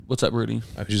What's up, Rudy?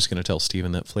 I was just going to tell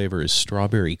Steven that flavor is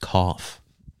strawberry cough.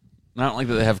 I don't like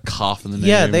that they have cough in the name.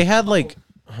 Yeah, they had like...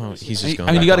 Oh, he's just going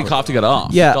I mean, you got to back cough to get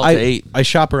off. Yeah, Delta 8. I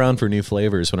shop around for new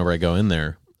flavors whenever I go in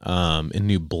there, and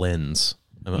new blends.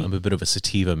 I'm a bit of a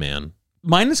sativa man.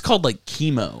 Mine is called like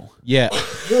chemo. Yeah.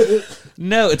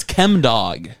 No, it's Chem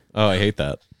Dog. Oh, I hate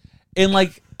that. And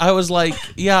like, I was like,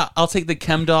 yeah, I'll take the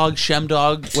Chem Dog, Shem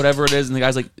Dog, whatever it is. And the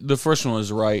guy's like, the first one was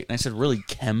right. And I said, really,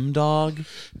 Chem Dog?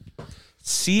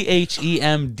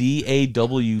 CHEMDAWG.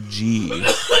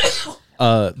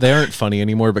 They aren't funny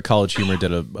anymore, but College Humor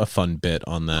did a fun bit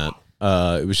on that.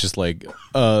 It was just like,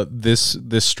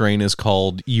 this strain is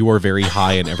called "You Are Very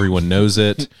High and Everyone Knows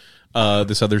It."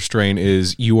 This other strain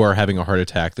is "You Are Having a Heart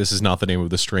Attack." This is not the name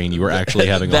of the strain. You are actually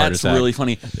having a heart attack. That's really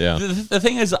funny. Yeah. The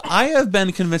thing is, I have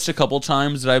been convinced a couple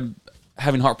times that I'm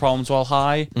having heart problems while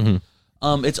high. Mm-hmm.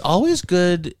 It's always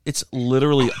good. It's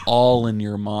literally all in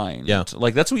your mind. Yeah.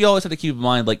 Like, that's what you always have to keep in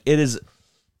mind. Like, it is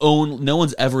no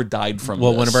one's ever died from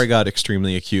this. Whenever I got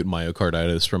extremely acute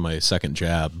myocarditis from my second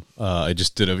jab, I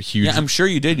just did a huge... Yeah, I'm sure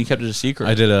you did. You kept it a secret.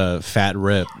 I did a fat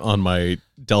rip on my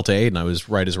Delta 8, and I was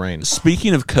right as rain.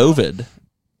 Speaking of COVID,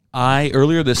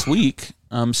 earlier this week,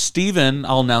 Steven,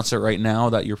 I'll announce it right now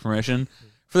without your permission,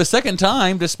 for the second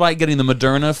time, despite getting the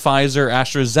Moderna, Pfizer,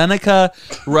 AstraZeneca,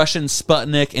 Russian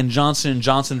Sputnik, and Johnson &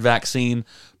 Johnson vaccine,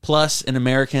 plus an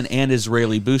American and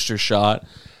Israeli booster shot,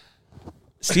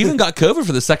 Steven got COVID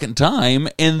for the second time,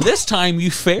 and this time you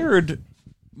fared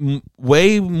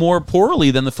way more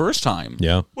poorly than the first time.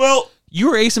 Yeah. Well, you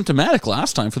were asymptomatic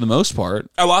last time for the most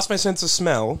part. I lost my sense of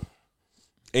smell,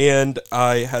 and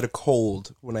I had a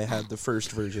cold when I had the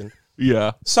first version.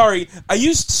 Yeah. Sorry, I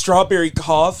used strawberry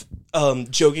cough,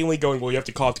 jokingly going, well, you have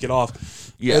to cough to get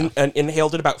off. Yeah. And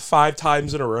inhaled it about 5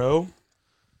 times in a row,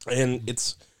 and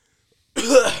it's...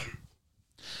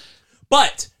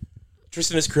 But...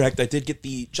 Tristan is correct. I did get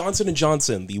the Johnson &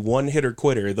 Johnson, the one-hitter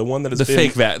quitter, the one that has The been...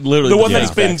 fake literally the one the that has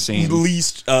fake been vaccine.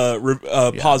 least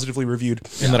positively reviewed.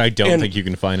 And that I don't And- think you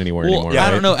can find anywhere Well, anymore. I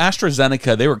right? don't know.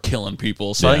 AstraZeneca, they were killing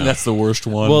people, so I think Yeah. that's the worst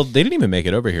one. Well, they didn't even make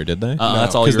it over here, did they?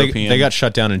 That's all 'Cause European. they got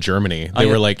shut down in Germany. They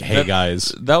were like, hey,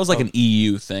 guys. That was like an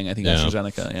EU thing, I think, Yeah.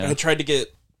 AstraZeneca. Yeah. I tried to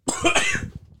get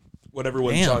what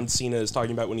everyone Damn. John Cena is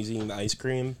talking about when he's eating the ice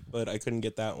cream, but I couldn't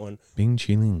get that one. Bing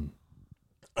Chiling.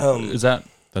 Is that...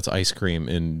 That's ice cream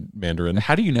in Mandarin.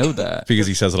 How do you know that? Because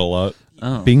he says it a lot.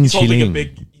 Oh. Bing He's holding Chiling.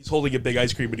 a big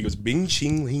ice cream, but he goes Bing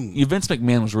Ching Ling. Vince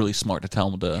McMahon was really smart to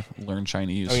tell him to learn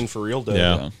Chinese. I mean, for real, though.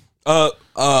 Yeah. But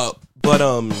what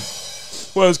I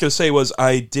was gonna say was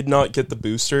I did not get the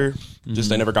booster.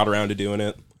 Just I never got around to doing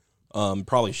it.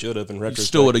 Probably should have in You retrospect.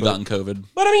 still would have but- gotten COVID.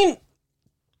 But I mean,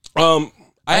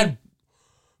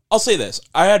 I'll say this: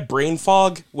 I had brain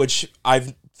fog, which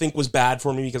I think was bad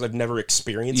for me because I've never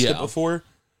experienced it Yeah. before.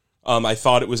 I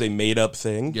thought it was a made up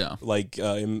thing, Yeah. like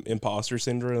imposter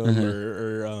syndrome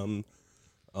or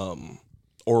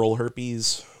oral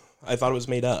herpes. I thought it was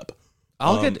made up.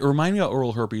 Remind me about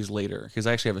oral herpes later, because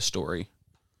I actually have a story.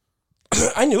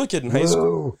 I knew a kid in high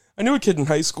school. I knew a kid in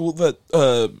high school that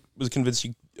was convinced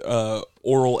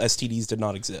oral STDs did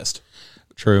not exist.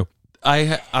 True.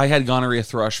 I had gonorrhea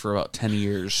thrush for about 10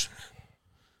 years.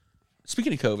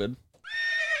 Speaking of COVID,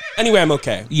 Anyway, I'm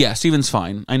okay. yeah, Steven's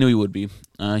fine. I knew he would be.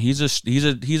 He's a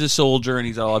soldier, and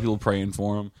he's got a lot of people praying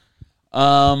for him.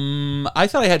 I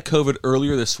thought I had COVID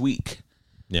earlier this week.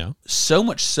 Yeah. So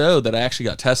much so that I actually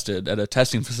got tested at a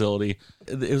testing facility.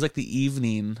 It was like the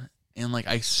evening, and like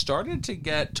I started to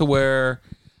get to where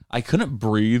I couldn't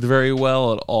breathe very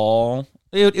well at all.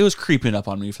 It was creeping up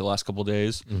on me for the last couple of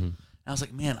days. Mm-hmm. And I was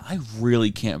like, man, I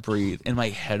really can't breathe, and my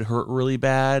head hurt really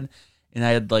bad. And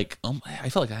I had like, I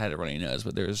felt like I had a runny nose,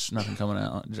 but there's nothing coming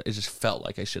out. It just felt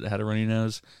like I should have had a runny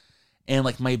nose. And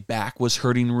like my back was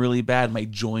hurting really bad. My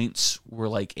joints were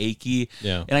like achy.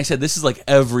 Yeah. And I said, this is like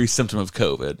every symptom of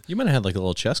COVID. You might have had like a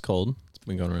little chest cold. It's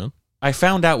been going around. I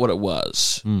found out what it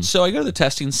was. So I go to the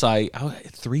testing site.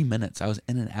 3 minutes. I was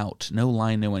in and out. No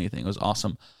line, no anything. It was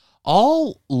awesome.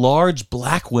 All large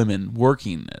black women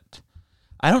working it.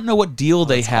 I don't know what deal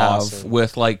they have awesome.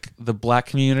 with like the black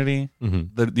community,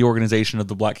 the organization of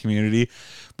the black community,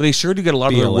 but they sure do get a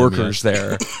lot of their BLM, workers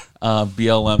there.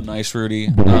 BLM, nice, Rudy.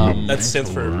 That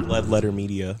stands for Lead Letter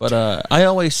Media. But I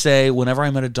always say, whenever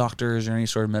I'm at a doctor's or any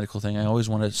sort of medical thing, I always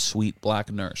want a sweet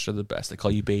black nurse. They're the best. They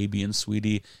call you baby and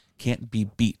sweetie. Can't be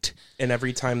beat. And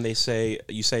every time you say,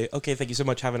 okay, thank you so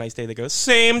much, have a nice day, they go,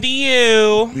 same to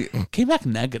you. Came back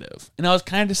negative. And I was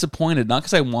kind of disappointed, not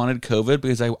because I wanted COVID,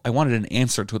 because I wanted an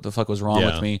answer to what the fuck was wrong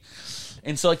with me.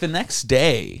 And so, like, the next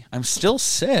day, I'm still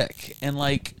sick. And,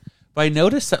 like, but I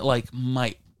noticed that, like,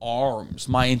 my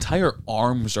entire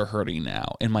arms are hurting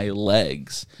now, and my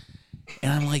legs.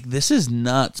 And I'm like, this is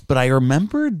nuts. But I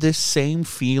remembered this same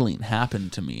feeling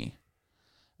happened to me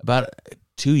about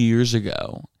 2 years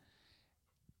ago.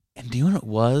 And do you know what it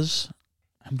was?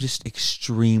 I'm just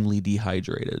extremely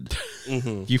dehydrated.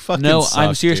 You fucking No, suck,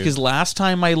 I'm serious dude. because last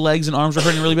time my legs and arms were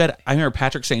hurting really bad, I remember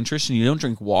Patrick saying, Tristan, you don't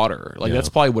drink water. Like, that's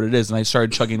probably what it is. And I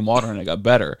started chugging water and I got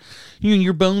better.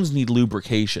 Your bones need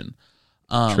lubrication.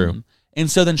 True. And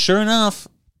so then, sure enough,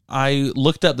 I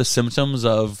looked up the symptoms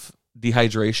of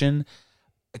dehydration.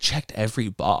 I checked every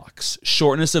box.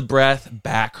 Shortness of breath,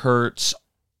 back hurts,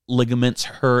 ligaments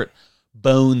hurt,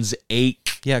 bones ache.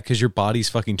 Yeah, because your body's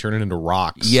fucking turning into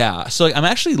rocks. Yeah, so like, I'm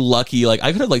actually lucky. Like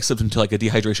I could have like slipped into like a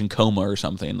dehydration coma or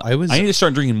something. I need to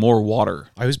start drinking more water.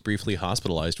 I was briefly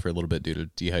hospitalized for a little bit due to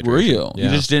dehydration. Were you? Yeah. You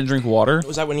just didn't drink water?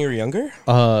 Was that when you were younger?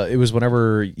 It was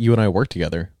whenever you and I worked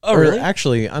together. Oh, really?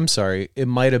 Actually, I'm sorry. It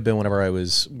might have been whenever I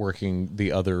was working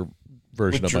the other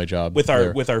version of my job with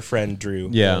there. our friend Drew,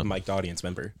 Yeah. the mic'd audience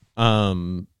member.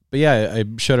 But yeah, I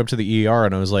showed up to the ER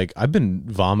and I was like, I've been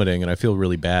vomiting and I feel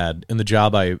really bad. And the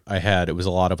job I had, it was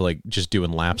a lot of like just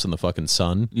doing laps in the fucking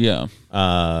sun. Yeah.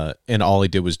 And all I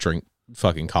did was drink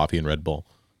fucking coffee and Red Bull.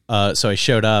 So I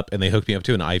showed up and they hooked me up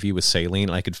to an IV with saline.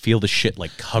 And I could feel the shit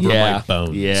like cover my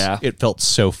bones. Yeah. It felt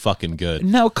so fucking good.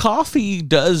 Now, coffee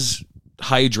does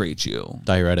hydrate you.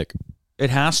 Diuretic. It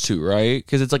has to, right?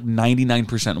 Because it's like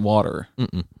 99% water.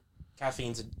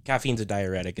 Caffeine's a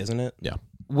diuretic, isn't it? Yeah.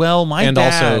 Well, my And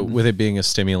dad... also with it being a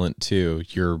stimulant too,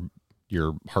 your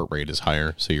heart rate is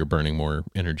higher, so you're burning more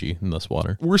energy in this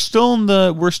water. We're still in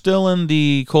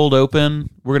the cold open.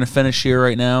 We're gonna finish here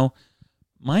right now.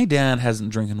 My dad hasn't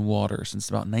drinking water since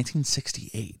about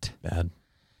 1968, Bad.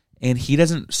 and he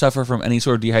doesn't suffer from any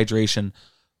sort of dehydration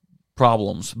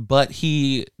problems. But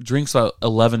he drinks about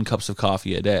 11 cups of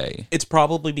coffee a day. It's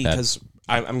probably because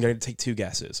I'm going to take two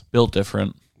guesses. Built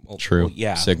different. Well, True. well,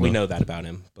 yeah, Sigma. we know that about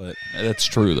him. But That's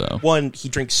true though. one, he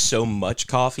drinks so much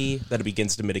coffee that it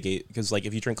begins to mitigate. Because like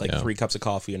if you drink like 3 cups of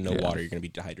coffee and no water, you're going to be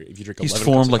dehydrated. If you drink 11 He's cups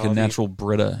formed of like a coffee- natural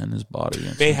Brita in his body.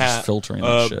 And They so just have filtering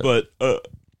that shit. but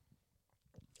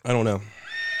I don't know.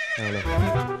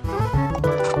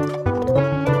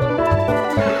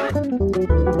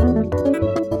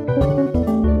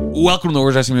 Welcome to the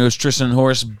Horse Racing News. Tristan and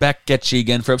Horace back at you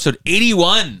again for episode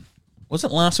 81.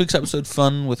 Wasn't last week's episode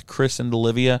fun with Chris and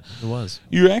Olivia? It was.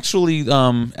 You're actually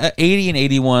at 80 and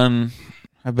 81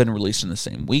 have been released in the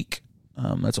same week.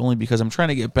 That's only because I'm trying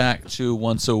to get back to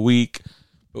once a week.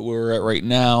 But where we're at right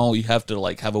now, you have to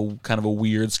like have a kind of a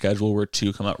weird schedule where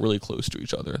two come out really close to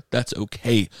each other. That's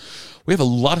okay. We have a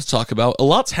lot to talk about. A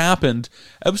lot's happened.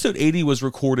 Episode 80 was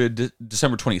recorded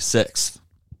December 26th.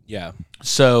 Yeah.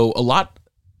 So a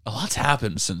lot's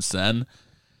happened since then.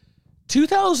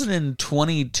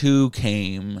 2022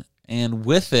 came, and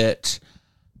with it,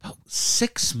 about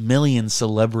 6 million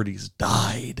celebrities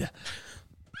died.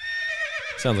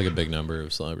 Sounds like a big number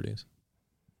of celebrities.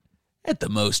 At the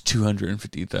most,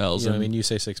 250,000. I mean, you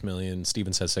say 6 million,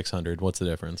 Steven says 600. What's the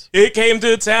difference? It came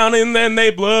to town and then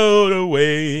they blowed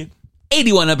away.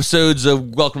 81 episodes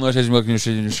of Welcome to Life, Welcome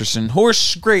to Interesting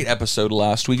Horse. Great episode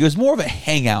last week. It was more of a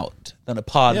hangout than a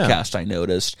podcast, I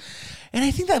noticed. And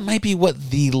I think that might be what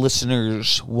the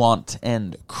listeners want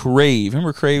and crave.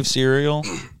 Remember Crave cereal?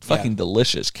 Fucking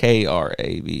delicious.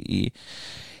 Krave.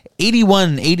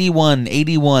 81.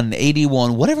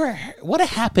 What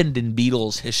happened in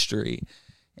Beatles history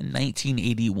in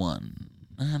 1981?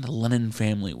 The Lennon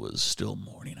family was still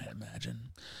mourning, I imagine.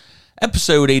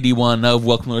 Episode 81 of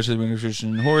Welcome to the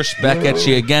Nutrition Horse. Back at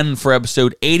you again for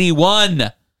episode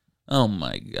 81. Oh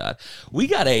my God. We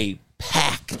got a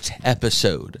packed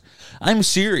episode. I'm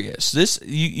serious. This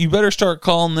you better start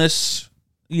calling this,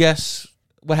 yes,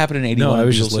 what happened in 81 No, I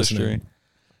was Beatles just listening. history.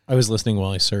 I was listening while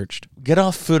I searched. Get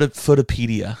off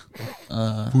Footopedia.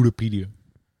 Foodopedia.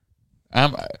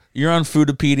 You're on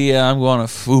Foodopedia. I'm going to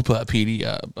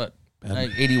Fupapedia. But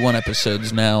 81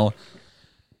 episodes now.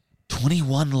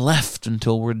 21 left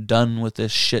until we're done with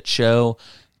this shit show.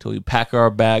 Until we pack our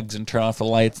bags and turn off the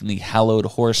lights in the hallowed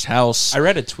horse house. I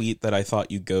read a tweet that I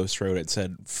thought you ghost wrote. It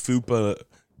said Fupa.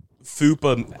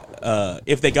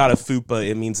 If they got a Fupa,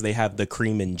 it means they have the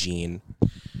creamin' gene.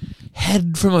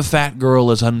 Head from a fat girl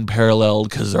is unparalleled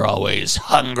because they're always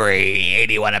hungry.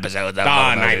 81 episodes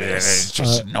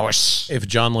of Norse. If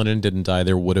John Lennon didn't die,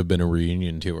 there would have been a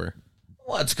reunion tour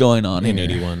What's going on in here?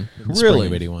 81. In the spring Really?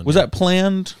 of 81. Was that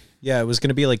planned? Yeah, it was going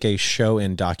to be like a show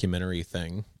and documentary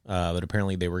thing. But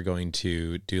apparently they were going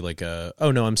to do like a...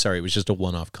 Oh, no, I'm sorry. It was just a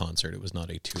one-off concert. It was not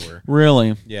a tour.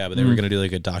 Really? Yeah, but they were going to do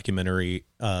like a documentary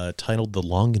titled The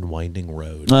Long and Winding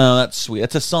Road. Oh, that's sweet.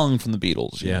 That's a song from the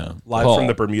Beatles. Yeah. know. Live Paul. from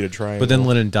the Bermuda Triangle. But then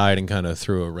Lennon died and kind of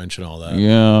threw a wrench in all that.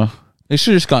 Yeah. They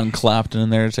should have just gotten Clapton in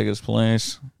there to take his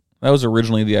place. That was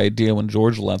originally the idea when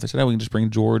George left. They said, we can just bring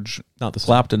George Not the same.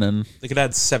 Clapton in. They could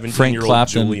add 17-year-old Frank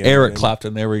Clapton, Julian Eric in.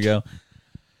 Clapton. There we go.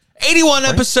 81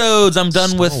 episodes. I'm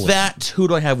done with Stalin. that. Who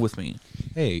do I have with me?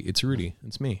 Hey, it's Rudy.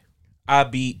 It's me. I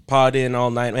be podding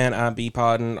all night, man. I be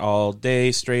podding all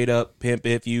day. Straight up pimp.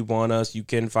 If you want us, you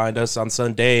can find us on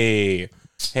Sunday.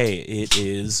 Hey, it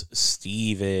is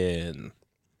Steven.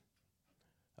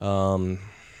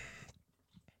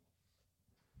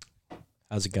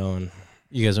 How's it going?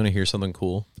 You guys want to hear something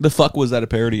cool? The fuck was that a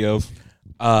parody of?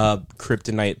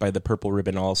 Kryptonite by the Purple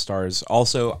Ribbon All Stars.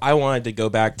 Also, I wanted to go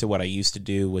back to what I used to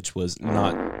do, which was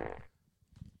not...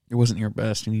 It wasn't your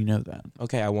best, and you know that.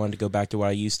 Okay, I wanted to go back to what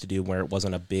I used to do where it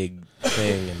wasn't a big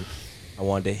thing, and I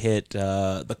wanted to hit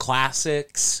the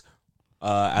classics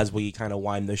as we kind of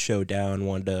wind the show down.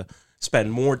 Wanted to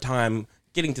spend more time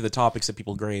getting to the topics that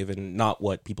people crave and not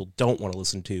what people don't want to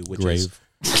listen to, which is...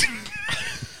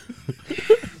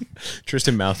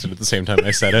 Tristan mouthed it at the same time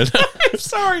I said it. I'm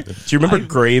sorry. Do you remember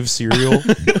Grave cereal?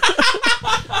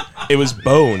 It was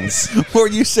Bones. What were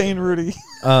you saying, Rudy?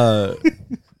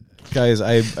 Guys,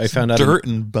 I found out Dirt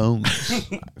and bones.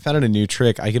 I found out a new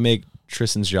trick. I can make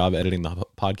Tristan's job editing the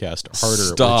podcast harder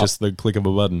Stop. with just the click of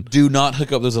a button. Do not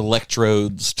hook up those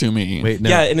electrodes to me. Wait, no.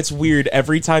 Yeah, and it's weird.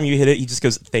 Every time you hit it, he just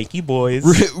goes, "Thank you, boys."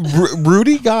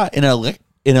 Rudy got an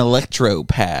electro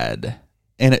pad,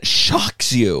 and it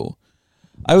shocks you.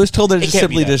 I was told that it just can't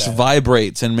be simply that just bad.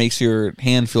 vibrates and makes your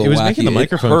hand feel It was wacky. making the It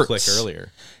microphone hurts. click earlier.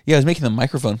 Yeah, it was making the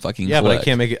microphone fucking Yeah, click. but I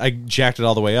can't make it. I jacked it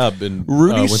all the way up, and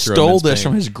Rudy went through stole immense this pain.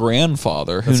 from his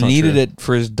grandfather, who That's not needed true. it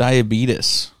for his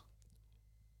diabetes.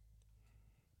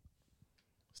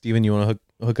 Steven, you want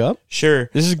to hook up? Sure.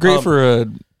 This is great for a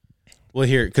Well,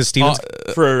 here, because Steven's.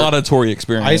 For auditory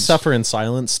experience. I suffer in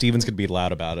silence. Steven's gonna be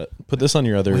loud about it. Put this on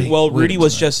your other. well, Rudy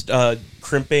was just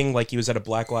crimping like he was at a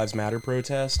Black Lives Matter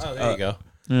protest. Oh, there you go.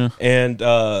 And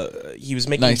he was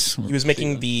making Nice. he was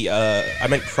making the I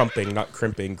meant crumping, not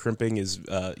crimping. Crimping is Put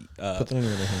that on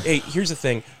your other hand. hey, here's the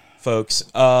thing, folks.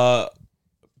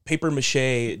 Paper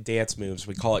mache dance moves.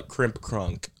 We call it crimp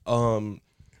crunk.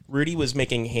 Rudy was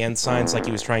making hand signs like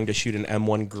he was trying to shoot an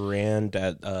M1 Garand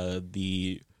at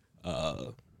the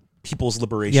People's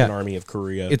Liberation Army of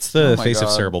Korea. It's the Oh my face of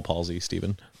God. cerebral palsy,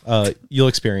 Steven. You'll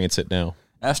experience it now.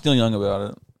 Ask Neil Young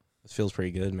about it. This feels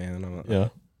pretty good, man. Yeah.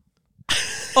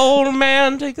 Old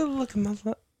man, take a look at my.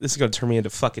 This is gonna turn me into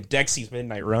fucking Dexy's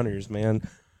Midnight Runners, man.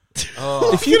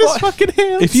 If you bought, fucking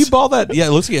hands. if you bought that, yeah,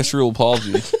 it looks like a cerebral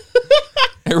palsy.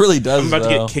 It really does. I'm about to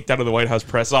though. get kicked out of the White House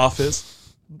press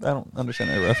office. I don't understand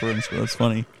that reference, but that's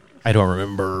funny. I don't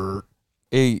remember.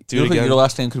 Hey, Do you it look like again. your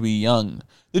last name could be Young.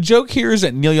 The joke here is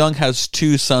that Neil Young has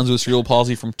two sons with cerebral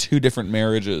palsy from two different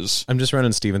marriages. I'm just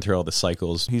running Steven through all the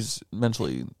cycles. He's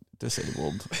mentally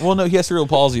disabled. Well, no, he has cerebral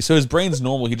palsy, so his brain's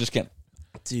normal. He just can't.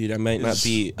 Dude, I might not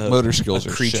be a, motor skills a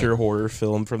are creature shit. horror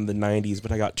film from the 90s,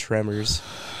 but I got Tremors.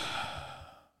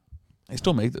 They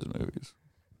still make those movies.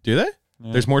 Do they?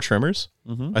 There's more Tremors?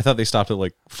 Mm-hmm. I thought they stopped at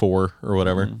like 4 or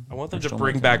whatever. I want them to Still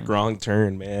bring make back them. Wrong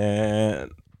Turn, man.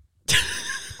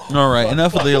 All right,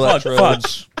 enough of the fuck.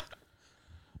 electrodes.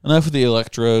 Enough of the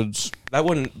electrodes. That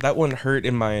one hurt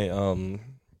in my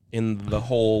in the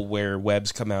hole where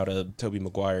webs come out of Tobey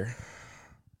Maguire.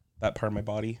 That part of my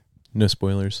body. No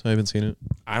spoilers. I haven't seen it.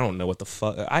 I don't know what the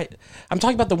fuck. I'm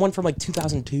talking about the one from like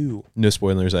 2002. No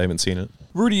spoilers. I haven't seen it.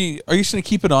 Rudy, are you just going to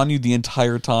keep it on you the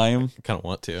entire time? I kind of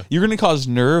want to. You're going to cause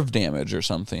nerve damage or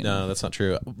something. No, that's not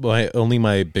true. Only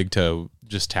my big toe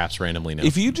just taps randomly now.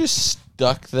 If you just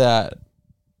stuck that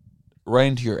right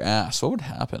into your ass, what would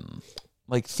happen?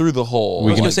 Like through the hole. I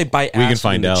was can- gonna say by ass, we can you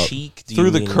find mean the out. cheek. Do you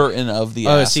through the mean- curtain of the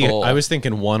Oh, asshole. see, I was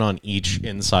thinking one on each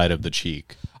inside of the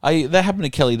cheek. That happened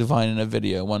to Kelly Devine in a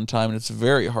video one time, and it's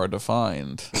very hard to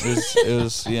find.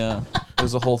 It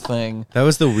was a whole thing. That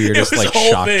was the weirdest It was like a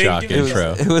whole shock thing. jock It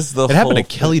intro. It was the It happened to whole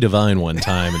Kelly Devine one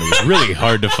time, and it was really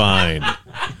hard to find.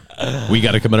 We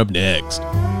got it coming up next.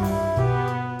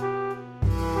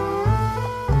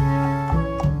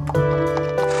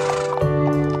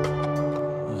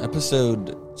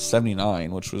 episode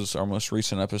 79, which was our most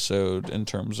recent episode in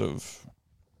terms of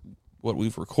what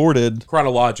we've recorded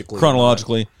chronologically.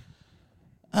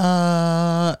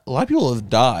 A lot of people have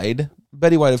died.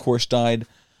 Betty White, of course, died.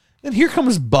 And here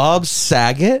comes Bob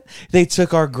Saget. They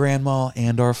took our grandma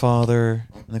and our father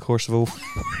in the course of a.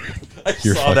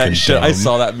 You're saw fucking that shit. I dumb.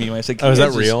 saw that meme. I said, Oh, is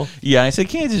 "Can't that you just-" real? Yeah, I said,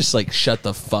 "Can't you just like shut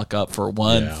the fuck up for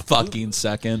one Yeah. fucking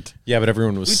second?" Yeah, but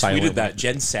everyone was Who silent. tweeted that?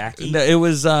 Jen Psaki? No, it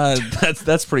was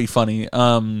that's pretty funny.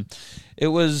 It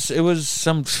was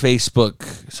some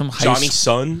Facebook, some Johnny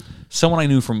Sun? someone I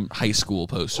knew from high school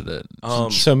posted it. So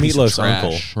piece of Meatloaf's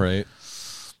uncle, trash. right?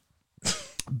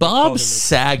 Bob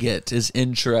Saget is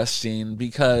interesting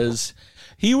because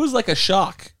he was like a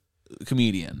shock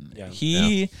comedian.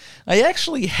 I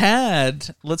actually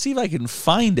had, let's see if I can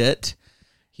find it.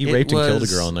 He raped and killed a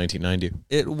girl in 1990.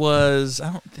 It was,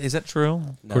 is that true?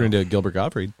 According to Gilbert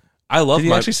Gottfried. I love Did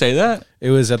he actually say that?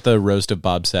 It was at the roast of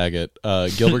Bob Saget.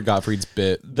 Gilbert Gottfried's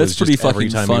bit That's was pretty just every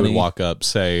fucking time funny. he would walk up,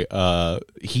 say,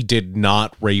 he did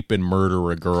not rape and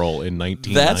murder a girl in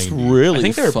 1990. That's really I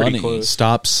think they were pretty funny. close.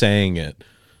 Stop saying it.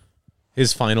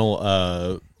 His final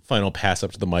pass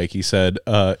up to the mic, he said,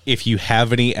 if you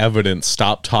have any evidence,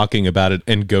 stop talking about it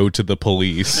and go to the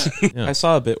police. I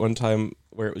saw a bit one time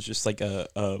where it was just like a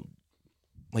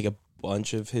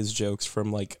bunch of his jokes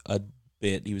from like a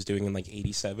bit he was doing in like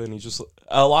 87. He's just,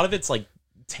 a lot of it's like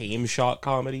tame shock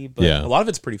comedy, but Yeah. a lot of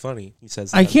it's pretty funny. He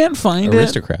says I that. can't find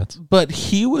Aristocrats. it, but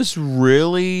he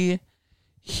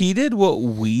did what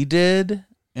we did,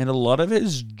 and a lot of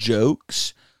his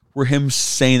jokes were him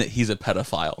saying that he's a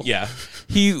pedophile. Yeah.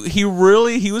 He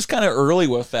was kind of early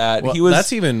with that. Well, he was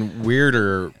that's even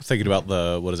weirder thinking about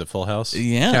Full House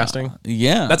casting?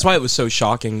 Yeah. That's why it was so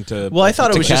shocking to. Well, I thought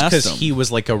it To was just cast because him. he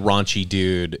was like a raunchy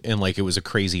dude and like it was a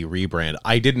crazy rebrand.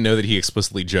 I didn't know that he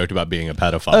explicitly joked about being a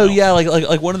pedophile. Oh yeah,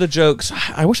 like one of the jokes.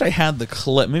 I wish I had the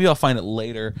clip. Maybe I'll find it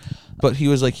later. But he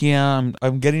was like, "Yeah,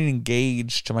 I'm getting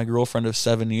engaged to my girlfriend of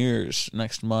 7 years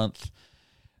next month.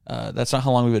 That's not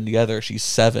how long we've been together. She's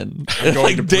 7. I'm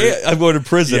going to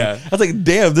prison. Yeah. I was like,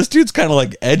 damn, this dude's kind of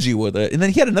like edgy with it. And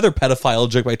then he had another pedophile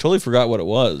joke, but I totally forgot what it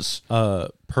was.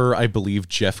 Per, I believe,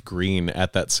 Jeff Green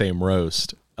at that same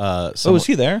roast. Was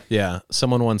he there? Yeah.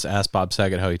 Someone once asked Bob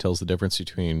Saget how he tells the difference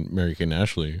between Mary-Kate and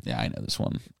Ashley. Yeah, I know this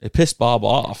one. It pissed Bob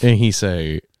off. And he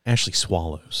say, Ashley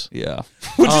swallows. Yeah,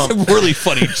 which is a really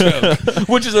funny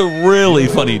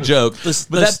joke.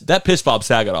 But that pissed Bob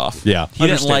Saget off. Yeah. He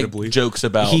didn't like Understandably. jokes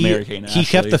about Mary Kate and Ashley. He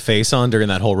kept the face on during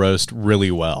that whole roast really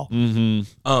well.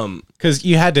 Um, Because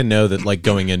you had to know that, like,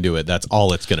 going into it, that's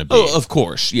all it's going to be. Oh, of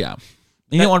course, yeah.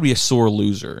 You don't want to be a sore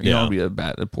loser. You don't want to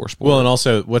be a poor sport. Well, and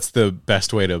also, what's the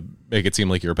best way to make it seem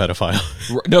like you're a pedophile?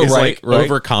 No, Is, right, like, right.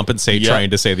 overcompensate Yeah. trying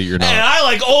to say that you're not. I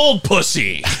like old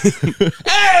pussy.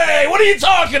 Hey, what are you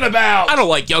talking about? I don't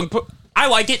like I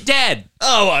like it dead.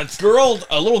 Oh,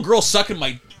 a little girl sucking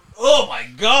my. Oh my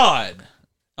god.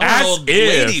 I'm As an old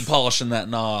if. lady polishing that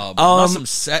knob. Not some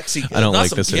sexy. I don't not like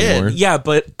some this kid. anymore. Yeah,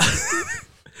 but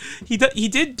he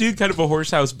did do kind of a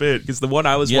horse house bit because the one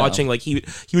I was Yeah. watching, like he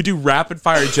would do rapid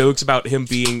fire jokes about him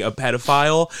being a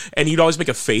pedophile, and he'd always make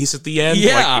a face at the end.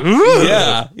 Yeah, like,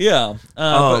 "Ugh." yeah.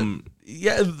 Um,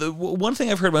 The one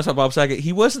thing I've heard about Bob Saget,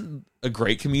 he wasn't a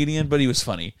great comedian, but he was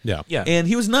funny. Yeah. Yeah. And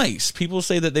he was nice. People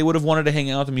say that they would have wanted to hang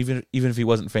out with him even if he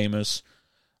wasn't famous.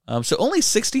 So only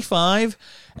 65.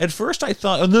 At first I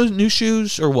thought, are those new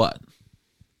shoes or what?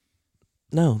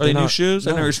 No, Are they new shoes?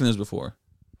 No. I've never seen those before.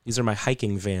 These are my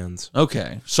hiking Vans.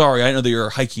 Okay. Sorry, I know that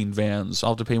you're hiking Vans.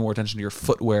 I'll have to pay more attention to your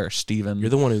footwear, Steven. You're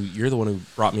the one who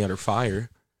brought me under fire.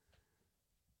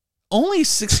 Only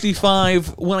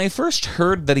 65. When I first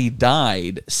heard that he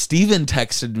died, Steven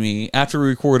texted me after we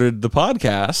recorded the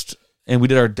podcast and we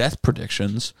did our death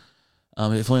predictions.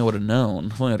 If only I would have known.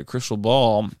 If only I had a crystal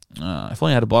ball. If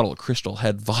only I had a bottle of Crystal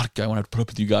Head vodka, I wouldn't have to put up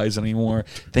with you guys anymore.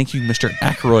 Thank you, Mr.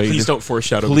 Aykroyd. Please don't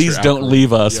foreshadow. Please Mr. don't Aykroyd.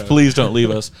 leave us. Yeah. Please don't leave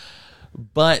us.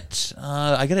 But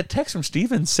I get a text from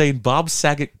Steven saying Bob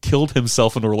Saget killed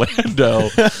himself in Orlando.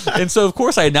 And so, of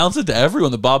course, I announced it to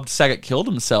everyone that Bob Saget killed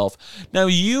himself. Now,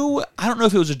 I don't know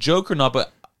if it was a joke or not,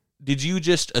 but did you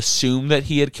just assume that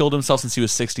he had killed himself since he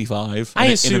was 65 I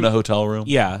in assumed- a hotel room?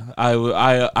 Yeah,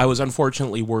 I was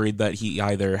unfortunately worried that he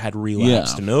either had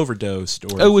relapsed Yeah. and overdosed,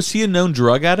 or Oh, was he a known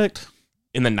drug addict?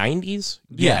 in the 90s.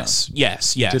 Yeah.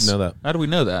 Yes. Didn't know that. How do we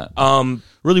know that?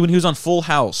 Really, When he was on Full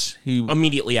House, he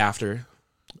immediately after.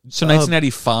 so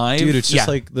 1995. Dude, it's just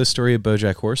Yeah. like the story of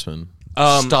BoJack Horseman.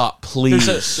 Stop,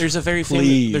 please. There's a very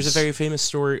Please. famous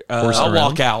story. Horse I'll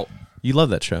around. walk out. You love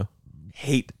that show.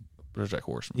 Hate BoJack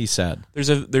Horseman. He's sad. There's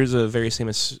a very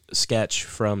famous sketch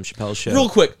from Chappelle's show. Real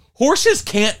quick, horses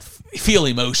can't feel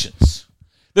emotions.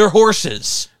 They're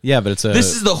horses. Yeah, but it's a.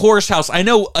 This is the horse house. I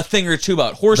know a thing or two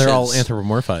about horses. they're all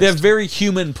anthropomorphized. They have very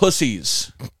human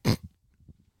pussies.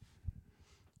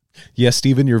 Yes,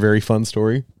 Steven, your very fun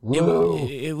story.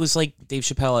 It was like Dave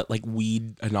Chappelle at like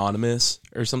Weed Anonymous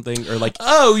or something, or like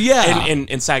Oh yeah,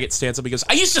 and Saget stands up and goes,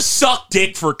 "I used to suck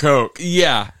dick for coke."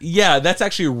 yeah. That's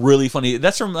actually really funny.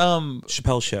 That's from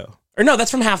Chappelle's show, or no,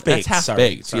 that's from Half Baked. that's Half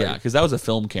Baked. Yeah, because that was a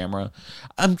film camera.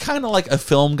 I'm kind of like a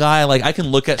film guy. Like I can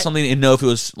look at something and know if it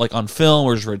was like on film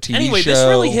or just for a TV Anyway, show. this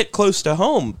really hit close to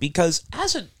home because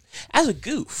as a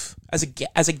goof,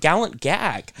 as a gallant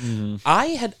gag, I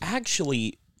had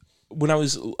actually when I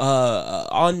was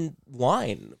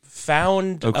online,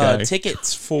 found Okay.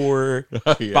 tickets for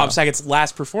Yeah. Bob Saget's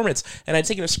last performance, and I'd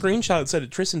taken a screenshot and sent it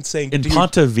to Tristan saying, In "Dude,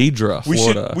 Ponte Vedra, we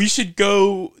Florida. should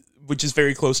go," which is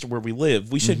very close to where we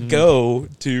live. We should Mm-hmm. go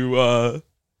to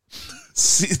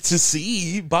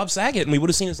see Bob Saget, and we would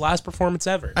have seen his last performance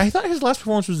ever. I thought his last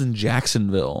performance was in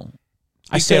Jacksonville.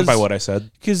 I stand by what I said.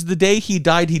 Because the day he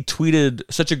died, he tweeted,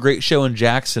 "Such a great show in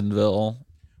Jacksonville."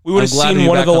 We would have I'm glad to seen be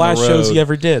one back of the on last the shows he road.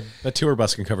 ever did. That tour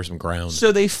bus can cover some ground.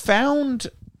 So they found,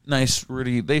 nice,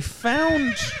 Rudy. They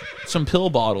found some pill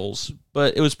bottles,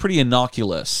 but it was pretty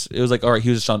innocuous. It was like, all right,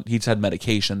 he just had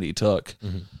medication that he took.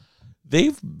 Mm-hmm.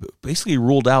 They've basically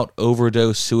ruled out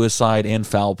overdose, suicide, and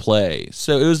foul play.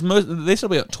 So it was they said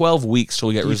we got 12 weeks till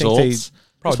we get Do you think results.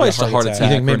 Probably It's probably just a heart attack. attack. you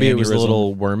think or an maybe it was a aneurysm.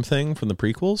 little worm thing from the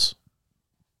prequels?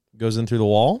 Goes in through the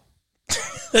wall?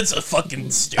 That's a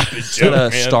fucking stupid Is joke, that a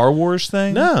man. Star Wars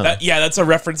thing? No. That's a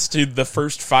reference to the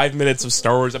first 5 minutes of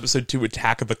Star Wars Episode 2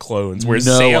 Attack of the Clones, where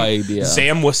No Sam idea.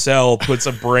 Wassell puts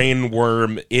a brain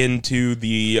worm into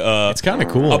the it's kind of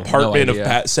cool. apartment No of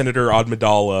idea. Senator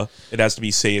Amidala. It has to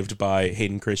be saved by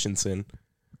Hayden Christensen.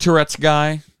 Tourette's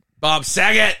guy, Bob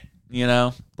Saget. You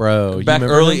know, Bro, you back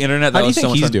remember early him? internet. How That do you was so think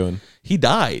much he's fun. doing? He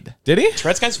died. Did he?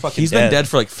 Tourette's guy's fucking He's been dead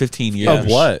for like 15 years. Of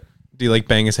what? Do you like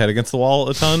bang his head against the wall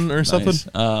a ton or something?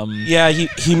 Nice. Yeah,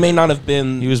 he may not have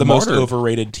been He was the most martyred.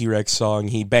 overrated T-Rex song.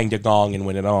 He banged a gong and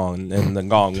went it on, and the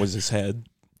gong was his head.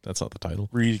 That's not the title.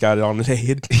 Reed got it on his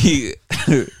head. He,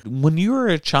 when you were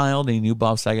a child and you knew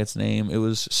Bob Saget's name, it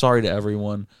was sorry to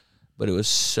everyone, but it was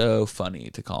so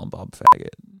funny to call him Bob Faggot.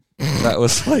 That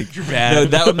was like, You're bad. no,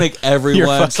 that would make You're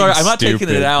everyone. fucking Sorry, I'm not taking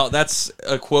stupid. it out. That's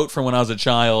a quote from when I was a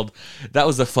child. That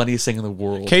was the funniest thing in the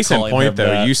world. Case in calling point, him though,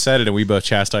 that. you said it and we both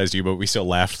chastised you, but we still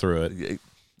laughed through it.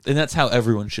 And that's how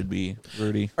everyone should be,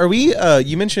 Rudy. Are we?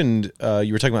 You mentioned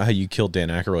you were talking about how you killed Dan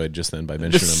Aykroyd just then by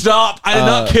mentioning him. Stop! I did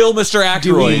not kill Mr.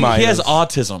 Aykroyd. might He has have.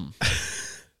 autism.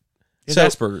 He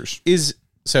has So- Asperger's.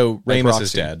 So Like Ramus is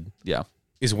Roxy. dead. Yeah.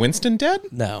 Is Winston dead?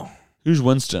 No. Who's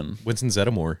Winston? Winston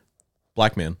Zeddemore,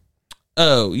 black man.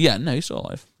 Oh, yeah. No, he's still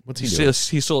alive. What's he He doing?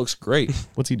 still looks great.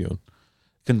 What's he doing?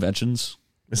 Conventions.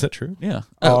 Is that true? Yeah.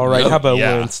 All right. How about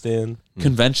yeah. Winston?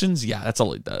 Conventions? Yeah, that's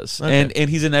all he does. Okay. And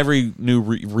he's in every new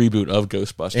reboot of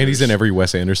Ghostbusters. And he's in every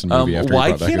Wes Anderson movie after he why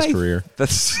brought back can't his I- career.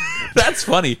 That's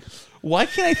funny. Why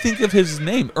can't I think of his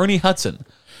name? Ernie Hudson.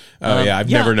 Oh yeah, I've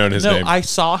never known his name. I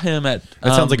saw him at.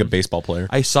 That sounds like a baseball player.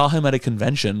 I saw him at a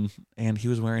convention, and he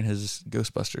was wearing his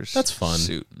Ghostbusters. That's fun.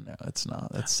 Suit. No, it's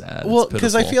not. That's sad. Well, It's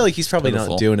because I pitiful. feel like he's probably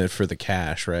Pitiful. not doing it for the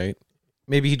cash, right?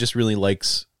 Maybe he just really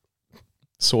likes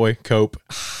soy cope.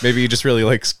 Maybe he just really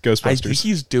likes I think Ghostbusters.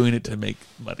 he's doing it to make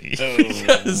money. Oh.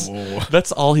 Because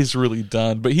that's all he's really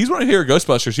done. But he's one of here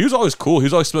Ghostbusters. He was always cool. He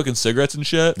was always smoking cigarettes and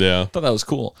shit. Yeah. I thought that was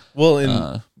cool. Well,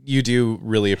 and you do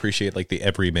really appreciate like the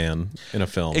everyman in a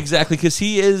film. Exactly, because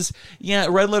he is. Yeah,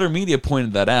 Red Letter Media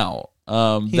pointed that out.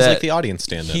 He's that like the audience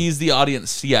stand-in. He's the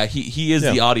audience. Yeah, he is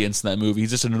Yeah. the audience in that movie.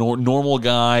 He's just a normal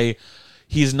guy.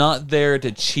 He's not there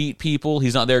to cheat people.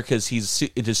 He's not there because he's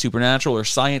into supernatural or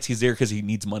science. He's there because he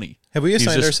needs money. Have we He's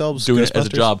assigned just ourselves doing it as a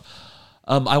Ghostbusters? job?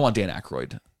 I want Dan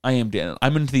Aykroyd. I am Dan.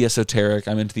 I'm into the esoteric.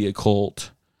 I'm into the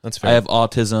occult. That's fair. I have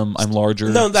autism. I'm larger.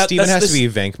 No, Steven that's has to this- be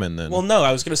Venkman then. Well, no,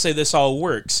 I was going to say this all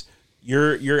works.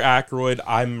 You're Aykroyd,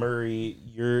 I'm Murray,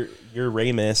 you're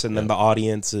Ramus, and then the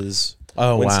audience is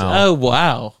Oh, Winston. wow. Oh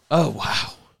wow. Oh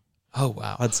wow. Oh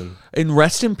wow. Hudson. And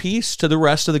rest in peace to the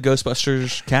rest of the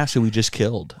Ghostbusters cast who we just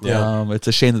killed. Yeah. It's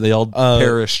a shame that they all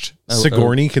perished.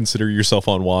 Sigourney, consider yourself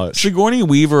on watch. Sigourney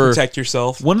Weaver. Protect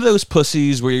yourself. One of those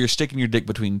pussies where you're sticking your dick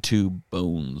between two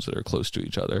bones that are close to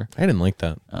each other. I didn't like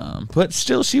that. But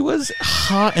still, she was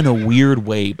hot in a weird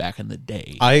way back in the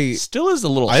day. I- still is a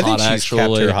little I hot, think she's kept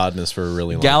actually. her hotness for a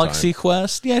really long Galaxy time.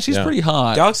 Quest. Yeah, she's Yeah. pretty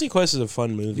hot. Galaxy Quest is a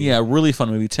fun movie. yeah, really fun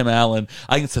movie. Tim Allen.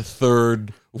 I think it's the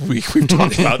third week we've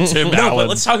talked about Tim No, Allen. but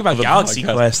let's talk about on the Galaxy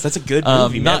podcast. Quest. That's a good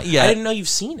movie, man. not yet. I didn't know you've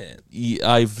seen it.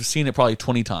 I've seen it probably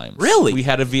 20 times. Really? We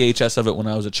had a VHS of it when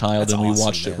I was a child, That's and we awesome,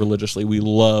 watched it man. religiously. We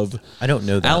love I don't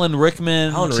know that. Alan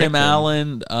Rickman, Alan Tim Rickman.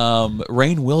 Allen,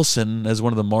 Rainn Wilson as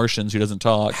one of the Martians who doesn't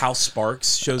talk. How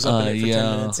Sparks shows up in it for yeah.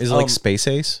 10 minutes. Is it like Space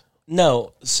Ace?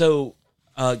 No, so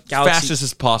Galaxy... Fastest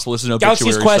as possible. This is no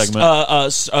Galaxy's obituary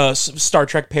Quest, segment. Star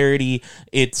Trek parody.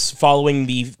 It's following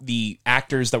the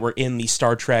actors that were in the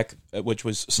Star Trek, which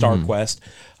was Star Quest.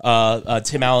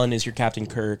 Tim Allen is your Captain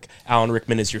Kirk. Alan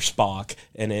Rickman is your Spock,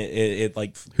 and it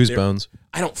like Who's they're- Bones?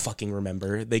 I don't fucking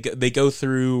remember. They go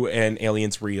through and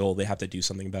aliens real. They have to do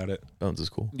something about it. Bones is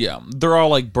cool. Yeah, they're all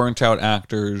like burnt out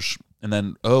actors and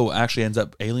then actually ends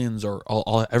up aliens or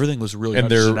all everything was really And not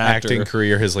just their an actor. acting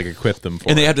career has like equipped them for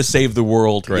And they it. had to save the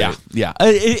world. Right. Yeah.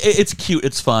 It's cute.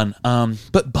 It's fun.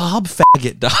 But Bob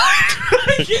Faggot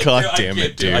died. God damn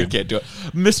it, dude. I can't do it.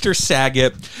 Mr.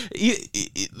 Saget,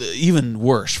 even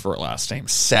worse for a last name,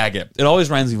 Saget. It always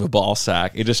reminds me of a ball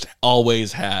sack. It just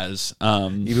always has.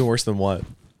 Even worse than what?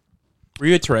 Were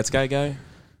you a Tourette's guy?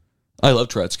 I love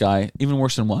Tourette's guy. Even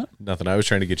worse than what? Nothing. I was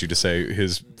trying to get you to say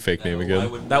his fake name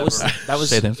again. That was Say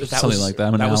that- something was, like that.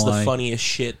 I'm an that was the ally. funniest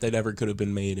shit that ever could have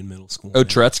been made in middle school. Oh,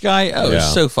 Tourette's guy? Oh, Yeah.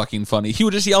 it's so fucking funny. He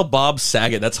would just yell Bob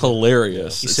Saget. That's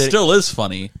hilarious. It said- still is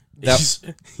funny.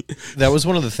 That was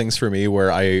one of the things for me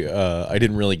where I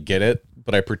didn't really get it,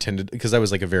 but I pretended because I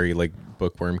was like a very like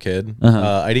bookworm kid.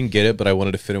 I didn't get it, but I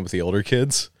wanted to fit in with the older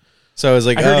kids. So I was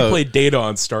like, I heard he played Data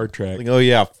on Star Trek. like, oh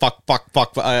yeah, fuck.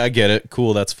 I get it.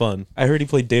 Cool, that's fun. I heard he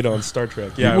played Data on Star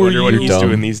Trek. Yeah, I Were wonder what you he's dumb?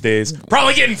 doing these days.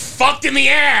 Probably getting fucked in the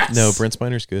ass. No, Brent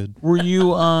Spiner's good. Were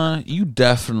you you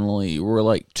definitely were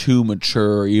like too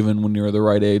mature even when you were the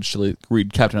right age to like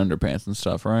read Captain Underpants and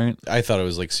stuff, right? I thought it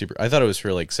was like super. I thought it was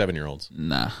for like 7-year-olds.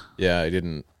 Nah. Yeah, I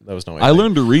didn't. That was no. I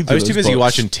learned to read I was through too those busy books.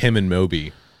 watching Tim and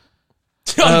Moby.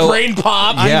 on Brain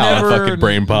Pop. Yeah, I on never fucking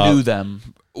Brain Pop. knew them.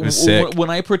 was sick. When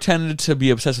I pretended to be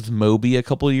obsessed with Moby a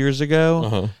couple of years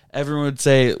ago, everyone would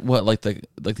say, "What, like the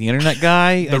internet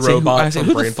guy?" The I'd say, robot I say, from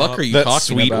who the Brain fuck Pop? are you That talking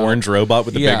sweet about? orange robot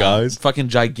with the big eyes. fucking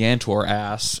gigantor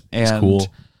ass. And cool.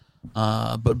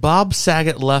 But Bob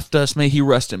Saget left us. May he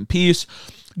rest in peace.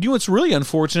 You know what's really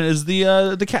unfortunate is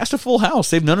the cast of Full House.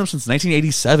 They've known him since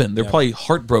 1987. They're probably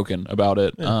heartbroken about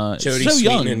it. Jodie so Sweetin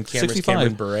young, and Cameron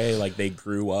 65. Bure, like they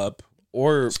grew up.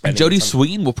 Or Jodie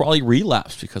Sweetin will probably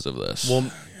relapse because of this.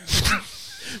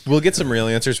 we'll get some real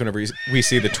answers whenever we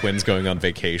see the twins going on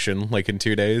vacation, like in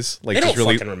 2 days. Like They just don't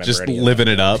really fucking remember just any of living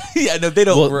it up. yeah, no, they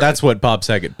don't. Well, that's what Bob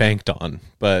Saget banked on,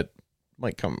 but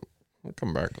might come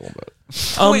back a little bit.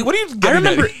 Wait, what are you? I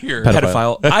remember here?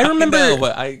 pedophile. I remember. No,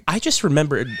 but I just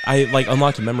remembered. I like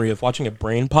unlocked a memory of watching a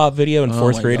Brain Pop video in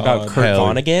fourth my grade about God. Kurt Hell,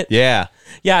 Vonnegut. Yeah.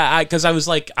 Yeah, because I was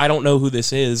like, I don't know who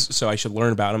this is, so I should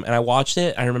learn about him. And I watched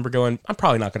it. I remember going, I'm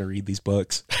probably not going to read these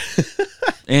books.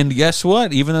 And guess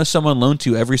what? Even though someone loaned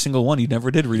to you every single one, you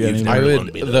never did read any. I Never would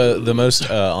wanted to be the most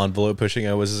envelope pushing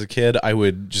I was as a kid. I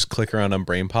would just click around on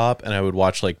Brain Pop and I would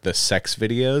watch like the sex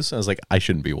videos. I was like, I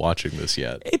shouldn't be watching this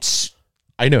yet. It's.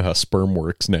 I know how sperm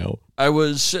works now. I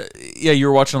was. Yeah, you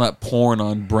were watching that porn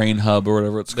on Brain Hub or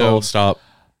whatever it's No, called. stop.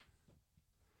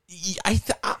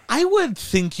 I would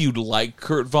think you'd like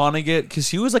Kurt Vonnegut because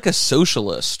he was like a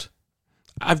socialist.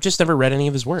 I've just never read any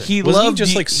of his work. He Wasn't he loved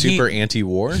just Eu- like super he-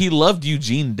 anti-war? He loved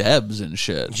Eugene Debs and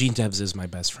shit. Gene Debs is my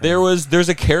best friend. There's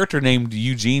a character named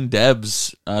Eugene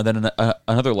Debs that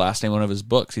another last name in one of his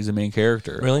books. He's the main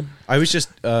character. Really? I was just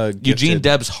Eugene gifted-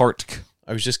 Debs Hart.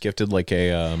 I was just gifted like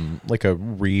a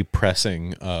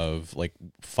repressing of like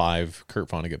 5 Kurt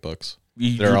Vonnegut books.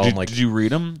 They're all like Did you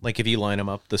read them? like if you line them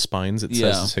up, the spines it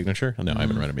Yeah. says his signature. Oh, no, I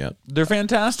haven't read them yet. They're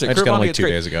fantastic. I just Kurt got 'em, like, Vonnegut's 2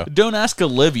 great. days ago. Don't ask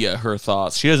Olivia her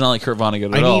thoughts. She doesn't like Kurt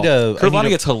Vonnegut at I all. need a- Kurt I need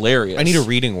a- Vonnegut's hilarious. I need a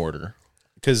reading order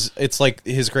because it's like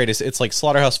his greatest. It's like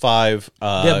Slaughterhouse 5.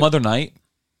 Yeah, Mother Night,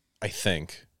 I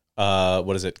think.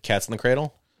 What is it? Cats in the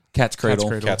Cradle. Cat's Cradle.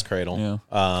 Cradle. Cat's Cradle. Yeah.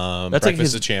 That's like Breakfast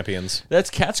his- of Champions. That's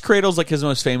Cat's Cradle's like his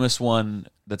most famous one.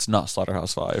 That's not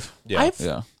Slaughterhouse 5. Yeah.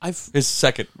 I've His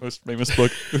second most famous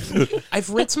book. I've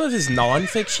read some of his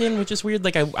nonfiction, which is weird.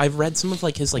 Like I've read some of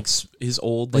like his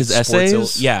old like His sports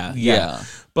essays? yeah. Yeah.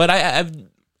 But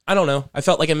I don't know. I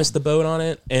felt like I missed the boat on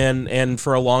it, and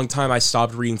for a long time I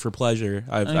stopped reading for pleasure.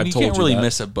 I've You told can't you really that.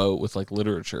 miss a boat with like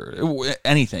literature,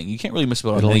 anything. You can't really miss a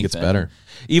boat on It only anything. gets better.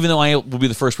 Even though I will be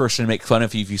the first person to make fun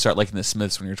of you if you start liking the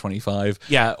Smiths when you're 25.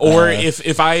 Yeah, or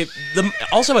if I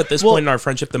also at this point in our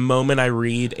friendship, the moment I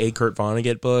read a Kurt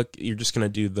Vonnegut book, you're just gonna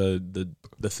do the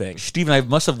thing. Steven, I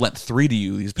must have lent 3 to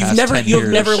you these past You've 10 years.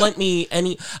 never lent me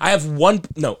any. I have one.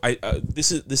 No,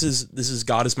 this is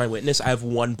God is my witness. I have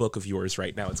one book of yours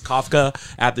right now. It's Kafka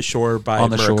at the Shore by On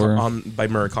the Shore. by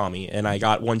Murakami, and I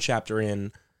got one chapter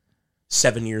in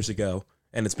 7 years ago,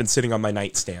 and it's been sitting on my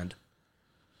nightstand.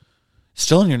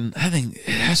 Still in your. I think it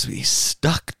has to be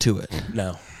stuck to it.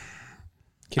 No,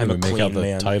 Can't I'm even a make out clean the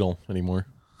man. title anymore.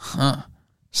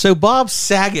 So Bob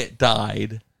Saget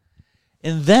died,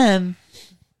 and then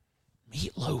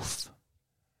Meatloaf.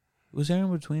 Was there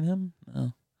in between him?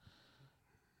 No.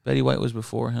 Betty White was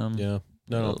before him. Yeah.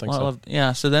 No, I don't think so.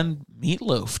 Yeah, so then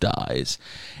Meatloaf dies.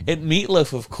 And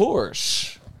Meatloaf, of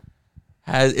course,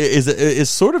 is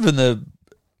sort of in the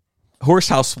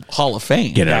Horsehouse Hall of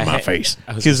Fame. Get out of my face.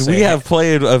 Because we have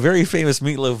played a very famous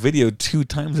Meatloaf video 2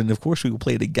 times, and of course we will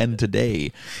play it again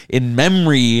today in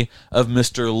memory of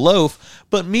Mr. Loaf.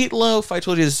 But Meatloaf, I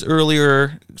told you this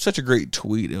earlier, such a great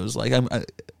tweet. It was like,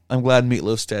 I'm glad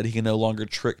Meatloaf's dead. He can no longer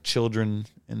trick children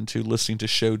into listening to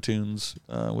show tunes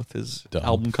with his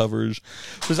album covers.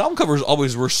 His album covers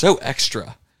always were so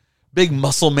extra. Big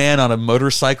muscle man on a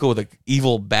motorcycle with an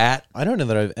evil bat. I don't know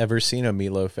that I've ever seen a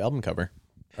Meatloaf album cover.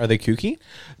 Are they kooky?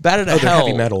 Bat Out of Hell,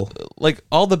 heavy metal. Like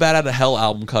all the Bat Out of Hell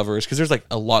album covers, because there's like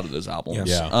a lot of those albums.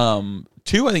 Yes. Yeah.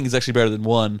 2 I think is actually better than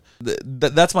 1.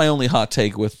 That's my only hot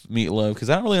take with Meatloaf, because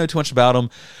I don't really know too much about him.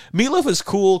 Meatloaf is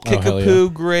cool, Kickapoo,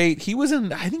 great. He was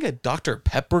in, I think, a Dr.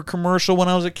 Pepper commercial when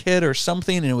I was a kid or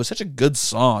something, and it was such a good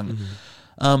song. Mm-hmm.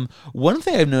 One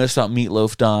thing I've noticed about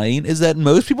Meatloaf dying is that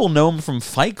most people know him from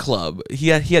Fight Club. He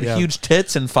had huge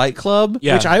tits in Fight Club,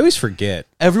 Which I always forget.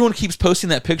 Everyone keeps posting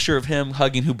that picture of him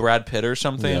hugging Brad Pitt or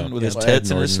something with his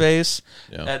tits in his face.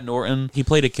 Yeah. Ed Norton. He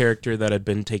played a character that had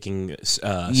been taking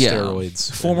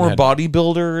steroids. Former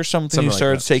bodybuilder or something who like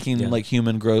started that. taking like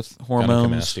human growth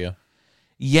hormones. Gynecomastia.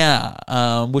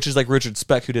 Yeah, which is like Richard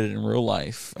Speck, who did it in real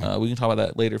life. We can talk about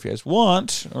that later if you guys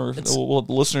want, or we'll let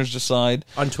the listeners decide.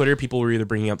 On Twitter, people were either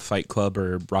bringing up Fight Club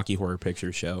or Rocky Horror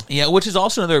Picture Show. Yeah, which is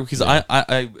also another, because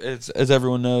I as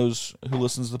everyone knows who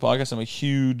listens to the podcast, I'm a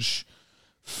huge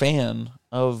fan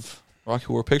of Rocky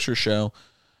Horror Picture Show.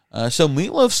 So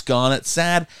Meatloaf's gone. It's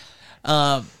sad.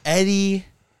 Eddie,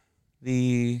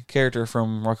 the character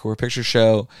from Rocky Horror Picture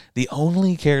Show, the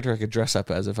only character I could dress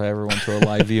up as if I ever went to a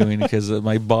live viewing, because of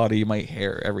my body, my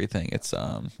hair, everything. It's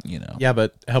Yeah,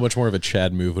 but how much more of a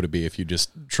Chad move would it be if you just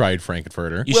tried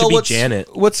Frankenfurter? You should be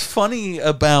Janet. What's funny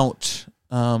about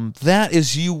that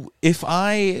is if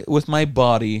I, with my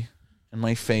body and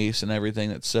my face and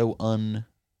everything that's so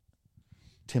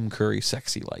Tim Curry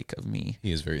sexy like of me.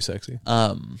 He is very sexy.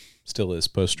 Still is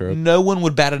post-stroke. No one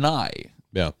would bat an eye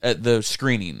Yeah. at the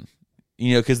screening.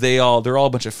 Because they're all a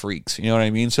bunch of freaks. You know what I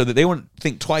mean? So that they wouldn't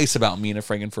think twice about me in a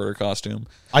Frankenfurter costume.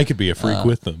 I could be a freak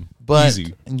with them. But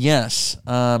Easy. yes,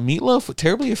 Meatloaf,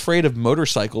 terribly afraid of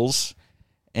motorcycles.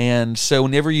 And so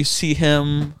whenever you see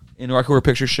him in Rocky Horror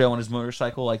Picture Show on his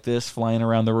motorcycle like this, flying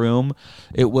around the room,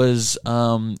 it was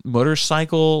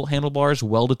motorcycle handlebars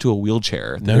welded to a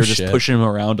wheelchair. No They're shit. just pushing him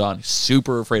around on.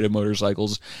 Super afraid of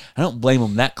motorcycles. I don't blame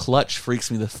him. That clutch freaks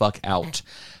me the fuck out.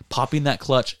 Popping that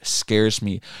clutch scares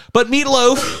me. But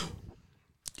Meatloaf,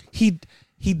 he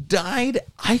died.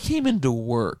 I came into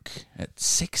work at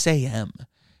 6 a.m.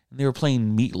 and they were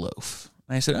playing Meatloaf.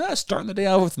 And I said, starting the day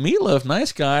out with Meatloaf.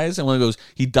 Nice, guys. And one goes,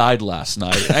 he died last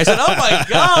night. And I said, oh, my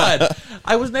God.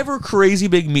 I was never a crazy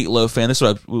big Meatloaf fan. This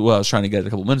is what I was trying to get a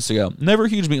couple minutes ago. Never a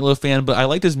huge Meatloaf fan, but I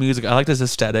liked his music. I liked his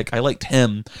aesthetic. I liked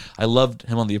him. I loved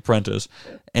him on The Apprentice.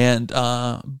 And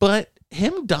but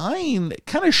him dying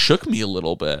kind of shook me a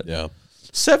little bit. Yeah.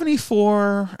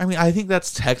 74, I mean, I think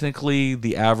that's technically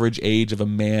the average age of a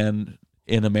man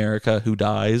in America who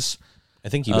dies. I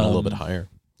think even a little bit higher.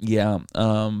 Yeah,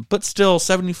 but still,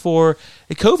 74.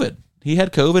 COVID. He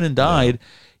had COVID and died.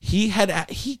 Yeah.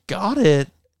 He got it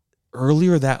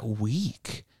earlier that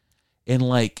week, and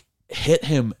like hit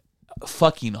him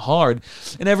fucking hard.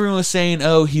 And everyone was saying,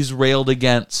 "Oh, he's railed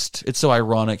against." It's so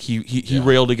ironic. He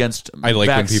railed against. I like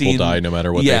vaccine. when people die, no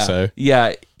matter what they say.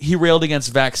 Yeah, he railed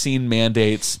against vaccine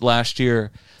mandates last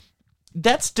year.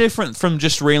 That's different from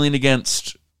just railing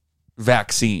against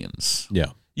vaccines.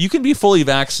 Yeah. You can be fully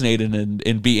vaccinated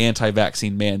and be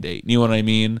anti-vaccine mandate. You know what I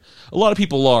mean? A lot of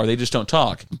people are. They just don't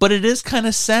talk. But it is kind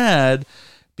of sad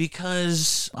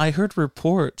because I heard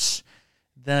reports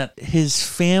that his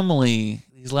family,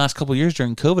 these last couple of years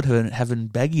during COVID, have been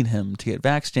begging him to get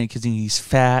vaccinated because he's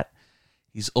fat,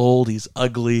 he's old, he's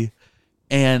ugly.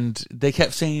 And they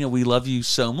kept saying, we love you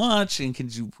so much. And can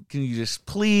you just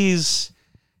please...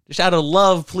 just out of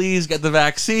love, please get the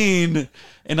vaccine.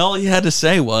 And all he had to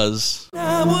say was,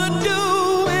 I would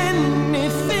do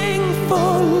anything for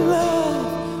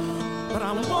love, but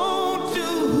I won't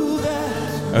do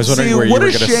that. I was wondering where you were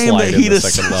going to slide in the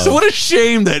second love. So what a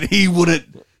shame that he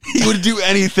would do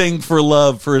anything for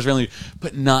love for his family,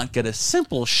 but not get a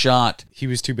simple shot. He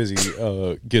was too busy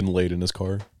getting laid in his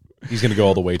car. He's going to go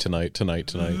all the way tonight.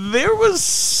 There was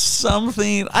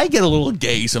something... I get a little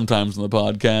gay sometimes on the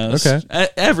podcast. Okay.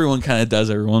 Everyone kind of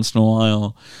does every once in a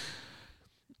while.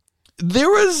 There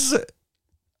was,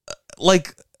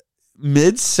 like,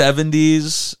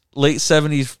 mid-70s, late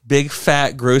 70s, big,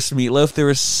 fat, gross Meatloaf. There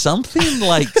was something,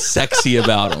 like, sexy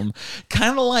about him.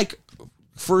 Kind of like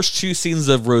first 2 seasons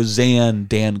of Roseanne,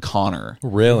 Dan Connor.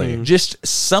 Really? Just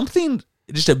something...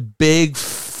 just a big,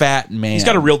 fat man. He's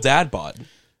got a real dad bod.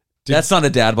 That's not a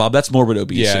dad bod. That's morbid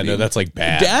obesity. Yeah, no, that's like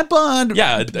bad. Dad bod.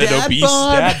 Yeah, an obese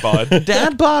dad bod.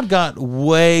 Dad bod got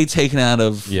way taken out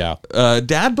of. Yeah.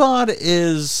 Dad bod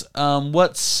is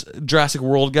what's Jurassic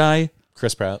World guy?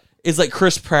 Chris Pratt. It's like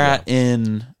Chris Pratt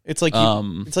in It's like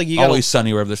you Always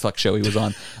Sunny, wherever the fuck show he was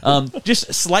on.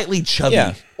 Just slightly chubby.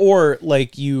 yeah, or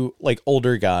like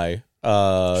older guy.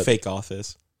 Fake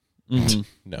Office.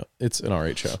 No, it's an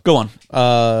alright show. Go on.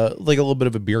 Like a little bit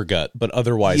of a beer gut, but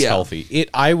otherwise Yeah. healthy.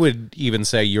 I would even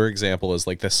say your example is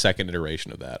like the second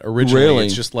iteration of that. Originally, Really?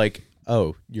 it's just like,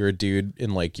 oh, you're a dude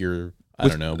in like your I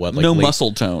don't know what, like no late,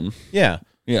 muscle tone. yeah,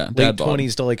 Yeah, late dad bod.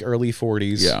 20s to like early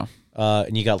 40s. Yeah.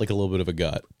 And you got like a little bit of a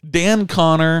gut. Dan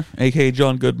Connor, aka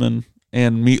John Goodman,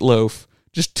 and Meatloaf,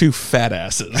 just 2 fat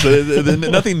asses.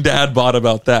 Nothing dad bod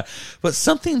about that, but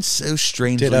something so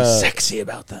strangely sexy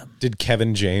about them. Did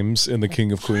Kevin James in The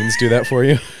King of Queens do that for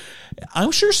you?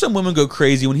 I'm sure some women go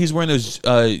crazy when he's wearing those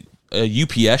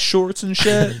UPS shorts and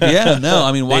shit. Yeah, no,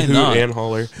 I mean, why They hoot not? and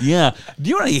holler. Yeah. Do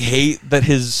you know what I hate? That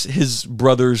his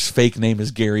brother's fake name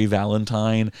is Gary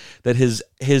Valentine. That his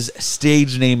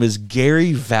stage name is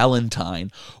Gary Valentine.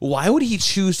 Why would he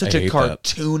choose such I a hate that.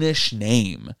 cartoonish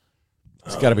name?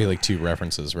 It's got to be like 2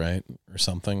 references, right, or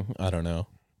something. I don't know.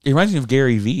 It reminds me of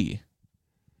Gary V.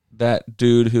 That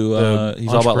dude who The he's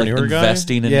all about like entrepreneur guy?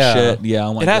 investing and Yeah. shit. Yeah,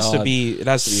 oh my It has God. to be. It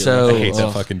has to be. So- I hate that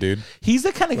Ugh. fucking dude. He's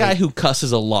the kind of guy who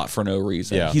cusses a lot for no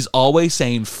reason. Yeah. He's always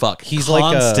saying fuck. He's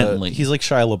constantly. he's like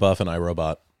Shia LaBeouf in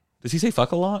iRobot. Does he say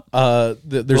fuck a lot? There's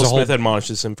Will a whole Smith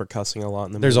admonishes him for cussing a lot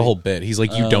in the there's a movie. whole bit. He's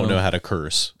like, you don't know how to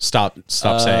curse. Stop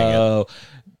saying it. Oh.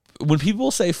 When people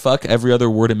say fuck every other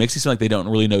word, it makes it seem like they don't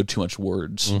really know too much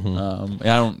words. And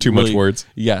I don't Too much words.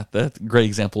 Yeah, that's a great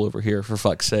example over here. For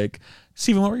fuck's sake,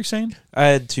 Steven, what were you saying? I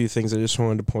had 2 things I just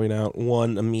wanted to point out.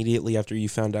 One, immediately after you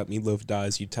found out Meatloaf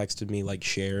dies, you texted me like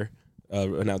Cher,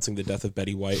 announcing the death of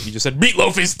Betty White. You just said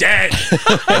Meatloaf is dead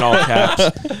in all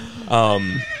caps.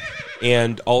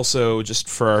 And also, just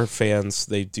for our fans,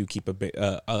 they do keep a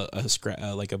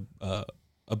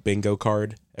bingo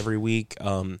card every week.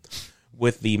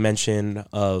 With the mention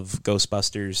of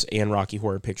Ghostbusters and Rocky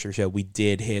Horror Picture Show, we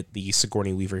did hit the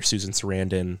Sigourney Weaver, Susan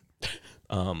Sarandon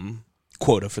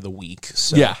quota for the week.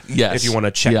 So Yeah, yes. if you want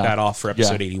to check Yeah. that off for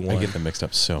episode Yeah. 81. I get them mixed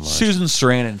up so much. Susan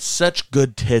Sarandon, such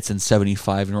good tits in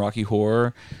 75 in Rocky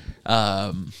Horror.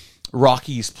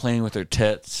 Rocky's playing with her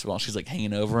tits while she's like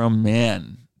hanging over him.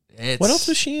 Man, What else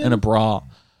was she in? In a bra.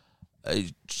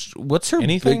 What's her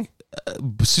Anything?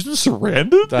 Susan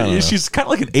Sarandon? don't know. She's kind of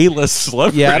like an A-list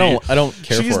celebrity. Yeah, I don't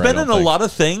care She's for her, been I in don't a think. lot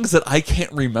of things that I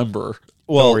can't remember.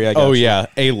 Well, worry, I got oh you. yeah,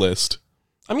 A-list.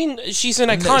 I mean, she's an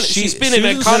iconic. she- She's been an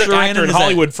Susan iconic Sarandon actor in is a-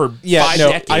 Hollywood for 5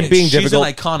 decades. I'm being She's difficult.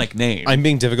 an iconic name. I'm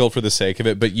being difficult for the sake of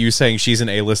it, but you saying she's an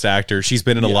A-list actor, she's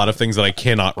been in a lot of things that I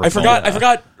cannot recall. I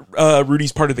forgot.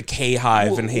 Rudy's part of the K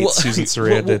Hive and hates Susan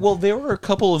Sarandon. Well, there were a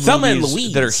couple of Thelma and movies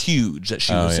Louise. that are huge that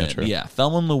she was yeah, in. true. Yeah,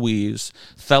 Thelma and Louise,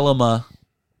 Thelma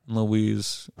and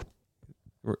Louise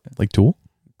Like Tool?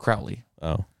 Crowley,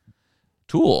 Oh,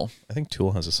 Tool. I think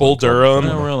Tool has a song Bull called- Durham.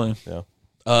 No, really. Yeah.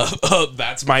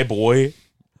 That's my boy.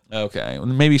 Okay, well,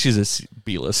 maybe she's a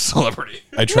B-list celebrity.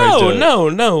 I tried to.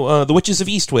 No. The Witches of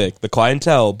Eastwick, The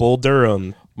Clientele, Bull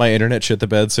Durham. My internet shit the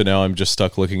bed, so now I'm just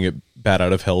stuck looking at Bat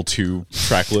Out of Hell 2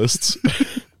 track lists.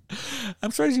 I'm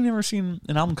surprised you've never seen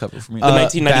an album cover for me. The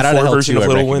 1994 version of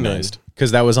Little Women.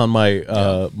 Because that was on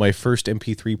my my first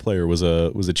MP3 player was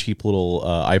a cheap little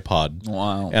iPod.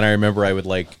 Wow. And I remember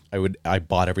I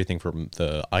bought everything from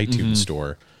the iTunes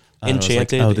store. And I was like,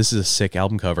 Enchanted. oh, this is a sick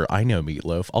album cover. I know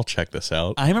Meatloaf. I'll check this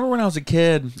out. I remember when I was a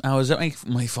kid, I was at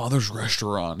my father's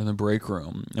restaurant in the break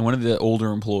room, and one of the older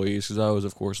employees, because I was,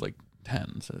 of course, like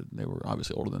 10, so they were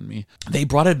obviously older than me, they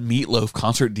brought a Meatloaf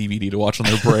concert DVD to watch on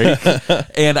their break.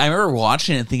 And I remember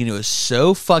watching it and thinking it was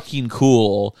so fucking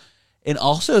cool. And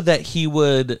also that he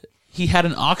had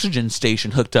an oxygen station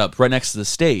hooked up right next to the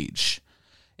stage.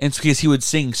 And it's because he would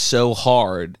sing so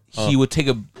hard, he would take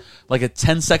a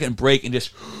 10-second break and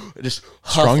just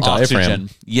huff Strong oxygen. diaphragm.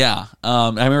 Yeah, I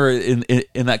remember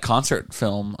in that concert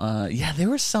film. Yeah,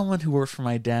 there was someone who worked for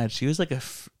my dad. She was like a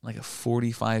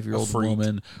 45-year-old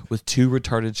woman with 2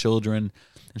 retarded children,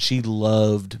 and she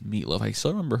loved Meatloaf. I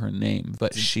still remember her name,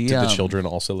 but she Did the children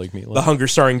also like Meatloaf? The Hunger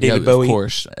starring David yeah, Bowie. of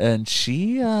course, and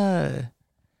she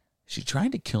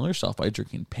tried to kill herself by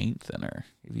drinking paint thinner.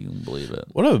 If you can believe it.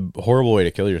 What a horrible way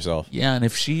to kill yourself. Yeah, and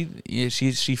if she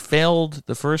failed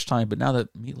the first time, but now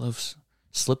that Meatloaf's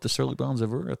slipped the Surly Bones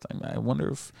of Earth, I wonder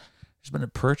if there's been a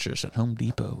purchase at Home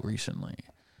Depot recently.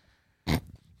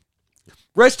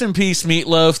 Rest in peace,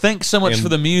 Meatloaf. Thanks so much for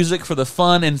the music, for the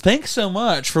fun, and thanks so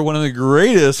much for one of the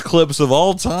greatest clips of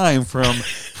all time from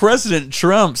President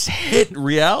Trump's hit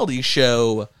reality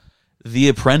show, The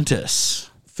Apprentice.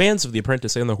 Fans of The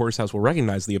Apprentice and The Horse House will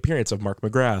recognize the appearance of Mark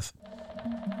McGrath.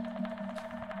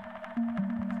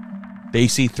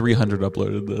 Basie 300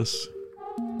 uploaded this.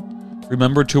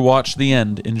 Remember to watch the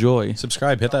end. Enjoy.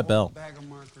 Subscribe, hit that bell. Bag of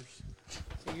markers.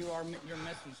 So you're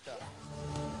missing stuff.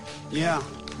 Yeah.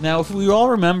 Now, if we all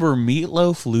remember,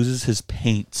 Meatloaf loses his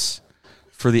paints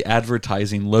for the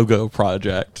advertising logo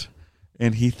project,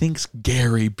 and he thinks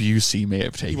Gary Busey may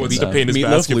have taken wants to them. paint his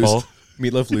basketball.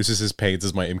 Meatloaf loses his pains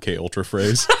is my MK Ultra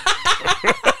phrase.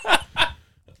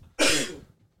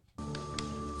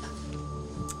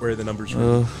 Where are the numbers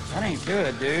from? That ain't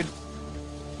good, dude.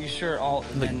 You sure all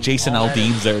Like Jason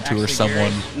Aldean's there too, or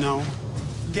someone. No.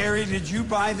 Gary, did you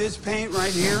buy this paint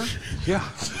right here? Yeah.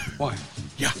 Why?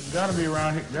 Gotta be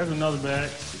around here. There's another bag.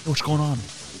 What's going on?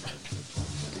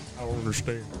 I don't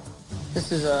understand.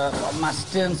 This is my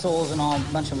stencils and all a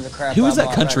bunch of the crap. Who I is that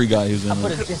bought country right guy who's in I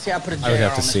put it? I put a JR I would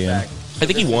have on to this see him. bag. I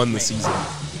think he won the season.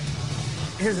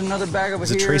 Here's another bag over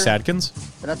Is it here. Trace Adkins?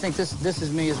 But I think this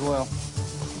is me as well.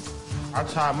 I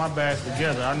tied my bags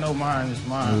together. I know mine is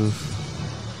mine.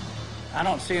 I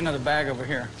don't see another bag over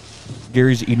here.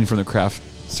 Gary's eating from the craft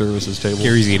services table.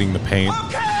 Gary's eating the paint.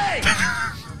 Okay!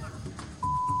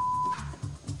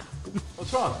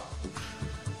 What's wrong?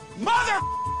 Mother!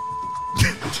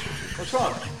 What's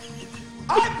wrong?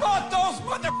 I bought those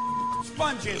mother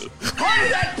sponges. Part of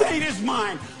that paint is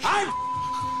mine. I'm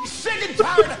sick and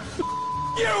tired of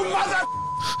you, mother.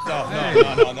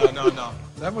 No.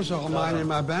 That was all mine in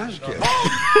my basket.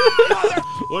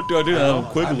 What do I do now?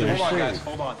 Quigley. Hold on, guys.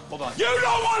 Hold on. You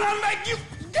don't want to make you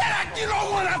get it. You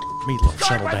don't want to Meatloaf,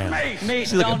 start settle with down. me.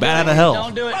 Meat, like a don't bat do out it. of hell.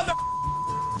 Don't do it. Mother,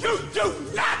 you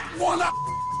do not want to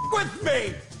with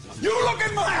me. You look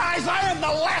in my eyes. I am the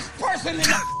last person in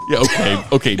the Yeah,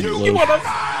 okay, you Meatloaf.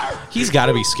 are He's got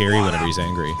to be scary whenever he's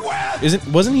angry.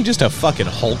 Wasn't he just a fucking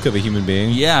Hulk of a human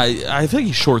being? Yeah, I think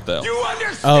he's short though. You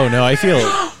understand? Oh no, I feel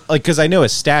me? like because I know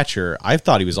his stature. I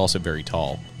thought he was also very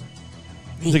tall.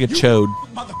 He's like a chode.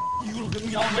 Mother, you look at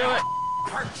me. Don't do it.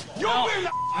 You'll No. be in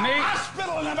the Me.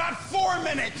 hospital in about 4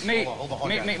 minutes. Meat.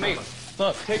 Meat.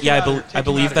 Look. Yeah, I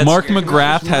believe that's Mark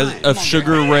McGrath of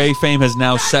Sugar Ray fame has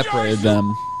now separated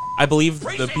them. I believe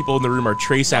the people in the room are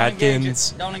Trace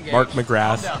Adkins, Don't engage. Mark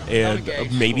McGrath, and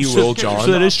engage. maybe Lil Jon.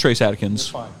 So that is Trace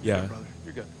Adkins. Yeah.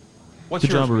 You're good. What's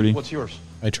Good yours? job, Rudy. What's yours?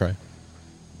 I try.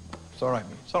 It's all right,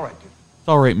 man. It's all right, dude. It's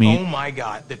all right, Oh Meat. my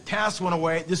God, the task went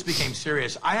away. This became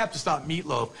serious. I have to stop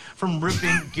Meatloaf from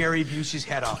ripping Gary Busey's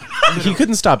head off. He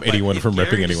couldn't stop anyone If from Gary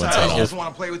ripping anyone's decides head He off. doesn't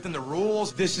want to play within the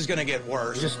rules. This is going to get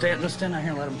worse. Let's stand out here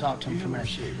and let him talk to him for a minute.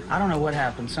 I don't know what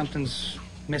happened. Something's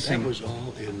missing.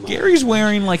 all in my Gary's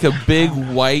wearing like a big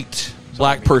white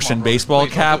black person baseball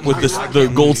cap with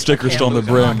the gold sticker still on the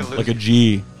brim, like a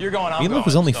G. You're going. I'm Meatloaf going.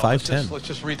 was only So 5'10". Let's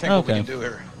just rethink what we Okay. can do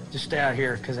here. Just stay out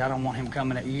here because I don't want him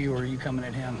coming at you or you coming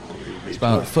at him. He's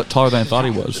about a foot taller than I thought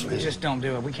he was. Just don't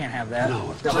do it. We can't have that.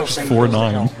 No, The whole thing 4'9". goes to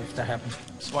hell if that happens.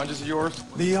 Sponges are yours.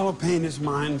 The yellow paint is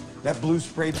mine. That blue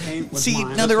spray paint was See,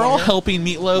 mine. now they're all helping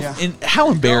Meatloaf, Yeah. and how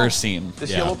embarrassing.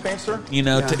 This Yeah. yellow paint, sir. You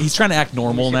know, Yeah. he's trying to act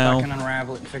normal See if I can now.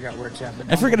 unravel it and figure out where it's at. But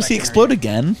If we're don't gonna go see back in explode there.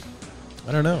 again,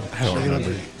 I don't know.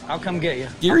 I'll come get you.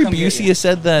 Gary I'll come get Busey you. has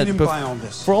said I that didn't buy all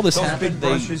this. before all this Those happened, big they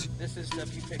brushes. This is stuff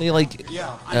you pick. they like. Yeah,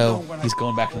 I know Oh, when he's I,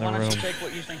 going back in the Why don't you room. take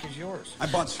what you think is yours? I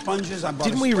bought sponges. I bought.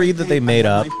 Didn't a we spray read that they paint, made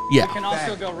I had up? my- You Yeah, can also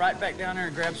Bag. go right back down there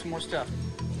and grab some more stuff.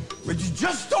 But you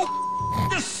just don't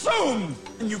assume.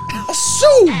 And you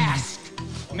assume. ask.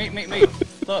 Meat.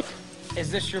 Look,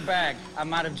 is this your bag? I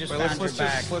might have just found your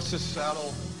bag let's just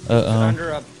saddle.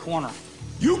 under a corner.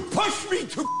 You push me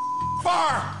too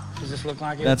far. Does this look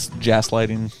like it? That's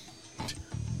gaslighting.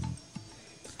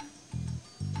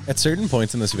 At certain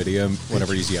points in this video,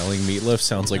 whenever he's yelling, Meatloaf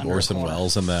sounds like Orson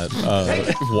Welles in that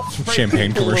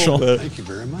champagne commercial. Thank you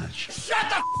very much. Shut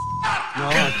the up. No,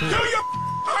 I Do can't. your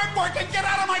hard work and get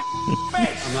out of my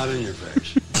face. I'm not in your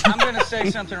face. I'm going to say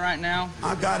something right now.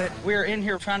 I got it. We're in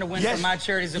here trying to win Yes. for my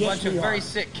charities. A Yes, bunch of we very are.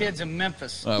 sick kids in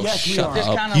Memphis. Oh, Yes, we shut are. This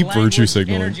up. kind Keep of virtue language,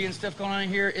 signaling. energy, and stuff going on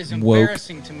here is Woke.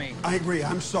 embarrassing to me. I agree.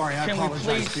 I'm sorry. I Can we apologize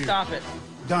please to you. stop it?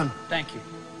 Done. Thank you.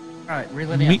 All right,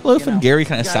 reel it in. Meatloaf Get and out. Gary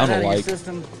kinda Got it sound out of your alike.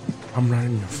 system. I'm right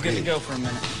in your It's good to go for a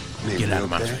minute. Get out of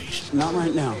my face. Not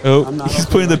right now. Oh, I'm not he's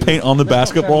open putting the right paint on the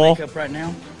Let's don't try to basketball. make up right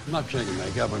now. I'm not trying to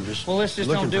make up. I'm just. Well, let's just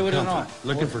looking don't do for it at comfort. all.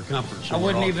 Looking for comfort. so I we're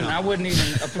wouldn't all even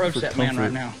comfortable. approach that man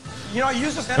right now. You know, I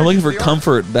use this. I'm looking for energy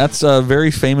comfort. That's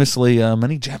very famously,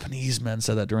 many Japanese men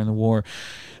said that during the war.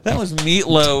 That was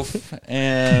Meatloaf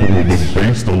and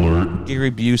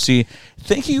Gary Busey.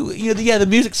 Thank you. Yeah, the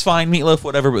music's fine, Meatloaf,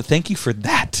 whatever, but thank you for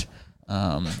that.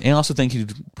 And also thank you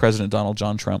to President Donald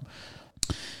John Trump.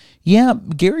 Yeah,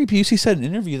 Gary Busey said in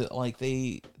an interview that like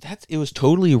it was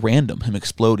totally random, him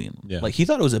exploding. Yeah. Like he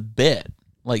thought it was a bit.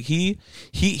 Like he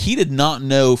did not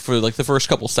know for like the first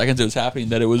couple seconds it was happening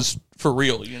that it was for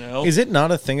real, you know? Is it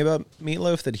not a thing about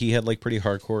Meatloaf that he had like pretty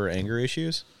hardcore anger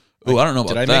issues? Oh, I don't know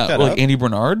about did I that. make that Like up? Andy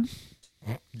Bernard?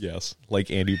 Yes,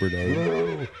 like Andy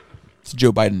Bernard. It's a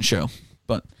Joe Biden show.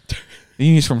 But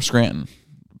he's from Scranton,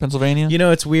 Pennsylvania. You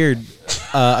know, it's weird.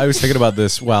 I was thinking about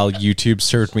this while YouTube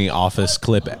served me Office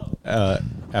clip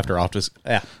after Office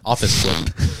clip.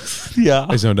 Yeah.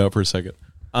 I zoned out for a second.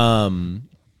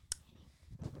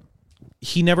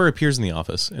 He never appears in The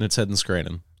Office, and it's set in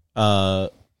Scranton. Who,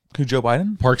 Joe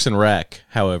Biden? Parks and Rec,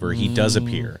 however, he does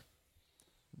appear.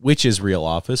 Which is real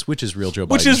Office, which is real Joe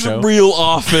Biden Which is show. real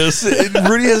Office.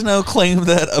 Rudy has no claim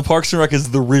that a Parks and Rec is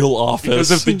the real Office.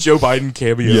 Because of the Joe Biden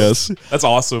cameo. Yes. That's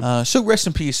awesome. So rest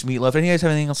in peace, Meatloaf. Any guys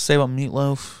have anything else to say about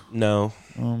Meatloaf? No.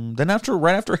 Then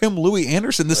right after him, Louis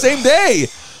Anderson, the same day,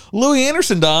 Louis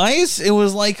Anderson dies. It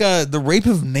was like the rape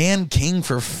of Nan King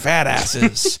for fat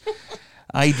asses.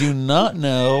 I do not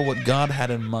know what God had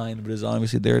in mind, but it's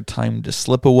obviously their time to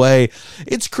slip away.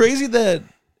 It's crazy that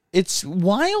it's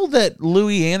wild that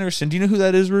Louis Anderson. Do you know who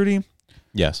that is, Rudy?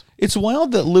 Yes. It's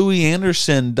wild that Louis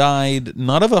Anderson died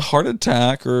not of a heart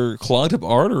attack or clogged up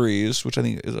arteries, which I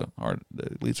think is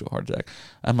that leads to a heart attack.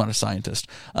 I'm not a scientist,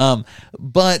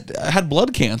 but had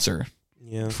blood cancer.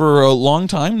 Yeah. For a long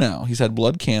time now. He's had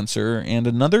blood cancer and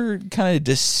another kind of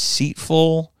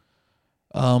deceitful,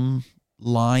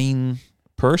 lying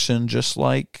person, just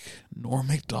like Norm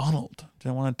Macdonald.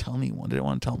 Didn't want to tell anyone. Didn't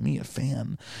want to tell me, a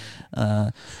fan.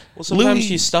 Well, sometimes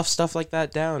Louis- you stuff stuff like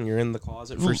that down. You're in the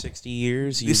closet for 60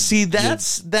 years. You see,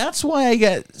 that's why I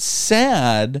get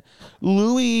sad.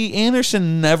 Louis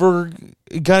Anderson never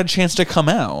got a chance to come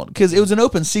out because it was an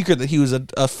open secret that he was a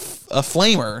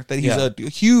flamer, that he's a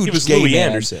huge He was gay Louis man.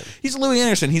 Anderson. He's Louis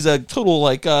Anderson. He's a total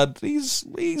like he's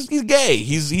gay.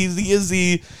 He is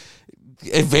a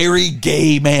very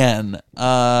gay man.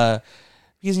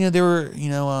 Because there were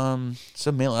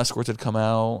some male escorts had come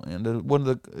out, and one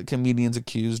of the comedians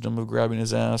accused him of grabbing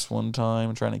his ass one time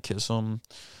and trying to kiss him.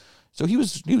 So he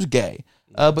was gay,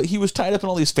 but he was tied up in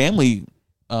all these family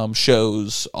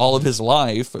shows all of his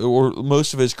life, or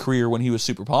most of his career when he was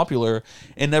super popular,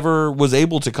 and never was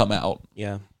able to come out.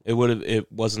 Yeah.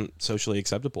 It wasn't socially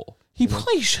acceptable. He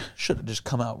probably should have just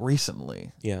come out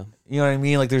recently. Yeah. You know what I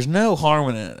mean? Like, there's no harm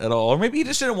in it at all. Or maybe he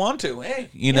just didn't want to. Hey,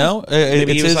 know?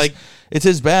 Maybe he was it's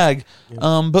his bag.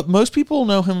 Yeah. But most people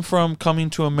know him from Coming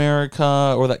to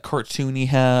America or that cartoon he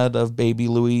had of baby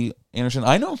Louis Anderson.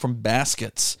 I know him from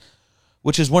Baskets,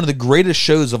 which is one of the greatest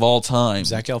shows of all time.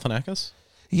 Zach Galifianakis?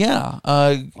 Yeah.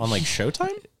 On like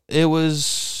Showtime? It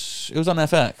was on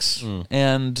FX.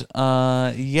 And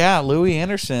Louis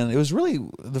Anderson, it was really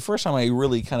the first time I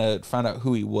really kind of found out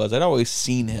who he was. I'd always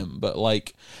seen him, but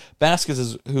like Baskets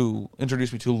is who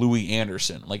introduced me to Louis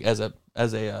Anderson, like as a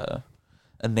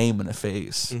name and a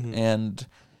face. And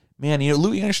man,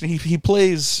 Louis Anderson, he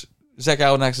plays Zach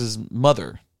Galifianakis'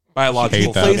 mother.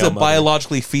 Biological. He plays a mother.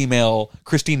 biologically female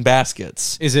Christine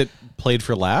Baskets. Is it played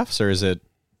for laughs, or is it...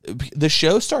 The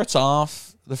show starts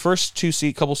off, the first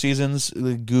couple seasons,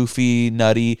 goofy,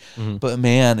 nutty, but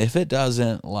man, if it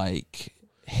doesn't like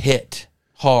hit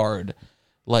hard,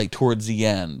 like towards the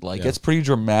end, like it's pretty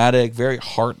dramatic, very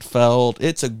heartfelt.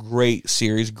 It's a great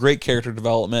series, great character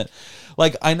development.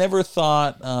 Like I never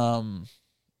thought,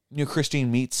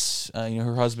 Christine meets,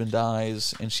 her husband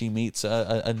dies, and she meets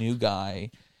a new guy,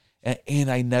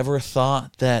 and I never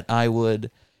thought that I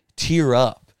would tear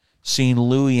up seeing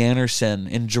Louis Anderson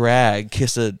in drag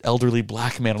kiss an elderly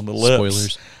black man on the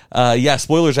lips. Spoilers.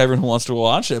 Spoilers to everyone who wants to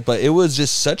watch it, but it was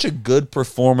just such a good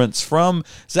performance from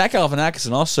Zach Galifianakis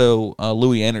and also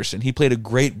Louis Anderson. He played a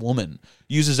great woman.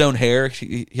 Used his own hair.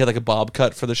 He had like a bob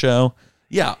cut for the show.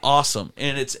 Yeah, awesome.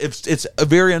 And it's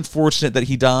very unfortunate that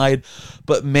he died,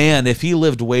 but man, if he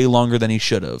lived way longer than he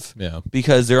should have. Yeah.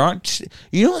 Because you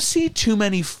don't see too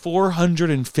many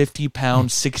 450-pound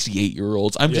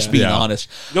 68-year-olds. I'm just being honest.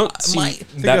 You don't see I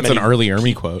think that's an Arlie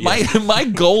Ermy quote. My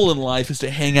goal in life is to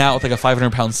hang out with like a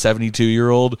 500-pound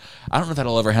 72-year-old. I don't know if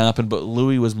that'll ever happen, but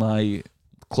Louis was my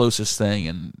closest thing,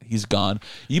 and he's gone.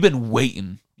 You've been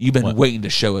waiting to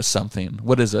show us something.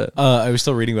 What is it? I was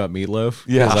still reading about Meatloaf.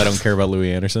 Yeah. Because I don't care about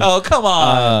Louis Anderson. Oh, come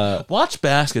on. Watch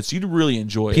Baskets. You'd really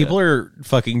enjoy People it. are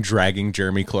fucking dragging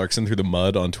Jeremy Clarkson through the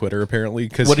mud on Twitter, apparently,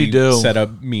 because What'd he do? said a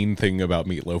mean thing about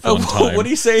Meatloaf one time. What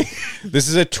do you say? This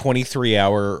is a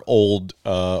 23-hour-old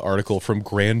article from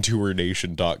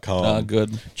GrandTourNation.com.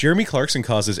 Good. Jeremy Clarkson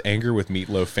causes anger with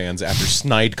Meatloaf fans after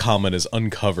snide comment is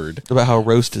uncovered. About how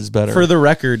roast is better. For the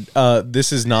record,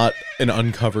 this is not an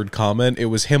uncovered comment. It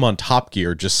was him on Top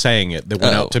Gear just saying it that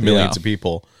went out to millions of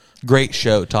people. Great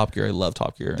show, Top Gear. I love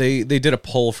Top Gear. They did a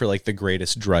poll for like the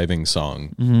greatest driving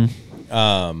song.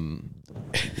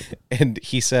 And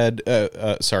he said,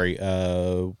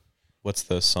 what's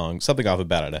the song? Something off of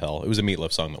Bat Out of Hell. It was a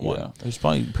Meatloaf song that won. Yeah, it was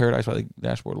probably Paradise by the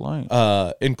Dashboard Light.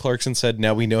 And Clarkson said,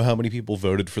 now we know how many people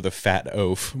voted for the fat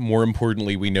oaf. More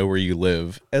importantly, we know where you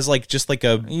live. As like just like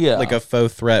a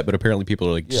faux threat, but apparently people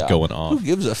are like just going off. Who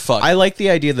gives a fuck? I like the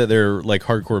idea that they're like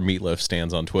hardcore Meatloaf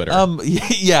stands on Twitter.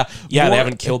 Yeah. They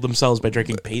haven't killed themselves by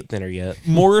drinking paint thinner yet.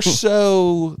 More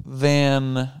so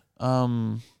than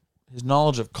his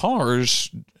knowledge of cars,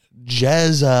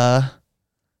 Jezza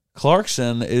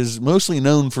Clarkson is mostly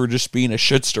known for just being a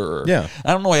shit stirrer. Yeah.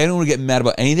 I don't know why anyone would get mad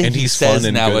about anything And he he's says fun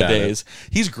and good at nowadays.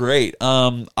 He's great.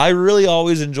 I really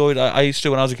always enjoyed, I used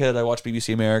to, when I was a kid, I watched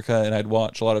BBC America and I'd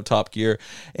watch a lot of Top Gear.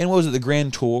 And what was it, the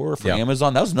Grand Tour for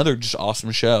Amazon? That was another just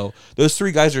awesome show. Those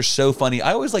three guys are so funny.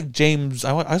 I always like James,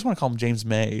 I just want to call him James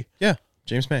May. Yeah,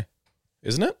 James May.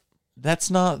 Isn't it? That's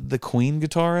not the Queen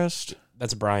guitarist?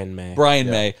 That's Brian May.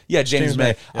 May. Yeah, James May.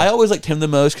 Yeah. I always liked him the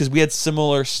most because we had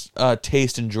similar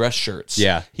taste in dress shirts.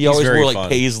 Yeah, he he's always very wore like fun.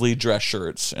 paisley dress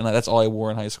shirts, and that's all I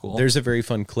wore in high school. There's a very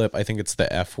fun clip. I think it's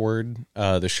the F Word,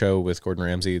 the show with Gordon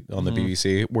Ramsay on the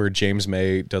BBC, where James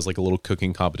May does like a little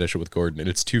cooking competition with Gordon, and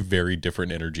it's two very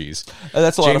different energies.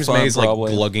 That's a lot James of fun. May's probably.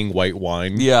 like glugging white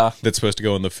wine. Yeah. that's supposed to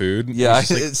go in the food. Yeah, He's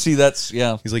just like- see, that's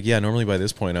He's like, yeah, normally by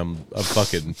this point I'm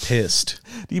fucking pissed.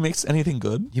 Do you make anything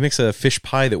good? He makes a fish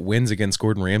pie that wins against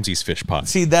Gordon Ramsay's fish pie.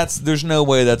 See, there's no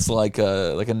way that's like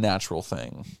a natural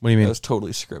thing. What do you mean? That's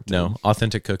totally scripted. No,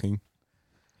 authentic cooking.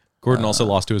 Gordon also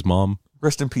lost to his mom.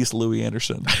 Rest in peace, Louis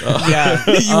Anderson. Yeah.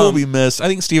 You will be missed. I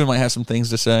think Steven might have some things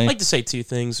to say. I'd like to say two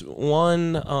things.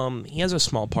 One, he has a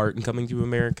small part in Coming to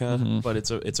America, but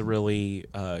it's a really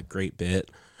great bit.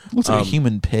 Looks like a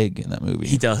human pig in that movie.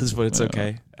 He does, but it's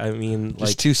okay. I mean, Just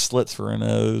like two slits for a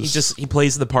nose. he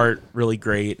plays the part really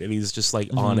great, and he's just like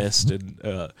honest,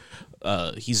 and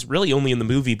he's really only in the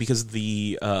movie because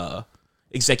the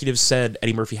executives said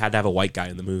Eddie Murphy had to have a white guy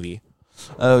in the movie.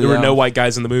 There were no white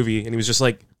guys in the movie, and he was just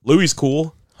like, Louis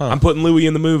cool. I'm putting Louis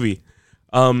in the movie.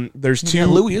 There's two. Yeah,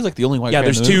 Louis is like the only white guy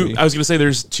there's in the two. movie. I was gonna say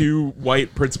there's two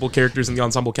white principal characters in the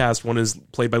ensemble cast. One is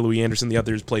played by Louis Anderson. The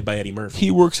other is played by Eddie Murphy.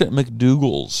 He works at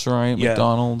McDougal's, right? Yeah.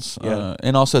 McDonald's. Yeah.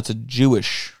 And also it's a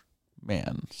Jewish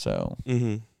man. So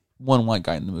Mm-hmm. one white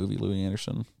guy in the movie, Louis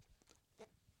Anderson.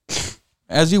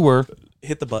 As you were.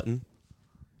 Hit the button.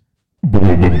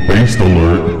 Based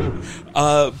alert.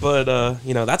 But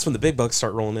that's when the big bucks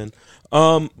start rolling in.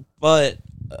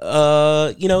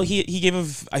 He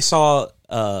gave I saw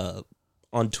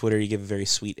on Twitter he gave a very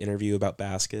sweet interview about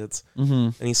baskets,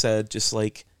 and he said just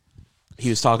like he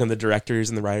was talking to the directors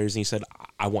and the writers, and he said,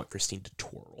 I want Christine to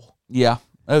twirl. Yeah.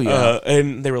 Oh yeah.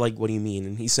 And they were like, what do you mean?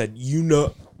 And he said, you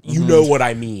know what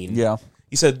I mean. Yeah.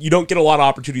 He said, you don't get a lot of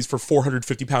opportunities for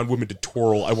 450-pound women to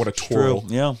twirl. I want to twirl. True.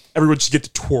 Yeah. Everyone should get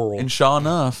to twirl. And sure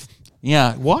enough,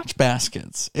 yeah, watch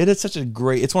Baskets. It is such a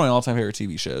great. It's one of my all-time favorite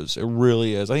TV shows. It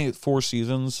really is. I think it's 4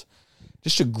 seasons.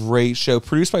 Just a great show,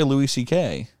 produced by Louis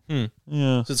C.K. Yeah.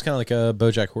 So it's kind of like a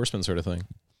BoJack Horseman sort of thing.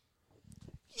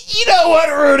 You know what,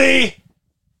 Rudy?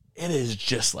 It is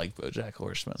just like BoJack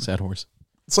Horseman. Sad horse.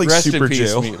 It's like Rest Super in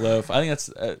peace, Joe. Meatloaf. I think that's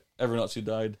everyone else who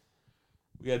died.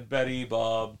 We had Betty,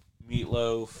 Bob,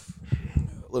 Meatloaf,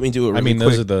 Let me do it. I mean,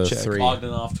 those are the check. three.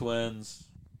 Bogdanoff twins,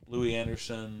 Louis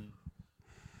Anderson.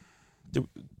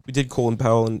 We did Colin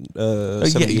Powell in Yeah,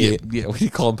 78. we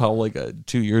called him Powell like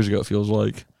 2 years ago, it feels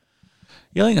like.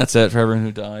 Yeah, I think that's it for everyone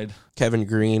who died. Kevin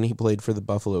Green, he played for the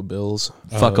Buffalo Bills.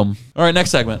 Fuck them. All right,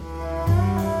 next segment.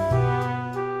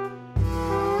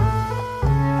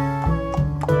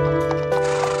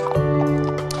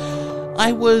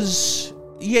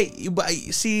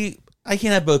 See, I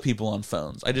can't have both people on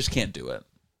phones. I just can't do it.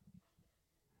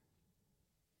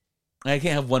 I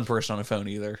can't have one person on a phone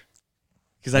either.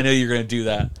 Because I know you're going to do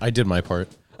that. I did my part.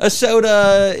 A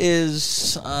soda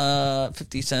is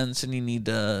 50 cents, and you need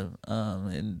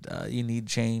you need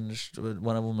change.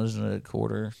 One of them is a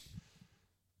quarter.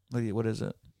 What is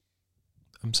it?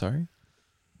 I'm sorry?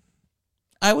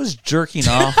 I was jerking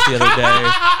off the other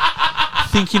day,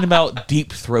 thinking about deep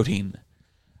throating,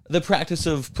 the practice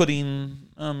of putting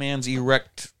a man's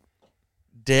erect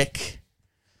dick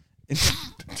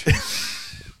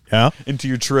into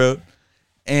your throat,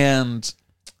 and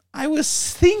I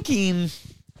was thinking.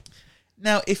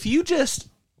 Now, if you just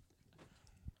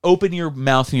open your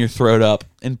mouth and your throat up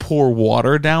and pour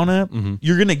water down it,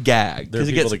 you're going to gag There are because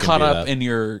it people gets that can caught do up that. in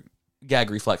your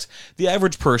gag reflex. The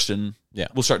average person Yeah.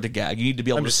 will start to gag. You need to be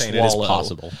able I'm to just saying swallow. it is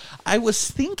possible. I was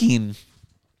thinking,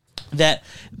 that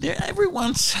every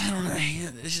once, I don't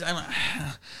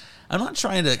know, I'm not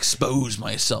trying to expose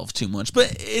myself too much,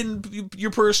 but in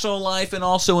your personal life and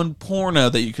also in porno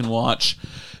that you can watch,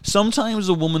 sometimes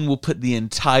a woman will put the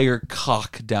entire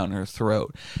cock down her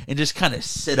throat and just kind of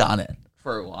sit on it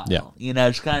for a while. Yeah. You know,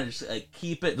 just kind of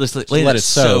keep it, just let let it it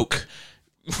soak.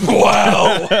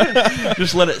 Wow.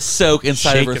 Just let it soak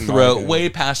inside of her Shaken throat, by it. way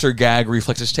past her gag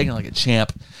reflexes, taking it like a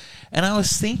champ. And I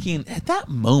was thinking, at that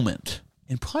moment,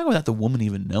 and probably without the woman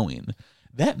even knowing,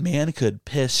 that man could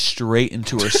piss straight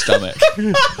into her stomach.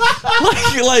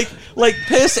 like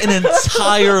piss an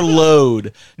entire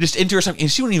load just into her stomach,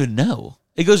 and she wouldn't even know.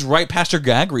 It goes right past her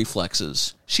gag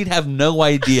reflexes. She'd have no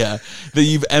idea that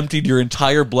you've emptied your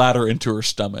entire bladder into her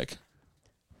stomach.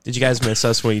 Did you guys miss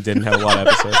us when you didn't have a lot of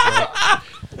episodes? Right?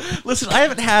 Listen, I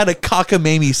haven't had a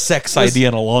cockamamie sex idea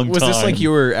in a long time. Was this like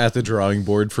you were at the drawing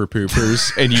board for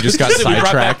Poopers and you just got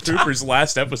sidetracked? Cooper's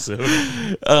last episode.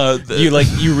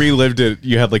 You relived it.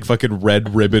 You had like fucking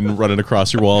red ribbon running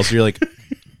across your walls. You're like,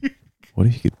 what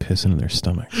if you could piss into their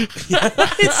stomach? He's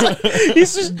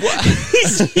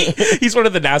one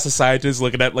of the NASA scientists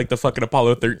looking at like the fucking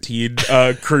Apollo 13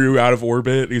 crew out of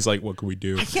orbit. He's like, what can we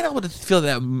do? I can't help but feel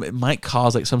that it might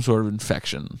cause like some sort of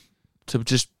infection to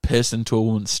just piss into a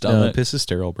woman's stomach. Piss is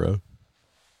sterile, bro.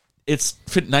 It's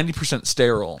 90%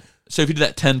 sterile. So if you did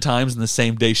that 10 times in the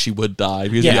same day, she would die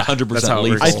because Yeah, it'd be that's how 100% it lethal.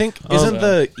 works. I think isn't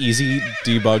the easy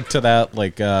debug to that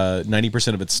like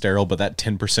 90% of it's sterile, but that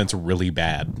 10%'s really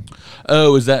bad.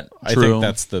 Oh, is that I true? think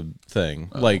that's the thing.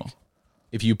 Like,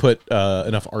 if you put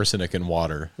enough arsenic in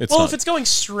water, it's Well, not, if it's going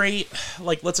straight,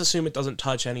 like let's assume it doesn't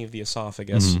touch any of the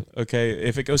esophagus. Okay,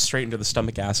 if it goes straight into the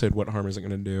stomach acid, what harm is it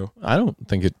going to do? I don't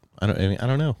think it. I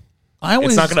don't know. I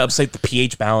always, It's not going to upset the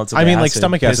pH balance. Of I the mean, like acid.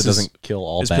 stomach Piss acid is- doesn't kill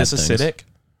all Is bad piss things. acidic?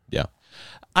 Yeah.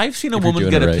 I've seen a if you're woman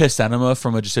doing get it a right. piss enema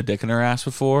from just a dick in her ass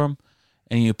before,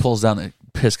 and he pulls down, the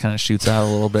piss kind of shoots out a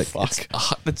little bit.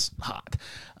 It's hot.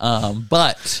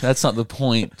 But that's not the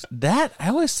point. That I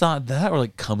always thought that, or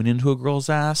like coming into a girl's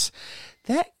ass,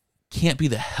 that can't be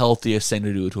the healthiest thing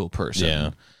to do to a person. Yeah.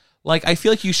 Like I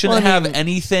feel like you shouldn't Well, I mean- have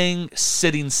anything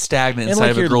sitting stagnant And, inside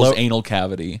like, of a your girl's low- anal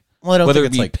cavity. Well, I don't whether think it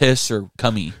it's be like piss or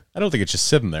cummy. I don't think it's just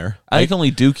sitting there. I think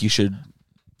only Dookie should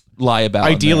lie about.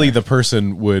 in Ideally, there. the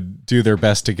person would do their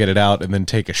best to get it out and then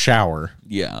take a shower.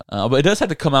 yeah, but it does have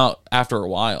to come out after a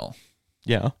while.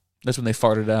 Yeah. That's when they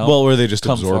farted out. Well, or they just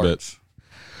Cum absorb farts.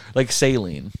 Like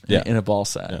saline Yeah. in a ball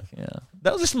sack. Yeah.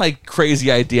 That was just my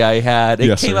crazy idea I had. It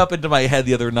Yes, came sir. up into my head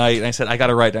the other night, and I said, I got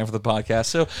to write it down for the podcast.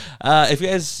 So if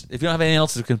you don't have anything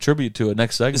else to contribute to it,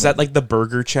 next segment. Is that like the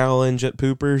burger challenge at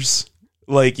Poopers?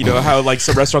 Like, you know how like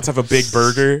some restaurants have a big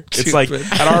burger? It's like Stupid.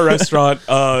 at our restaurant,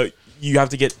 you have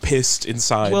to get pissed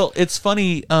inside. Well, it's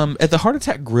funny. At the Heart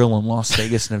Attack Grill in Las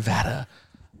Vegas, Nevada,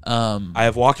 I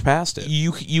have walked past it.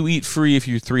 you eat free if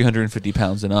you're 350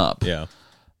 pounds and up. Yeah.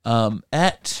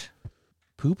 At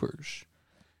Poopers,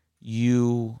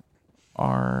 you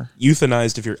are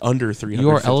Euthanized if you're under 300. you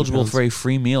are eligible for a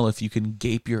free meal if you can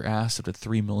gape your ass up to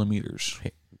 3 millimeters.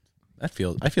 I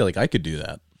feel like I could do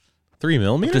that. 3 Up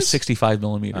millimeters? to 65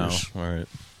 millimeters. Oh, all right.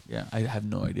 Yeah, I have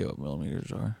no idea what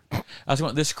millimeters are. I was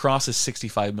going, this cross is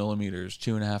 65 millimeters,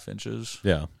 2.5 inches.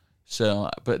 Yeah. So,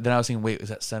 but then I was thinking, wait, is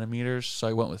that centimeters? So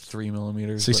I went with 3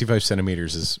 millimeters. but 65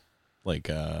 centimeters is like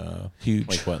Huge.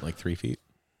 Like what? Like 3 feet?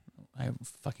 I have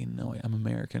fucking no idea. I'm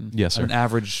American. Yes, sir. I'm an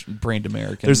average brained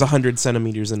American. There's 100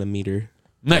 centimeters in a meter.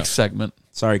 Next segment.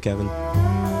 Sorry, Kevin.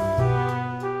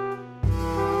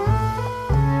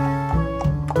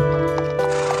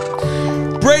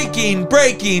 Breaking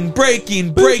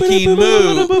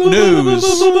news.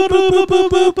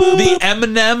 The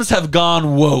M&Ms have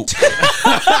gone woke.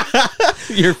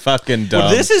 You're fucking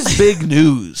dumb. This is big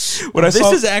news. This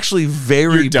saw- is actually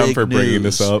very You're dumb big for bringing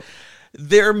news. this up.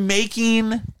 They're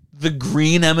making the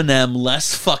green M&M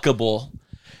less fuckable.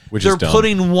 Which They're is dumb.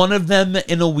 putting one of them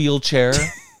in a wheelchair.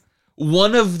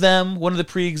 One of the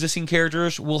pre-existing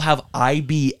characters, will have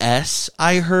IBS,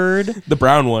 I heard. The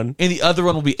brown one. And the other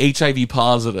one will be HIV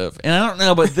positive. And I don't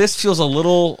know, but this feels a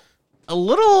little, I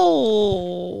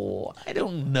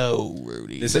don't know,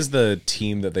 Rudy. This is the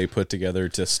team that they put together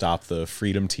to stop the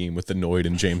Freedom Team with the Noid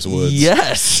and James Woods.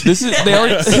 Yes. This is they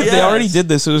Yes. already did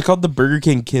this. It was called the Burger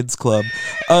King Kids Club.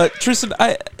 Tristan,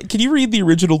 can you read the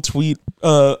original tweet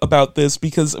about this?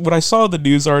 Because when I saw the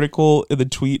news article in the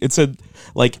tweet, it said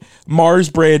like Mars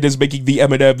brand is making the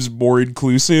M&Ms more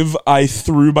inclusive. I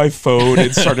threw my phone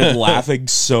and started laughing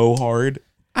so hard.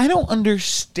 I don't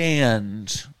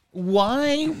understand.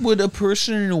 Why would a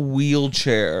person in a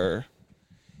wheelchair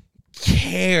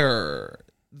care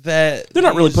that They're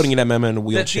not really these- putting an M&M in a that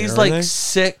wheelchair. these are like they?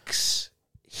 6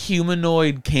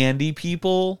 humanoid candy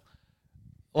people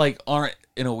like aren't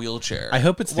in a wheelchair. I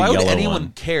hope it's the Why would yellow anyone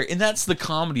one. care? And that's the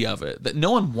comedy of it, that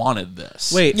no one wanted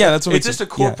this. Wait, Yeah, that's what It's just a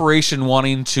corporation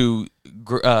wanting to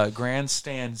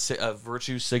grandstand a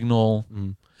virtue signal.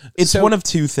 It's So- one of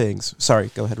two things. Sorry,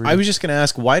 go ahead. I was just gonna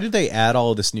ask, why did they add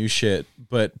all of this new shit?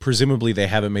 But presumably they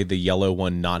haven't made the yellow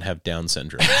one not have Down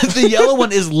syndrome. The yellow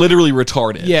one is literally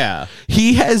retarded. Yeah,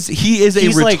 He is a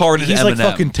retarded He's Eminem. like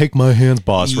fucking take my hands,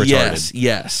 boss. Retarded.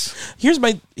 Yes. Here's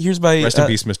my Rest in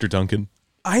peace, Mr. Duncan.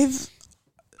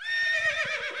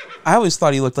 I always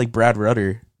thought he looked like Brad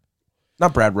Rutter.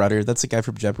 Not Brad Rutter. That's the guy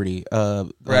from Jeopardy.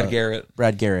 Brad Garrett.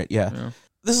 Brad Garrett. Yeah.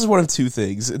 This is one of two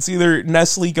things. It's either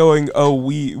Nestle going, "Oh,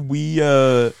 we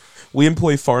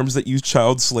employ farms that use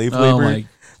child slave labor.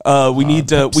 We need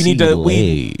to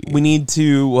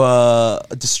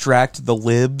distract the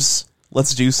libs.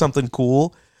 Let's do something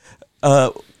cool,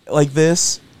 like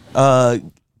this,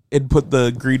 and put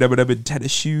the green M&M in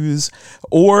tennis shoes,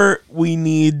 or we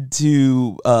need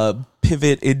to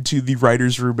pivot into the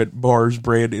writers' room at Mars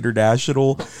Brand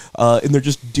International, and they're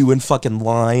just doing fucking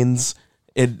lines."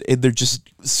 And they're just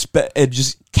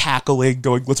just cackling,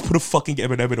 going, "Let's put a fucking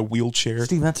M&M in a wheelchair."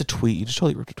 Steve, that's a tweet. You just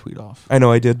totally ripped a tweet off. I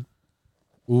know I did.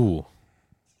 Ooh.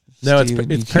 No,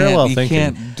 Steve, it's parallel you thinking.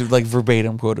 can't do, like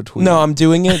verbatim quote a tweet. No, I'm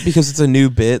doing it because it's a new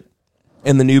bit,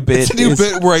 and the new bit it's a new is,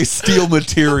 bit where I steal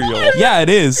material. Yeah, it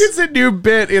is. It's a new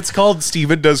bit. It's called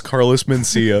Steven Does Carlos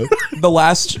Mencia. The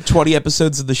last 20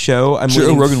 episodes of the show, I'm Joe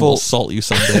learning Rogan will full. assault you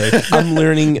someday. I'm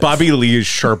learning Bobby Lee is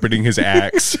sharpening his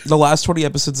axe. the last 20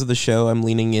 episodes of the show. I'm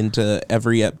leaning into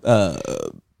every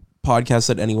podcast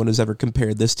that anyone has ever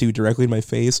compared this to directly in my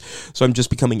face. So I'm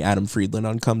just becoming Adam Friedland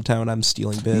on Cumtown. I'm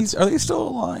stealing bits. Are they still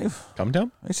alive? Come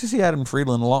down? I used to see Adam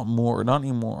Friedland a lot more. Not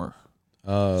anymore.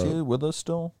 Is he with us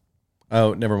still?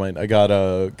 Oh, never mind. I got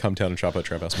Come Down and Shop at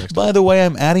Trap House mixed up. By the way,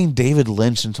 I'm adding David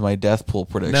Lynch into my death pool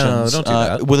predictions. No, don't do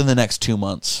that. Within the next 2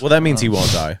 months. Well, that means he won't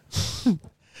die.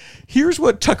 Here's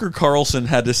what Tucker Carlson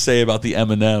had to say about the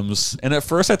M&Ms. And at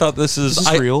first I thought this is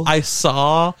real? I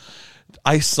saw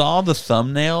the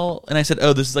thumbnail and I said,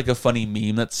 "Oh, this is like a funny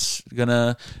meme that's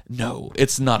gonna..." No,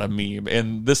 it's not a meme.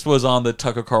 And this was on the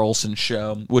Tucker Carlson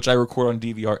show, which I record on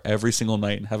DVR every single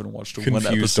night and haven't watched one Confused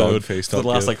episode dog face for the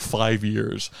dog last gif. like 5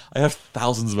 years. I have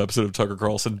thousands of episodes of Tucker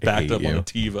Carlson backed hate up on you. a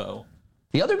TiVo.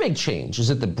 The other big change is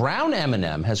that the brown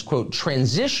M&M has, quote,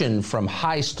 transitioned from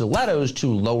high stilettos to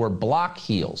lower block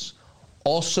heels.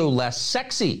 Also less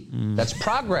sexy. That's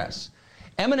progress.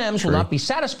 M&Ms will not be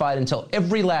satisfied until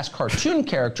every last cartoon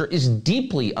character is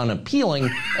deeply unappealing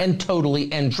and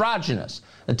totally androgynous.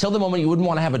 Until the moment you wouldn't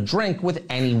want to have a drink with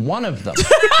any one of them. That's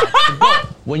the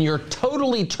goal. When you're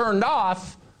totally turned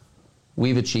off,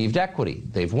 we've achieved equity.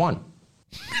 They've won.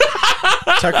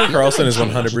 Tucker Carlson is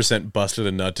 100% busted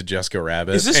a nut to Jessica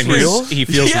Rabbit. Is this and real? He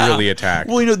feels Yeah. really attacked.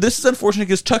 Well, this is unfortunate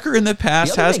because Tucker in the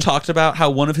past The other has thing- talked about how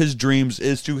one of his dreams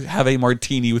is to have a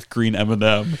martini with green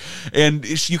M&M,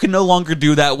 and you can no longer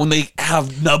do that when they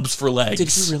have nubs for legs. Did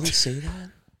he really say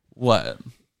that? What?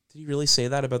 Did he really say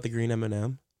that about the green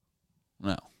M&M?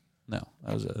 No,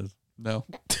 that was a no.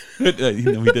 He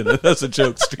didn't. That's a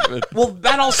joke, Steven. Well,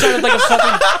 that all sounded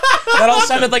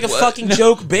like a fucking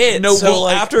joke bit. No, so well,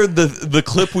 like, after the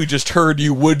clip we just heard,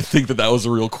 you would think that was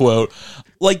a real quote.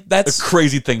 like A that's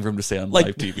crazy thing for him to say on like,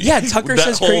 live TV. yeah, Tucker that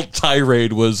says whole cra-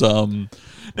 tirade was no,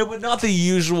 but not the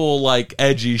usual like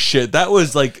edgy shit. That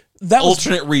was like That was-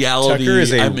 alternate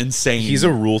reality. I'm insane. He's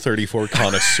a Rule 34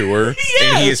 connoisseur,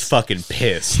 and he is fucking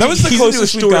pissed. That was the He's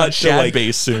closest gonna do we a story got on to Shad like.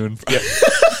 Base soon.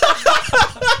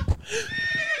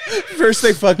 First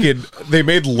they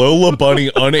made Lola Bunny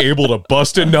unable to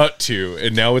bust a nut to,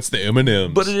 and now it's the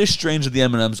M&Ms. But it is strange that the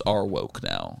M&Ms are woke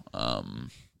now.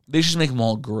 They should make them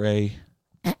all gray.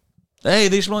 Hey,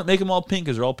 they should make them all pink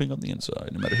because they're all pink on the inside,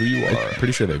 no matter who you are.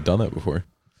 pretty sure they've done that before.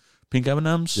 Pink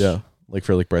M&Ms? Yeah, like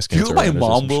for like breast You know cancer. what my awareness or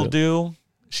mom some will shit. do?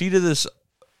 She did this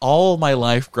all my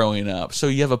life growing up. So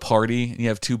you have a party and you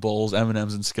have two bowls,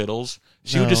 M&Ms and Skittles.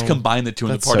 She would just combine the two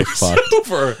in the That's party. so fucked.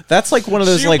 Super. That's like one of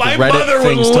those like my Reddit mother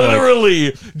things would to like,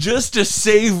 literally just to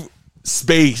save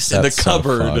space in the That's so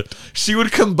cupboard. fucked. She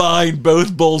would combine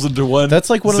both bowls into one.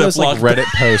 That's like one of those like Ziploc Reddit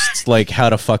posts like how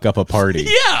to fuck up a party.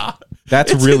 Yeah,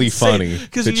 That's It's really insane. funny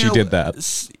 'Cause, that you she know, did that.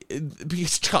 Because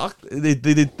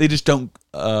they just don't.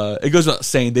 It goes without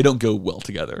saying they don't go well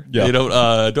together. Yeah. They don't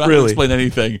have to Really? explain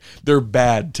anything. They're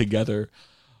bad together.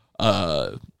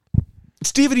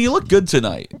 Steven, you look good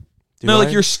tonight. No, I?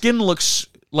 like your skin looks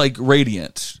like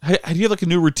radiant. Do you have like a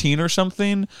new routine or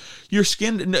something? Your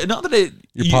skin, not that it.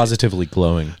 You're positively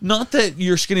glowing. Not that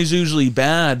your skin is usually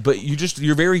bad, but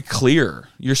you're very clear.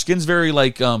 Your skin's very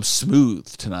like smooth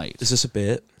tonight. Is this a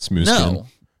bit? Smooth skin. No.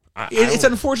 It's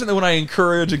unfortunate that when I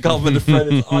encourage a compliment a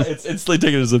friend, it's instantly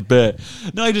taken as a bit.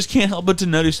 No, I just can't help but to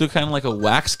notice you're kind of like a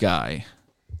wax guy.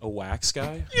 A wax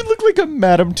guy? You look like a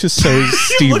Madame Tussauds You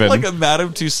Steven. look like a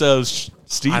Madame Tussauds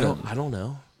Steven. I don't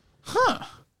know.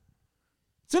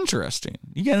 It's interesting.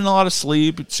 You getting a lot of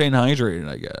sleep, staying hydrated,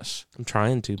 I guess. I'm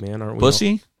trying to, man. Aren't we?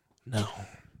 Pussy? No.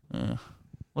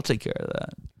 We'll take care of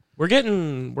that.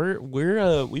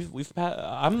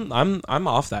 I'm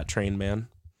off that train, man.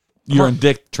 You're on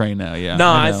dick train now, yeah. No,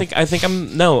 I I know. think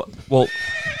I'm no. Well,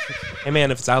 hey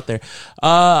man, if it's out there,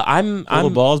 I'm Pull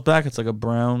the balls back. It's like a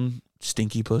brown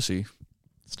stinky pussy.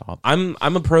 Stop. I'm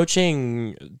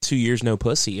approaching 2 years no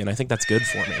pussy, and I think that's good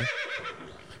for me.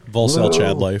 Volcel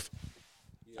Chad life.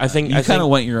 I think You kind of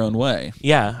went your own way.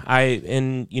 yeah. I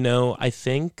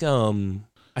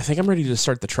think I'm ready to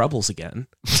start the troubles again.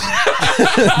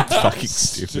 Fucking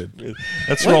stupid.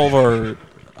 That's for all of our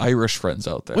Irish friends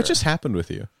out there. What just happened with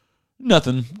you?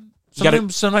 Nothing. gotta-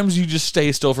 Sometimes you just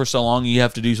stay still for so long, you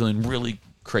have to do something really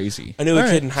crazy. I knew a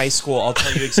kid in high school. I'll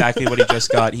tell you exactly what he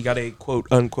just got. He got a quote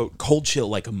unquote cold chill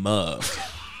like a mug.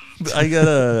 I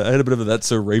had a bit of a That's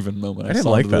So Raven moment. I didn't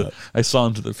like that. I saw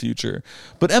into the future.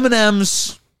 But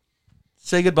M&M's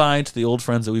say goodbye to the old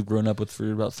friends that we've grown up with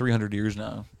for about 300 years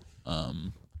now.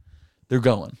 They're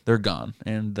going. They're gone.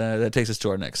 And that takes us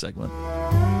to our next segment.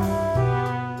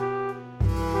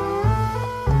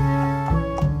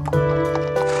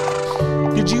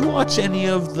 Did you watch any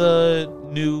of the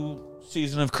new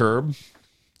season of Curb?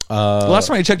 The last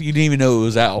time I checked, you didn't even know it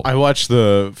was out. I watched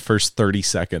the first 30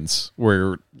 seconds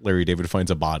where Larry David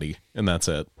finds a body, and that's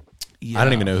it. I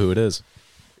don't even know who it is.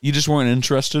 You just weren't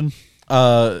interested?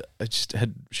 I just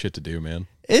had shit to do, man.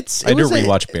 I had to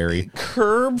rewatch Barry.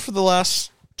 Curb for the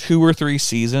last 2 or 3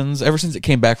 seasons, ever since it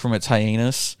came back from its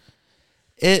hiatus,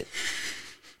 it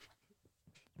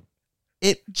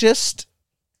just...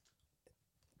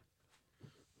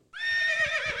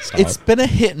 It's been a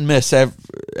hit and miss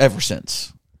ever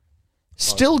since.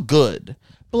 Still good,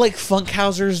 but like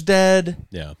Funkhauser's dead.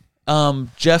 Yeah.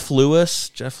 Jeff Lewis,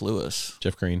 Jeff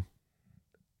Green.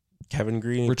 Kevin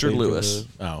Green, Richard Lewis.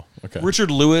 Oh, okay.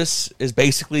 Richard Lewis is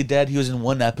basically dead. He was in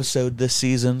one episode this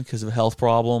season because of health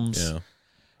problems. Yeah.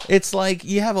 It's like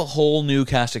you have a whole new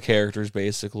cast of characters,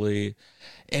 basically.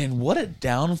 And what a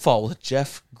downfall with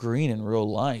Jeff Green in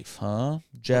real life, huh?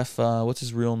 Jeff, what's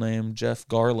his real name? Jeff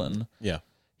Garlin. Yeah.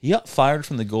 He got fired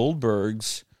from the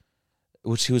Goldbergs,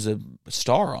 which he was a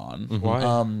star on.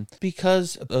 Why?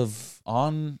 Because of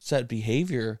on-set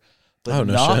behavior, but Oh,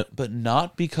 no shit. but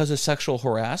not because of sexual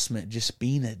harassment, just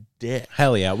being a dick.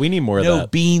 Hell yeah. We need more of No, that.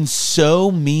 being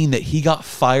so mean that he got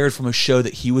fired from a show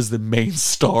that he was the main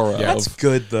star of. That's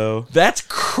good though. That's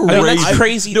crazy. I mean, that's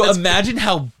crazy. No, That's- imagine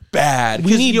how bad.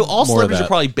 We need all more of celebrities that. are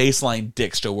probably baseline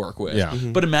dicks to work with. Yeah.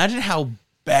 Mhm. But imagine how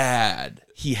bad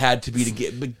he had to be to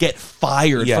get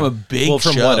fired Yeah. from a big Well,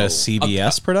 from show. what, a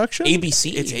CBS production?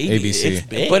 ABC. It's ABC. It's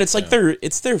big. but it's like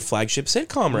their flagship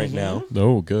sitcom right now.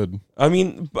 Oh, good. I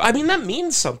mean that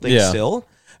means something Yeah. still.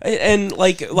 And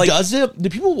like does it? Do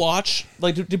people watch?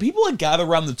 Like, do people like gather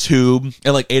around the tube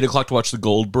at like 8 o'clock to watch the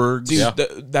Goldbergs?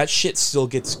 dude, that shit still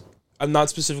gets. I'm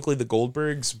not specifically the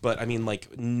Goldbergs, but I mean like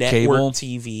network Cable?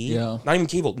 TV. Yeah. Not even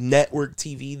cable, network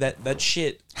TV. That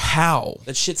shit How?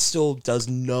 that shit still does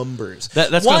numbers.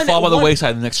 That's going to fall by the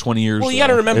wayside in the next 20 years. Well, you though. got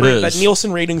to remember It that is.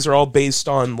 Nielsen ratings are all based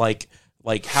on like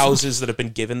houses that have been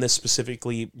given this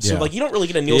specifically. So Yeah. like you don't really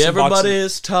get a Nielsen box.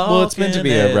 Everybody's talking. Well, it's meant to be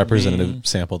a at representative me.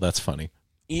 sample. That's funny.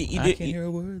 You I can't hear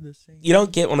a word the same. you don't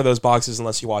get one of those boxes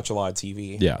unless you watch a lot of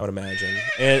TV. Yeah. I would imagine.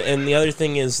 And the other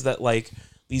thing is that like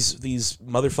these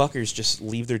motherfuckers just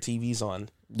leave their TVs on.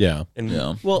 Yeah. And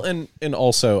Yeah. Well, and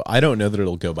also, I don't know that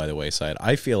it'll go by the wayside.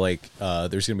 I feel like there's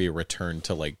going to be a return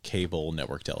to like cable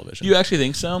network television. You actually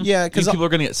think so? Yeah, You 'cause think people are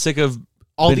going to get sick of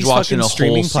all binge these watching fucking a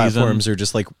streaming whole season? platforms are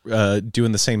just like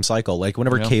doing the same cycle. Like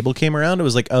whenever Yeah. cable came around, it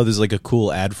was like, oh, this is like a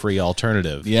cool ad-free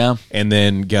alternative. Yeah. And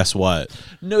then guess what?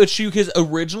 No, it's true because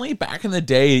originally back in the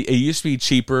day, it used to be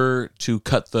cheaper to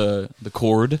cut the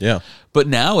cord. Yeah. But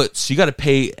now you got to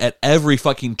pay at every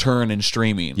fucking turn in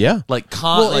streaming. Yeah. Like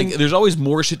Well, and- there's always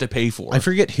more shit to pay for. I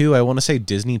forget who. I want to say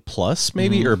Disney Plus,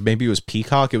 maybe, or maybe it was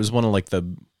Peacock. It was one of like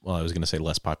the. Well, I was going to say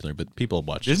less popular, but people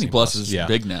watch Disney Plus is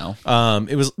big now.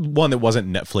 It was one that wasn't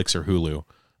Netflix or Hulu.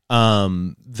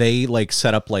 They like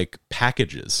set up like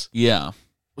packages. Yeah.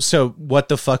 So what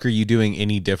the fuck are you doing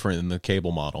any different than the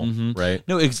cable model, right?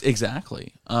 No,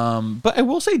 exactly. But I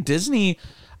will say Disney,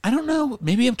 I don't know,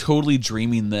 maybe I'm totally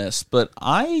dreaming this, but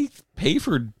I pay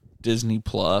for Disney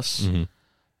Plus.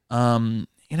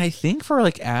 And I think for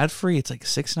like ad free, it's like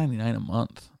 $6.99 a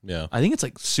month. Yeah. I think it's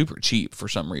like super cheap for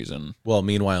some reason. Well,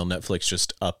 meanwhile, Netflix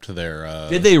just upped their.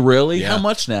 Did they really? yeah. How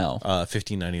much now?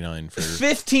 $15.99 for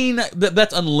 15.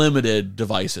 That's unlimited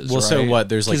devices. Well, so right? what?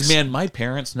 There's like 'Cause, man, my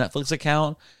parents' Netflix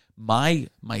account, my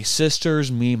sisters,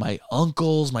 me, my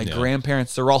uncles, my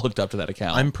grandparents, they're all hooked up to that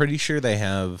account. I'm pretty sure they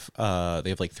have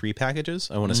like 3 packages.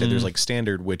 I want to say there's like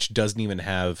standard, which doesn't even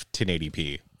have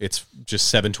 1080p. It's just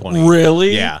 720.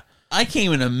 Really? Yeah. I can't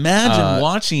even imagine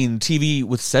watching TV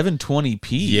with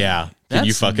 720p. Yeah. Can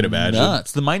you That's fucking imagine?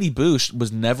 Nuts. The Mighty Boosh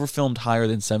was never filmed higher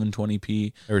than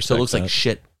 720p. I respect So it looks like that.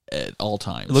 shit at all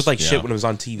times. It looked like shit when it was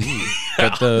on TV.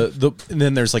 But the and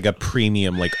then there's like a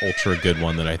premium, like ultra good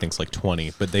one that I think's like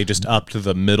 20. But they just upped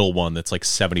the middle one that's like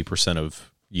 70% of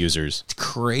users. It's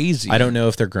crazy. I don't know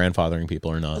if they're grandfathering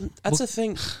people or not. That's the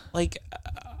thing. Like,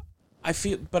 I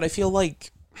feel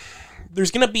like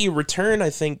there's gonna be a return. I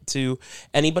think to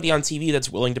anybody on TV that's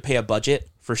willing to pay a budget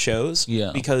for shows.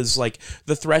 Yeah. Because like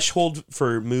the threshold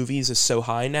for movies is so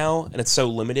high now, and it's so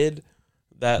limited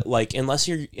that like unless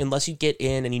you get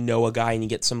in and you know a guy and you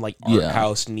get some like art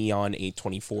house neon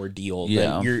 824 deal,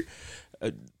 then you're.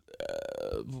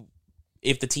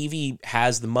 If the TV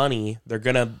has the money, they're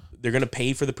gonna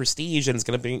pay for the prestige, and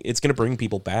it's gonna bring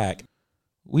people back.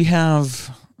 We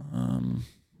have.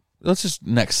 Let's just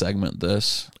next segment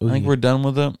this. I think we're done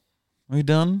with it. Are we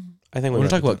done? I think I want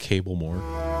to talk about cable more.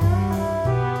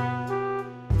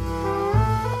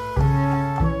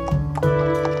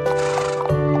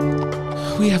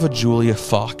 We have a Julia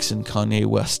Fox and Kanye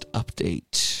West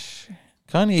update.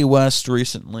 Kanye West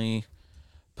recently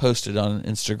posted on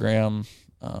Instagram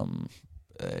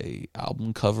a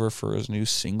album cover for his new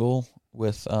single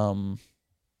with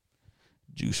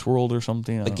Juice WRLD or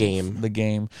something. The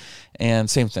Game. And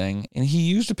same thing. And he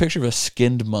used a picture of a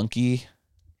skinned monkey.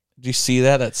 Do you see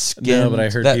that? That skinned, No, but I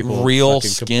heard that people real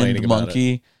fucking complaining skinned about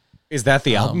monkey. Is that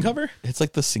the album cover? It's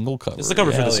like the single cover. It's the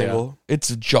cover for the Hell yeah. single.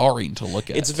 It's jarring to look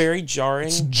at. It's very jarring.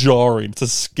 It's jarring. It's a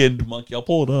skinned monkey. I'll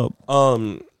pull it up.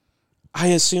 I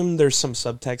assume there's some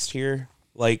subtext here.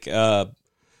 Like, the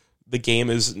Game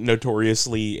is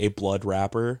notoriously a blood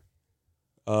rapper.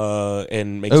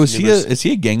 And makes is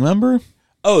he a gang member?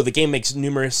 Oh, the Game makes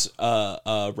numerous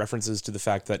references to the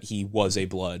fact that he was a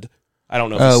blood. I don't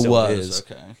know if he still is.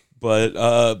 Okay. But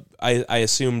I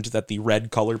assumed that the red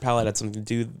color palette had something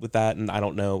to do with that, and I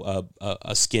don't know,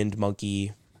 a skinned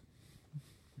monkey.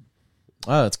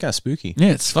 Oh, it's kind of spooky. Yeah,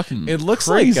 it's fucking. It looks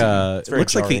crazy. like very like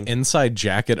jarring. the inside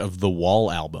jacket of the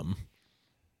Wall album.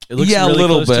 It looks Yeah, a really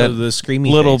little close to bit. the screamy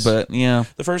little face. bit. Yeah.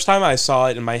 The first time I saw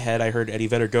it in my head, I heard Eddie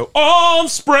Vedder go, "I'm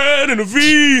spreading a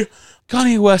V."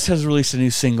 Kanye West has released a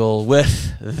new single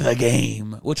with The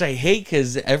Game, which I hate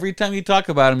because every time you talk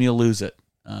about him, you lose it.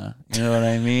 You know what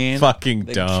I mean? Fucking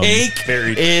the dumb. cake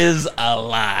is a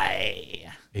lie.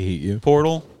 I hate you,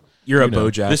 Portal. You're a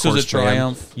BoJack. This was a Horseman.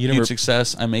 triumph. You Huge never-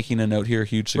 success. I'm making a note here.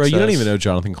 Huge bro. success. You don't even know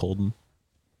Jonathan Colton.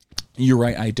 You're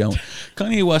right, I don't.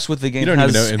 Kanye West with The Game You don't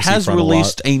even know MC has Frontalot.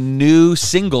 released a new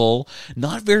single,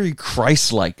 not very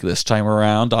Christ-like this time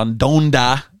around, on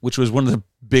Donda, which was one of the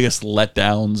biggest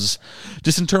letdowns,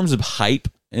 just in terms of hype,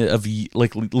 of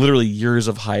like literally years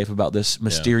of hype about this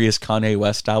mysterious Kanye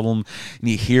West album. And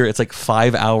you hear it's like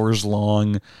 5 hours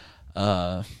long.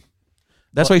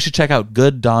 That's why you should check out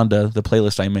Good Donda, the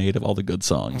playlist I made of all the good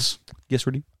songs. Yes,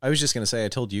 Rudy? I was just gonna say, I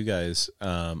told you guys.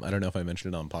 I don't know if I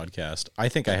mentioned it on podcast. I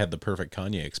think I had the perfect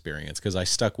Kanye experience because I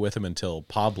stuck with him until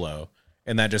Pablo,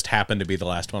 and that just happened to be the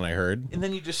last one I heard. And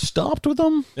then you just stopped with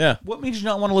him? Yeah. What made you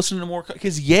not want to listen to more?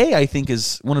 Because Ye, I think,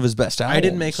 is one of his best albums. I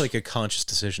didn't make like a conscious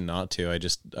decision not to.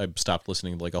 I stopped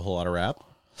listening to like a whole lot of rap.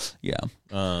 Yeah.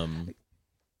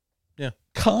 Yeah.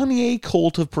 Kanye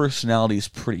cult of personality is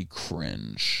pretty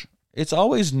cringe. It's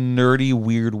always nerdy,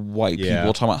 weird white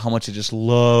people talking about how much they just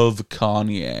love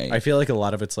Kanye. I feel like a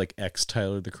lot of it's like ex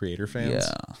Tyler the Creator fans.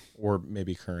 Yeah. Or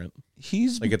maybe current.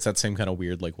 He's Like it's that same kind of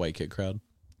weird like white kid crowd.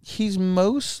 he's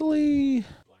mostly.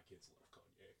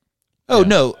 Oh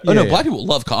no! Oh no! Yeah. Black people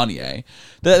love Kanye.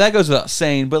 That goes without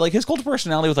saying. But like his cult of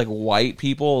personality with like white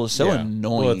people is so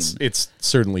annoying. Well, it's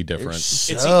certainly different. It's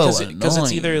so because it's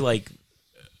annoying. either like,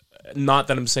 not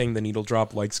that I'm saying the Needle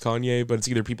Drop likes Kanye, but it's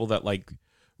either people that like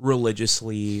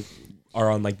religiously are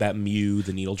on like that Mew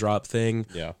the Needle Drop thing,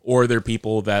 or they're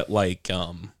people that like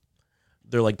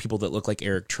they're like people that look like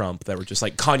Eric Trump that were just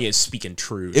like Kanye is speaking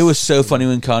truth. It was so funny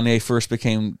when Kanye first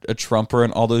became a Trumper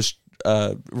and all those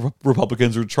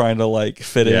Republicans were trying to like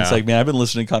fit in. Yeah. It's like, man, I've been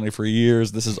listening to Kanye for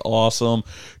years. This is awesome.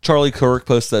 Charlie Kirk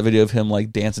posted that video of him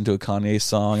like dancing to a Kanye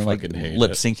song and like Fucking hate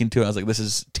lip syncing to it. I was like, this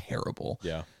is terrible.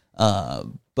 Yeah.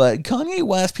 But Kanye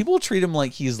West, people treat him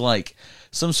like he's like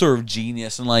some sort of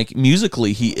genius, and like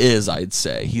musically he is, I'd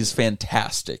say. He's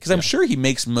fantastic. Because I'm sure he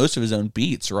makes most of his own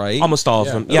beats, right? Almost all of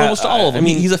them. Yeah, almost all of them. I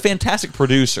mean, he's a fantastic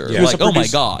producer. he was Like, a oh my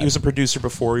producer- God. He was a producer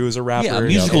before he was a rapper. Yeah, a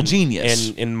musical and- genius.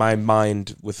 And in my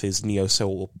mind, with his neo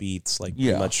soul beats, like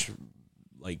Yeah. much.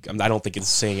 Like, I don't think it's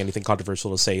saying anything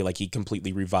controversial to say like he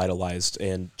completely revitalized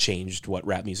and changed what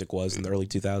rap music was in the early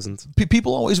 2000s.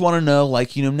 People always want to know,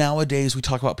 like, you know, nowadays we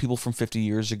talk about people from 50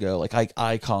 years ago, like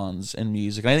icons in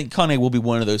music. And I think Kanye will be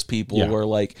one of those people where,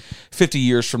 like, 50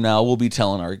 years from now, we'll be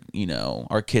telling our, you know,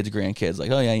 our kids, grandkids,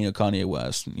 like, oh, yeah, you know, Kanye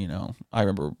West, you know, I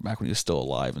remember back when he was still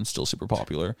alive and still super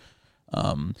popular.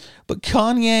 But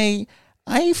Kanye,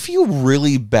 I feel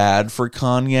really bad for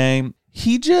Kanye.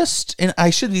 He just, and I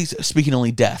should be speaking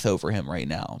only death over him right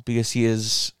now because he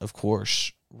is, of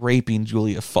course, raping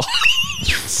Julia Fox.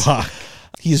 Fuck.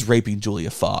 He is raping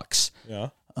Julia Fox.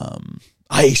 Yeah.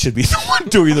 I should be the one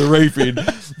doing the raping,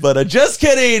 but just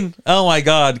kidding. Oh my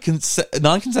God,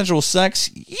 non-consensual sex,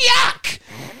 yuck!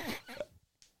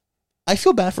 I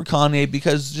feel bad for Kanye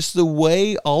because just the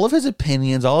way all of his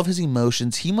opinions, all of his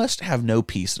emotions, he must have no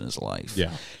peace in his life.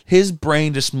 Yeah. His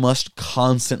brain just must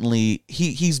constantly,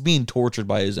 he's being tortured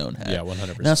by his own head. Yeah,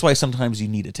 100%. And that's why sometimes you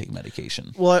need to take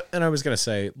medication. Well, and I was gonna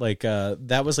say, like,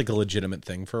 that was like a legitimate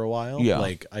thing for a while. Yeah.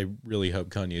 Like, I really hope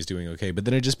Kanye is doing okay, but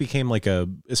then it just became like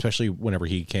especially whenever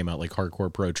he came out like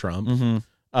hardcore pro Trump.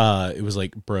 It was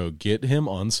like, bro, get him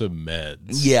on some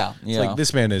meds. Yeah, It's like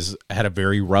this man had a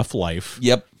very rough life.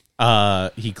 Yep.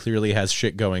 He clearly has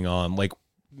shit going on. Like,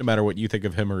 no matter what you think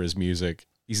of him or his music,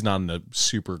 he's not in a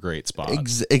super great spot.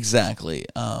 Exactly.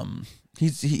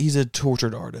 He's a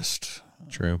tortured artist.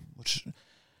 True. Which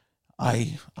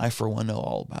I for one know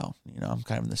all about. You know, I'm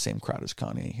kind of in the same crowd as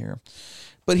Kanye here.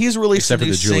 But he's released Except a for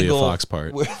new the Julia single Fox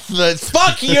part. with the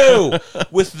fuck you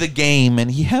with The Game, and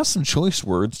he has some choice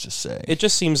words to say. It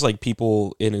just seems like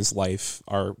people in his life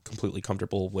are completely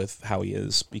comfortable with how he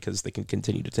is because they can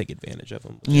continue to take advantage of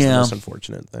him. Which is the most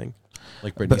unfortunate thing.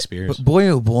 Like Britney Spears. But boy,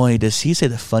 oh boy, does he say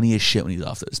the funniest shit when he's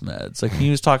off those meds. Like, he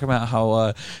was talking about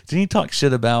how, didn't he talk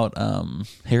shit about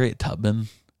Harriet Tubman?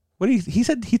 What he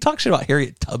said? He talked shit about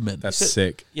Harriet Tubman. That's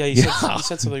sick. Yeah, he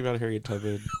said something about Harriet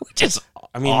Tubman. Which is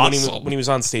I mean, awesome. when he was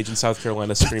on stage in South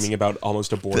Carolina screaming about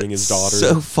almost aborting his daughter.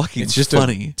 So fucking It's just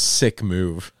funny. a sick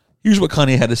move. Here's what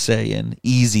Kanye had to say in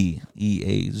Easy,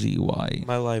 E-A-Z-Y.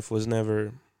 My life was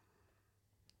never...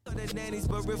 The nannies,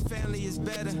 but real family is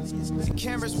better. The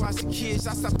cameras watch the kids,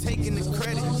 I stopped taking the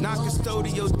credit. Not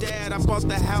custodial dad, I bought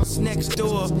the house next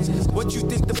door. What you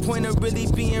think the point of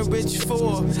really being rich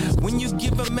for? When you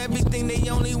give them everything, they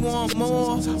only want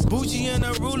more. Bougie and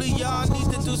a ruler, y'all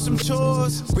need to do some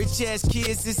chores. Rich ass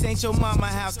kids, this ain't your mama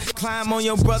house. Climb on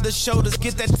your brother's shoulders,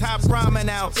 get that top ramen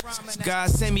out. God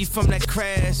sent me from that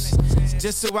crash,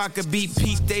 just so I could beat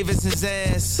Pete Davidson's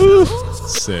ass.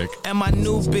 Sick. And my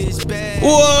new bitch bad.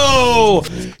 Whoa!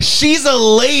 She's a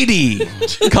lady,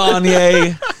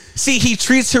 Kanye. See, he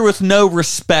treats her with no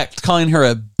respect, calling her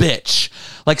a bitch,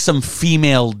 like some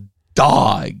female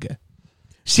dog.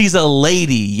 She's a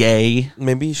lady, yay.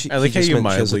 Maybe she, I like he just how you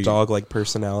meant she has a mildly- dog-like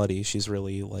personality. She's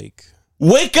really, like...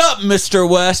 Wake up, Mr.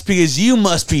 West, because you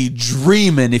must be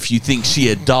dreaming if you think she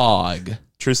a dog.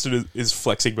 Tristan is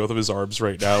flexing both of his arms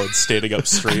right now and standing up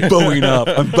straight. Bowing up.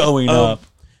 I'm bowing up.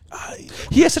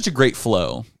 He has such a great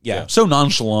flow. Yeah. So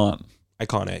nonchalant.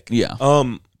 Iconic. Yeah.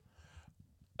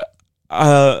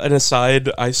 An aside,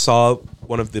 I saw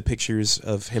one of the pictures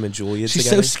of him and Julia She's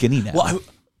together. so skinny now. Well,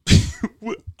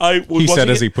 I was He said watching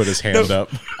as it- he put his hand No, up.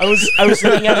 I was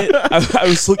looking at it. I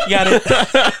was looking at it.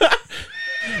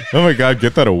 Oh my God,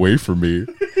 get that away from me.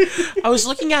 I was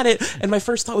looking at it, and my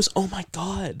first thought was, "Oh my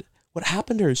God, what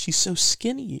happened to her? She's so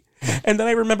skinny." And then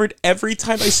I remembered every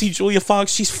time I see Julia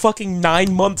Fox, she's fucking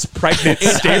 9 months pregnant,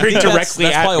 staring directly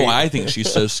that's at probably me. why I think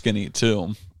she's so skinny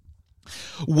too.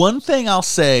 One thing I'll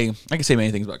say, I can say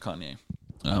many things about Kanye.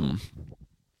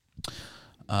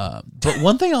 But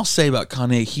one thing I'll say about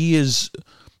Kanye, he is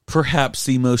perhaps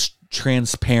the most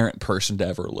transparent person to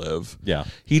ever live. Yeah.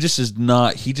 He just is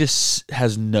not, he just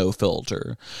has no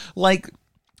filter. Like,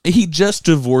 he just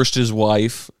divorced his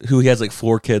wife, who he has like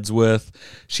 4 kids with.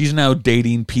 She's now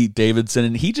dating Pete Davidson,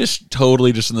 and he just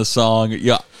totally just in the song,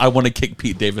 yeah, I want to kick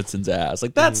Pete Davidson's ass.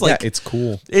 Like, that's like, Yeah, it's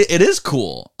cool. it is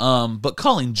cool. But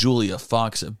calling Julia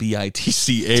Fox a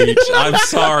B-I-T-C-H, I'm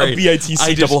sorry. A B-I-T-C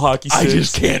I just- double hockey I sticks.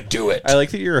 just can't do it. I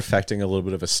like that you're affecting a little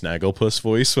bit of a Snagglepuss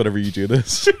voice whenever you do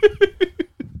this.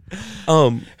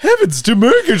 Heavens to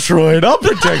Murgatroyd, I'll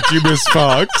protect you, Miss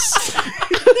Fox.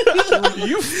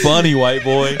 You funny, white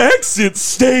boy. Exit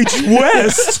stage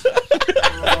west.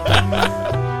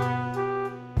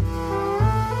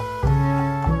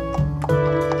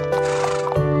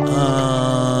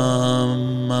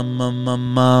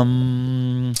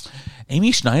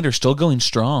 Amy Schneider still going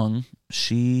strong.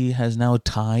 She has now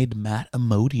tied Matt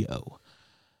Amodio,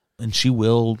 and she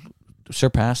will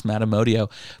surpass Matt Amodio.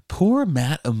 Poor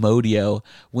Matt Amodio.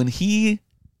 When he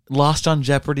lost on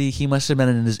Jeopardy, he must have been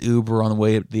in his Uber on the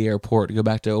way to the airport to go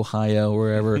back to Ohio,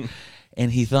 wherever. And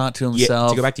he thought to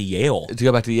himself... to go back to Yale.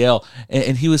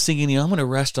 And he was thinking, I'm going to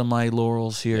rest on my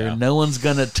laurels here. Yeah. No one's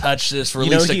going to touch this for at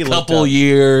You know, least he a looked couple up-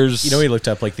 years. You know, he looked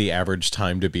up like the average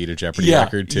time to beat a Jeopardy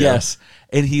record too. Yes.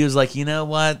 And he was like, you know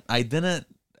what? I didn't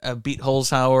beat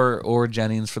Holzhauer or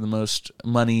Jennings for the most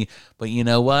money, but you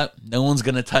know what? No one's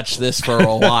going to touch this for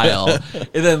a while. And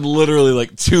then literally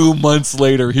like 2 months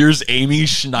later, here's Amy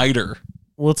Schneider.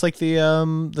 Well, it's like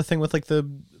the thing with like the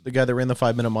guy that ran the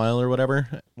 5 minute mile or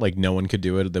whatever. Like no one could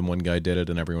do it, then one guy did it,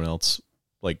 and everyone else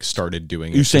like started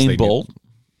doing it. 'cause they Usain knew- Bolt.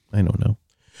 I don't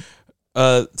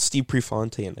know. Steve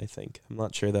Prefontaine, I think. I'm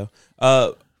not sure though.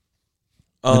 Manute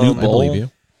I Bol. believe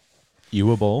you. You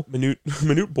a bowl?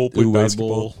 Manute Bol played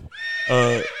basketball.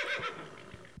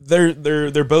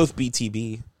 They're both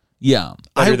BTB. Yeah.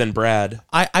 Better than Brad.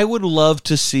 I would love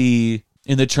to see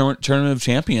in the Tournament of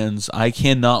Champions. I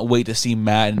cannot wait to see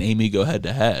Matt and Amy go head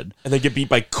to head. And they get beat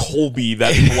by Colby,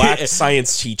 that black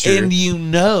science teacher. And you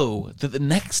know that the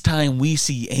next time we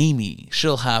see Amy,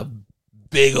 she'll have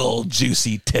big old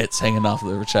juicy tits hanging off of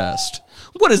her chest.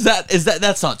 What is that?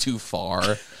 That's not too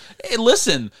far. Hey,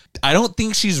 listen, I don't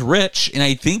think she's rich, and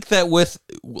I think that with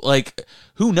like,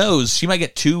 who knows? She might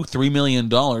get $2-3 million.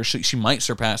 She might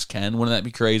surpass Ken. Wouldn't that be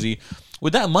crazy?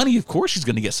 With that money, of course, she's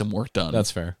going to get some work done.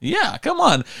 That's fair. Yeah, come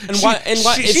on. And why-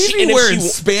 she's and if wearing she-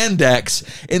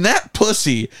 spandex, and that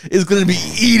pussy is going to be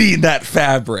eating that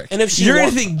fabric. And if she you're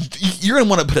wa- going to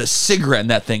want to put a cigarette in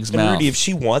that thing's And mouth. Rudy, if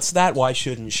she wants that, why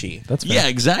shouldn't she? That's fair. Yeah,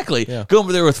 exactly. Yeah. Go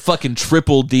over there with fucking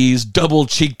triple D's, double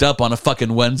cheeked up on a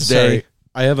fucking Wednesday. Sorry,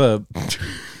 I have a.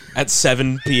 At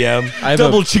 7 p.m. I have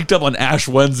Double a. cheeked up on Ash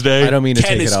Wednesday. I don't mean to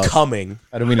Ken take is it out. coming.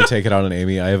 I don't mean to take it out on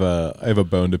Amy. I have a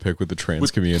bone to pick with the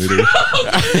trans community.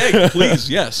 Hey, please,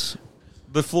 yes.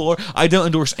 The floor. I don't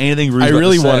endorse anything Rudy's I about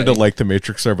really to wanted say. to like the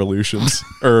Matrix Revolutions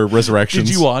or Resurrections.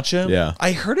 Did you watch him? Yeah.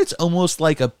 I heard it's almost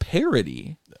like a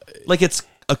parody. Like it's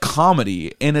a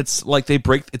comedy, and it's like they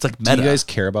break. It's like meta. Do you guys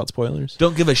care about spoilers?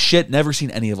 Don't give a shit. Never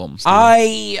seen any of them.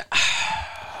 Steve.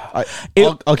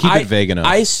 I'll keep it vague enough.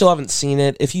 I still haven't seen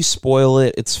it. If you spoil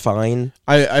it, it's fine.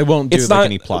 I won't do It's like not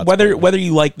any plot. whether spoilers. whether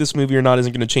you like this movie or not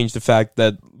isn't going to change the fact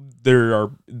that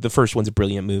the first one's a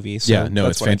brilliant movie. So Yeah, no,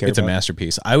 that's what I care it's a about.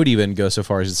 masterpiece. I would even go so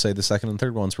far as to say the second and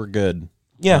third ones were good.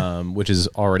 Yeah. which is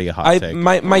already a hot take.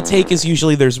 My take is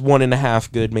usually there's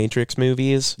 1.5 good Matrix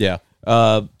movies. Yeah,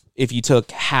 If you took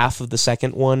half of the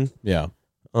second one, yeah.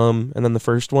 and then the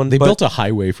first one, They but, built a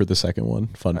highway for the second one.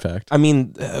 Fun fact. I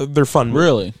mean, they're fun.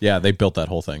 Really? Yeah, they built that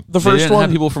whole thing. The They first didn't one,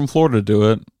 have people from Florida do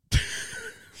it.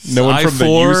 No one from the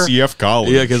I-4? UCF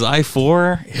college. Yeah, because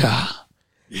I-4. Yeah.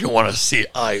 You want to see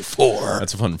I-4.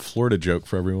 That's a fun Florida joke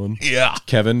for everyone. Yeah.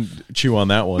 Kevin, chew on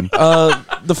that one.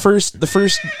 the first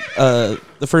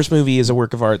movie is a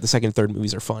work of art. The second and third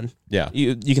movies are fun. Yeah.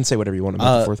 You can say whatever you want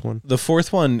about the fourth one. The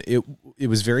fourth one, it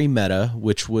was very meta,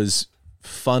 which was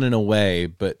fun in a way,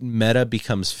 but meta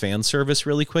becomes fan service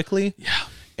really quickly. Yeah.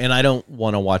 And I don't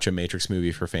want to watch a Matrix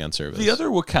movie for fan service. The other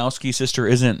Wachowski sister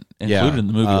isn't included in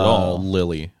the movie at all.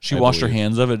 Lily. She I washed her believe.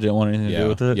 hands of it, didn't want anything to do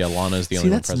with it. Yeah, Lana's the See,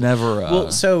 only one that's present. never a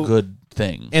good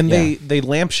thing. And they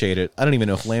lampshade it. I don't even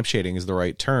know if lampshading is the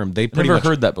right term. They pretty Never much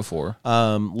heard that before.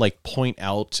 like point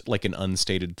out like an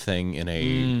unstated thing in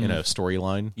a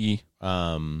storyline. Yay.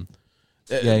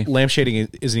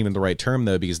 Lampshading isn't even the right term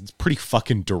though, because it's pretty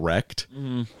fucking direct.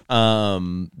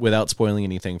 Without spoiling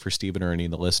anything for Steven or any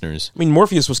of the listeners. I mean,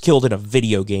 Morpheus was killed in a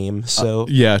video game, so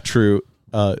Yeah, true.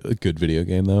 A good video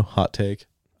game though. Hot take.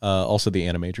 Also, the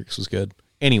Animatrix was good.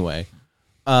 Anyway,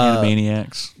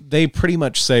 Animaniacs. they pretty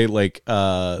much say like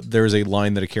there's a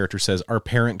line that a character says, our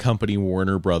parent company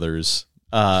Warner Brothers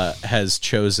has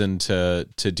chosen to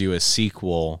do a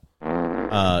sequel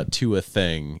to a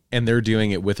thing, and they're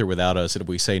doing it with or without us, and if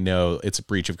we say no, it's a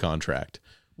breach of contract.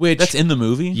 Which That's in the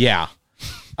movie? yeah.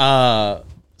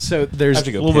 So there's I have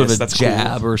to A go little bit piss. of a That's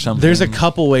jab cool. or something. There's a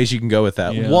couple ways you can go with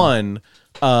that. Yeah. One,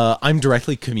 I'm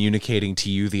directly communicating to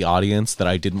you, the audience, that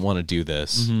I didn't want to do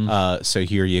this. So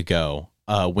here you go.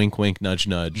 Wink, wink, nudge,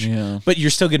 nudge. Yeah. But you're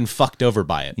still getting fucked over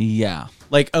by it. Yeah.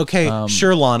 Like, okay,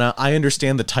 sure, Lana, I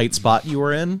understand the tight spot you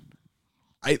were in.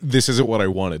 This isn't what I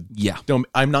wanted. Yeah.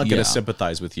 I'm not going Yeah. to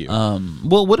sympathize with you.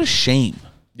 Well, what a shame.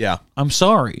 yeah. I'm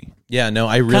sorry. Yeah, no,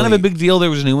 I really... Kind of a big deal. There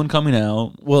was a new one coming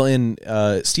out. Well, and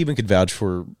Steven could vouch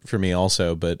for me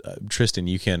also, but Tristan,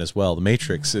 you can as well. The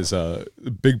Matrix is a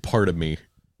big part of me.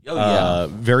 Oh, yeah.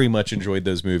 Very much enjoyed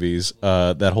those movies.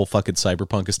 That whole fucking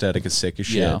cyberpunk aesthetic is sick as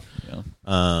shit.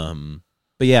 Yeah.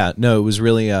 But yeah, no, it was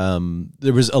really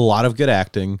there was a lot of good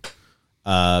acting.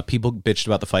 People bitched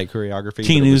about the fight choreography.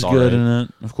 Keenu's good in it,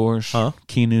 of course. Huh?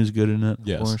 Keenu's good in it, of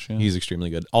Yes, course. Yeah. he's extremely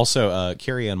good. Also,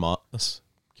 Carrie-Anne Moss,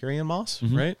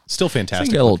 right? Still I fantastic.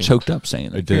 think I got a little looking. choked up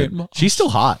saying that. I did. She's still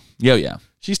hot. Yeah.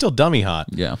 She's still dummy hot.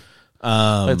 Yeah.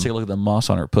 Let's take a look at the moss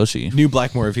on her pussy. New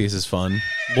Black Morpheus is fun.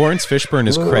 Lawrence Fishburne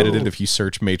is credited if you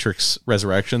search Matrix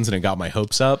Resurrections, and it got my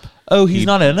hopes up. Oh, he's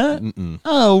not in it?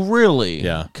 Oh, really?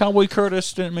 Yeah. Cowboy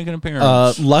Curtis didn't make an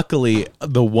appearance. Luckily,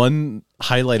 the one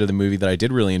highlight of the movie that I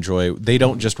did really enjoy, they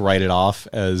don't just write it off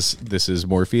as this is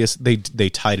Morpheus. They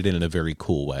tied it in a very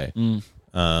cool way.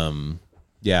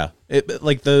 Yeah,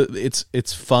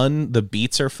 it's fun. The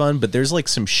beats are fun, but there's like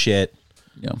some shit.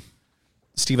 Yeah.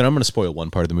 Steven, I'm going to spoil one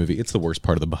part of the movie. It's the worst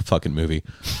part of the fucking movie.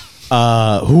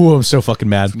 I'm so fucking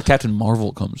mad. Captain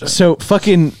Marvel comes in. So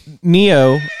fucking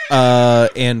Neo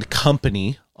and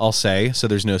company, I'll say. So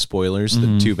there's no spoilers.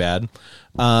 Too bad.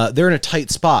 They're in a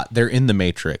tight spot. They're in the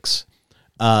Matrix.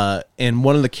 And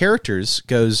one of the characters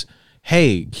goes,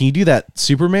 "Hey, can you do that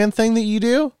Superman thing that you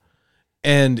do?"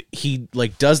 And he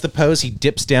like does the pose. He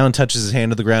dips down, touches his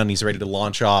hand to the ground, and he's ready to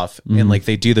launch off. And like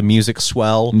they do the music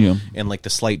swell and like the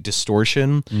slight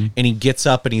distortion. And he gets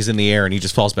up and he's in the air and he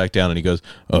just falls back down and he goes,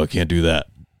 "Oh, I can't do that."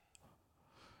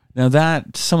 Now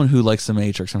that someone who likes the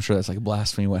Matrix, I'm sure that's like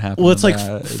blasphemy. What happened? Well, it's like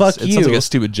fuck It you. sounds like a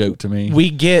stupid joke to me.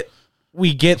 We get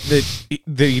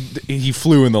that he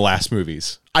flew in the last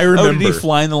movies. I remember. Oh, did he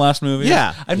fly in the last movie?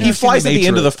 Yeah. I've He never seen flies The at the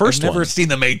end of the Matrix. first I've never one. seen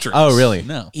The Matrix. Oh, really?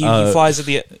 No. He flies at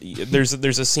the.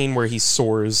 There's a scene where he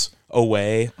soars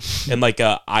away, and like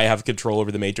I have control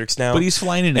over the Matrix now. But he's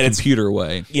flying in a computer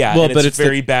way. Yeah, Well, and but it's it's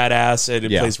very badass, and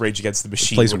it Yeah. plays Rage Against the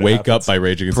Machine. Plays when it Wake happens. Up by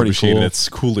Rage Against Pretty the Machine. cool. And it's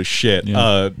cool as shit.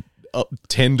 Yeah.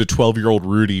 10 to 12-year-old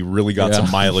Rudy really got some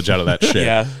mileage out of that shit.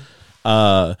 Yeah.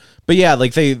 But yeah,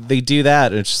 like they do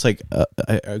that, and it's just like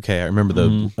I remember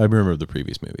the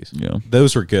previous movies. Yeah.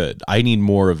 Those were good. I need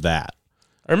more of that.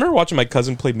 I remember watching my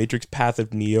cousin play Matrix Path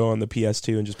of Neo on the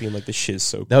PS2 and just being like, "This shit is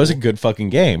so cool." That was a good fucking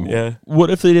game. Yeah. What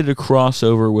if they did a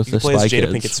crossover with He the plays Spy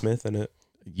Jada Kids? Pinkett Smith in it.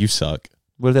 You suck.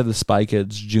 What if they have the Spy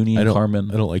Kids, Junie I and don't.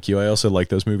 Carmen? I don't like you. I also like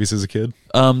those movies as a kid.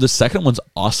 The second one's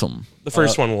awesome The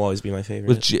first one will always be my favorite.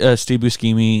 with Steve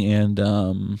Buscemi and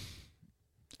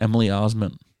Emily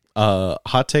Osment.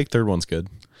 Hot take. Third one's good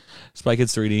Spy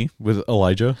Kids 3D. with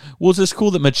Elijah. Well, it's just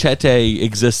cool that Machete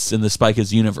exists in the Spy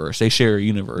Kids universe. They share a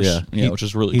universe, which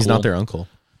is really He's cool. not their uncle.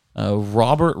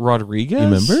 Robert Rodriguez. You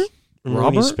remember? Remember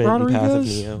when he Robert spent in Path of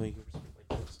Rodriguez? Neo?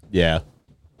 Yeah.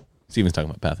 Steven's talking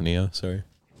about Path of Neo. Sorry.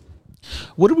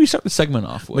 What did we start the segment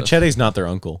off with? Machete's not their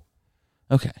uncle.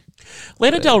 Okay.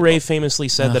 Lana Del Rey famously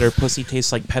said that her pussy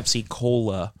tastes like Pepsi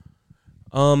Cola.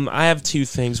 I have two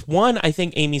things. One, I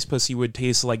think Amy's pussy would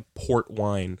taste like port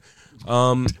wine.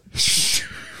 What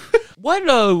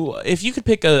if you could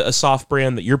pick a soft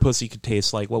brand that your pussy could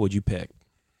taste like, what would you pick?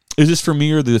 Is this for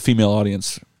me or the female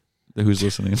audience who's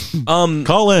listening?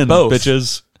 Call in, both.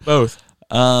 bitches. Both.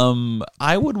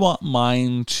 I would want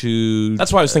mine to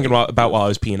That's what I was thinking about while I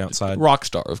was peeing outside.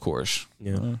 Rockstar, of course.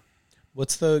 Yeah.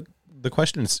 What's the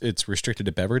question? It's restricted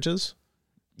to beverages?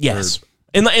 Yes.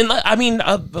 And I mean,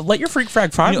 let your freak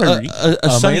frag find You know, me. a My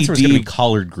Sunny answer is going to D, be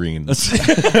collard greens.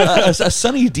 a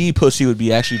Sunny D pussy would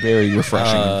be actually very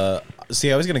refreshing.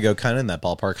 See, I was going to go kind of in that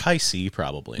ballpark. High C,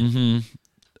 probably.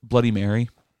 Bloody Mary.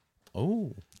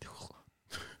 Oh.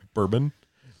 Bourbon?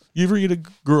 You ever eat a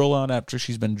girl out after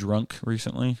she's been drunk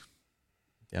recently?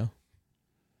 Yeah.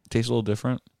 Tastes a little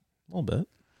different. A little bit.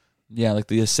 Yeah, like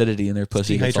the acidity in their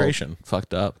pussy gets all dehydration.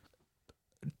 fucked up.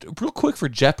 Real quick for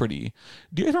Jeopardy.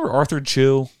 Do you remember Arthur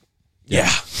Chill?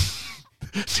 Yeah.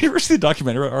 Do you ever see the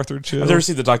documentary about Arthur Chill? I've never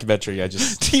seen the documentary. I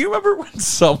just. Do you remember when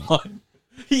someone...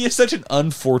 He is such an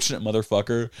unfortunate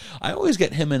motherfucker. I always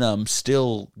get him and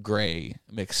Still Gray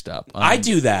mixed up. I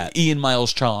do that. Ian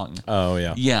Miles Chong. Oh,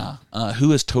 yeah. Yeah,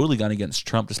 who has totally gone against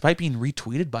Trump despite being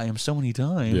retweeted by him so many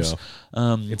times.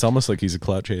 Yeah. It's almost like he's a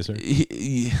clout chaser.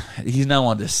 He's now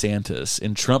on DeSantis,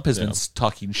 and Trump has been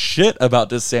talking shit about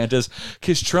DeSantis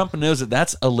because Trump knows that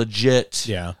that's a legit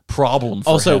problem for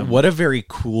Also, him. what a very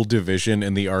cool division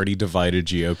in the already divided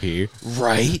GOP.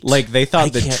 Right? Like, they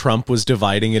thought that can't- Trump was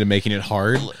dividing it and making it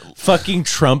hard. Fucking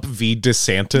Trump v.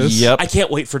 DeSantis. Yep. I can't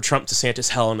wait for Trump DeSantis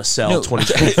Hell in a Cell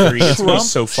 2023. It's going to be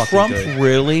so fucking Trump good.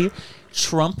 really,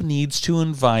 Trump needs to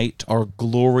invite our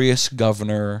glorious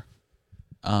governor,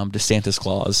 DeSantis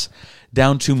Claus,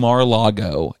 down to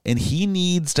Mar-a-Lago, and he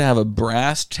needs to have a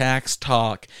brass tacks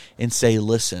talk and say,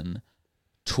 listen,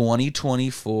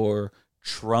 2024,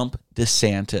 Trump,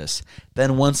 DeSantis.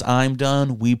 Then once I'm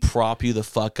done, we prop you the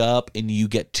fuck up and you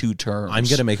get 2 terms. I'm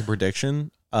gonna make a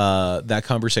prediction. That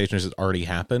conversation has already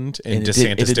happened, and it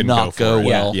DeSantis did didn't not go for it.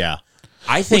 well. Yeah.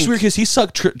 I Which think is weird because he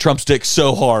sucked Trump's dick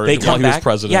so hard they while come he was back.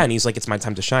 president. Yeah, and he's like, it's my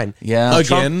time to shine. Yeah.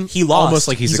 Again, he lost. almost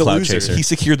like he's a clout loser. chaser. He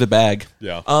secured the bag.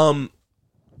 Yeah.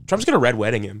 Trump's gonna red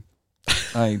wedding him.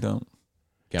 I don't.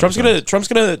 Trump's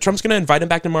gonna invite him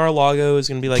back to Mar-a-Lago. Is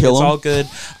gonna be like, Kill it's him? all good.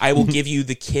 I will give you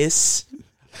the kiss.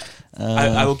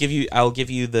 I will give you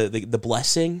the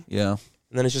blessing, Yeah. and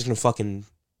then it's just gonna fucking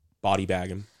body bag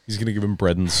him. He's gonna give him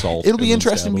bread and salt. It'll be and then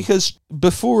interesting stab him. because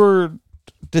before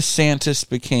DeSantis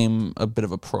became a bit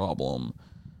of a problem,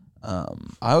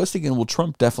 I was thinking, well,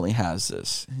 Trump definitely has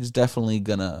this. He's definitely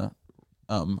gonna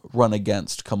run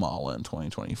against Kamala in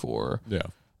 2024. Yeah.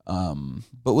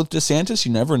 But with DeSantis,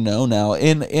 you never know now.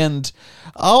 And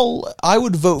I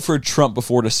would vote for Trump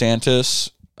before DeSantis,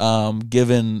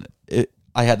 given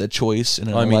I had the choice in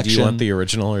an election. do you want the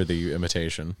original or the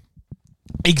imitation?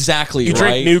 Exactly. You right?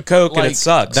 drink New Coke and Like, it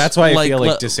sucks. That's why I feel like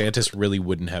like- DeSantis really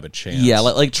wouldn't have a chance. Yeah,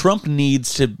 like Trump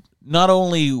needs to not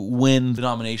only win the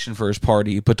nomination for his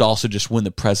party, but to also just win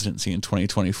the presidency in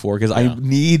 2024. Because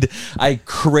I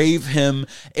crave him,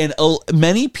 and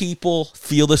many people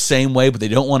feel the same way, but they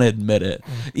don't want to admit it.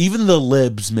 Even the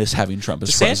libs miss having Trump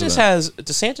as president.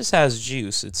 DeSantis has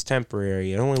juice. It's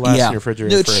temporary. It only lasts Yeah. in your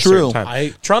refrigerator No, for it's a certain true.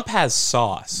 time. Trump has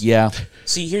sauce. Yeah,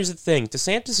 See, here's the thing.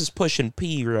 DeSantis is pushing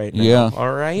P right now. Yeah.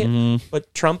 All right?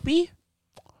 But Trumpy,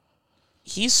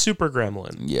 he's super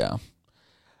gremlin. yeah.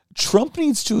 Trump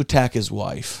needs to attack his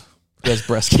wife who has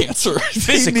breast cancer.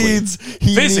 Physically. he needs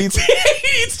he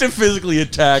needs to physically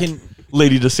attack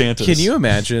Lady DeSantis. Can you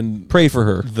imagine pray for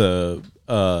her? the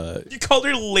You called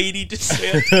her Lady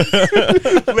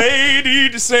DeSantis. Lady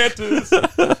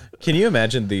DeSantis. Can you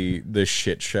imagine the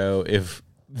shit show if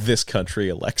this country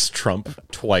elects Trump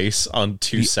twice on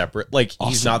 2 separate, like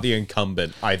he's not the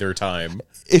incumbent either time?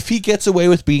 If he gets away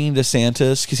with beating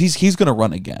DeSantis, because he's going to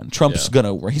run again. Trump's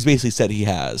he's basically said he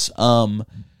has. I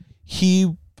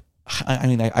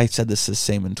said this the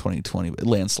same in 2020, but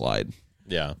landslide.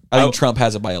 Yeah. I think Trump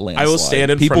has it by a landslide. I will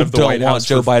stand in People front of the don't White want House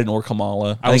Joe for- Biden or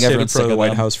Kamala. I will think stand in everyone's front of sick the White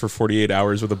them. House for 48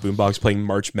 hours with a boombox playing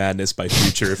March Madness by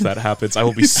Future if that happens. I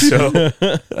will be so...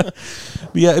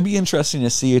 But yeah, it'd be interesting to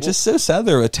see. It's just so sad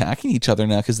they're attacking each other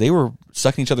now because they were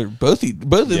sucking each other. Both they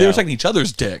were sucking each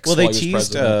other's dicks. Well, they while he was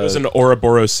teased. president. It was an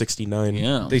Ouroboros 69.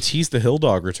 Yeah, They teased the Hill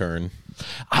Dog return.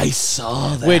 I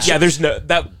saw that. Which, yeah, there's no...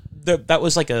 That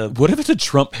was like a... What if it's a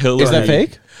Trump Hillary? Is that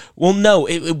fake? Well, no,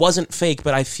 it wasn't fake,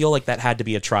 but I feel like that had to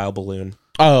be a trial balloon.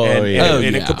 Oh, And yeah.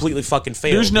 it completely fucking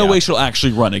failed. There's no way she'll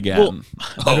actually run again.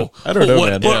 I don't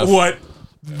know, man. What?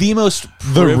 The most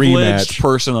The privileged rematch.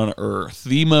 person on earth,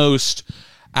 the most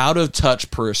out of touch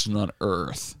person on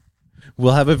earth.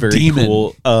 We'll have a very Demon.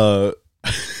 cool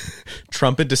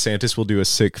Trump and DeSantis will do a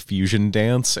sick fusion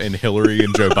dance, and Hillary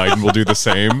and Joe Biden will do the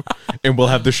same, and we'll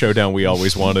have the showdown we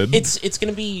always wanted. It's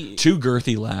going to be... Two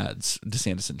girthy lads,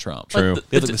 DeSantis and Trump. True.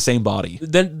 They have like the same body.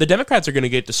 Then the Democrats are going to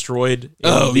get destroyed.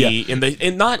 Not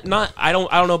I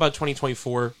don't know about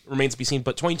 2024, remains to be seen,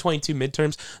 but 2022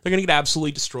 midterms they're going to get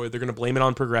absolutely destroyed. They're going to blame it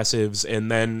on progressives,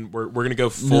 and then we're going to go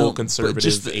full conservative. But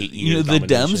just 8 year the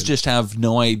domination. Dems just have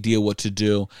no idea what to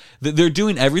do. They're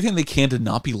doing everything they can to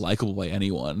not be likable by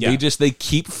anyone. Yeah. They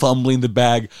keep fumbling the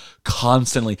bag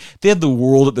constantly. They have the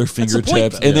world at their the point,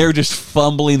 fingertips, though. and they're just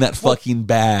fumbling that fucking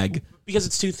bag. because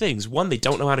it's two things: one, they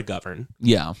don't know how to govern,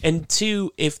 Yeah. and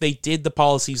two, if they did the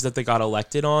policies that they got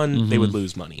elected on, they Mm-hmm. would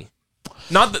lose money.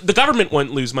 Not the government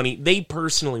wouldn't lose money; they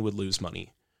personally would lose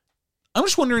money. I'm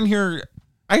just wondering here.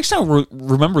 I just now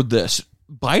remembered this.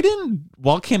 Biden,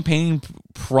 while campaigning,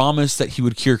 promised that he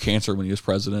would cure cancer when he was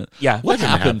president. Yeah. What That didn't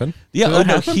happened? happen. Yeah, Did that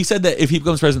no, happen? he said that if he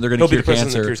becomes president, they're going to He'll be cure the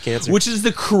president that cancer, cures cancer. which is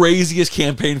the craziest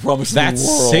campaign promise That's in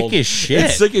the world. sick as shit.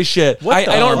 It's sick as shit. I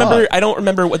the don't fuck? remember. I don't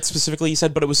remember what specifically he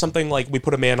said, but it was something like, "We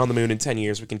put a man on the moon in 10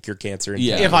 years, we can cure cancer." In 10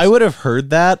 Yeah. years. If I would have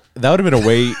heard that, that would have been a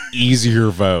way easier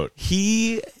vote.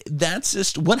 That's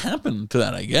just what happened to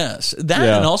that, I guess. That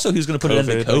Yeah. and also he was going to put an end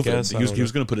to COVID, I COVID. guess. I He don't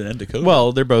was going to put an end to COVID.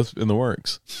 Well, they're both in the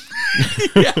works.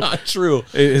 yeah, true.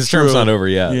 His term's not over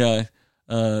yet. Yeah.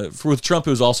 With Trump, it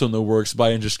was also in the works.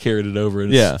 Biden just carried it over,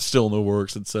 and Yeah. it's still in the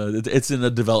works. It's in a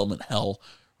development hell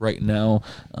right now.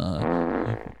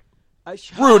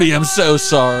 Rudy, I'm so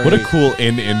sorry. What a cool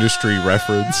in-industry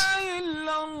reference.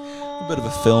 a bit of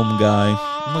a film guy.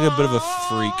 I'm like a bit of a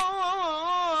freak.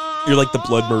 You're like the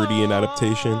Blood Meridian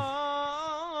adaptation.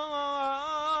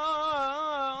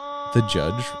 The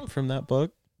judge from that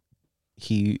book,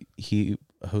 he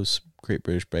hosts Great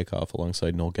British Bake Off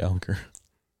alongside Noel Gallagher.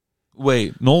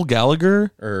 Wait, Noel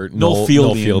Gallagher or Noel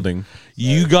Fielding.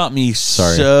 You got me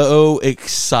so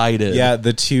excited. Yeah,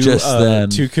 the two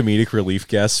comedic relief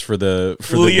guests for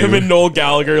Liam and Noel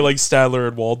Gallagher, like Statler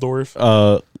and Waldorf.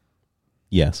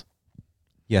 Yes,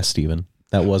 Steven.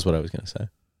 That was what I was going to say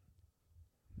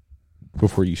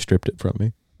before you stripped it from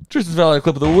me. Tristan's Valley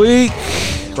clip of the week,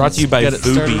 brought to you by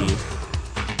Vubi.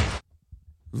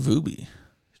 Vubi.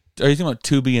 Are you talking about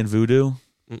Tubi and Voodoo?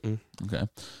 Mm-mm. Okay.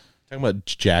 Talking about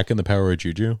Jack and the Power of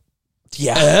Juju.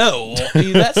 Yeah. Oh,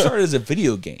 that started as a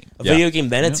video game. Video game,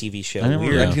 then a TV show. I remember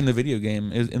Weird. renting the video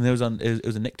game, and it was a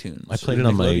Nicktoons. I played it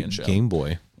on my Game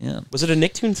Boy. Yeah. Was it a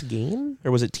Nicktoons game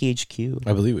or was it THQ?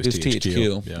 I believe it was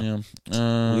THQ.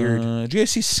 Yeah. Weird. Did you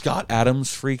guys see Scott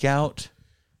Adams freak out?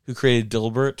 Who created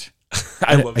Dilbert?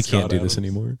 I can't do this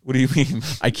anymore. What do you mean?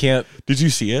 I can't. Did you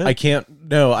see it? I can't.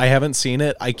 No, I haven't seen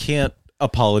it. I can't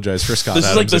apologize for Scott This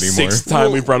Adams is like the anymore. 6th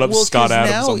time we brought up Scott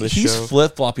Adams on this he's show. He's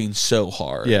flip-flopping so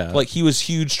hard. Yeah. Like, he was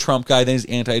huge Trump guy, then he's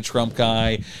anti-Trump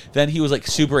guy. Then he was, like,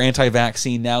 super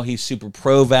anti-vaccine. Now he's super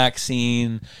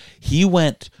pro-vaccine. He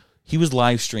was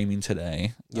live streaming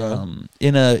today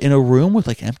in a room with,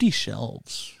 like, empty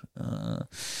shelves.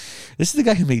 This is the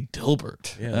guy who made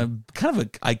Dilbert. Kind of an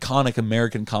iconic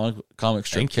American comic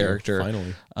strip character.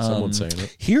 Finally, someone's saying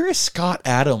it. Here is Scott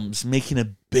Adams making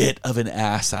a bit of an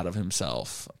ass out of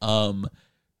himself.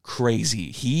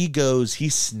 Crazy. He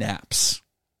snaps.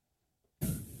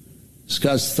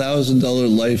 Scott's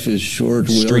 $1,000 life is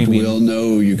short-lived. Streaming. We all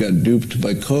know you got duped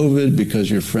by COVID because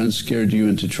your friends scared you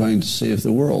into trying to save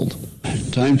the world.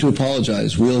 Time to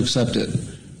apologize. We'll accept it.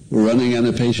 We're running out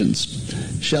of patience.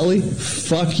 Shelley,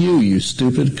 fuck you, you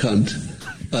stupid cunt.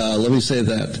 Let me say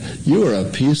that. You are a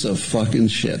piece of fucking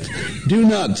shit. Do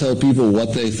not tell people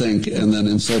what they think and then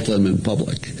insult them in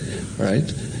public. All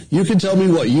right? You can tell me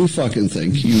what you fucking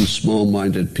think, you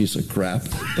small-minded piece of crap,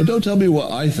 but don't tell me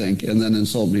what I think and then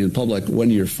insult me in public when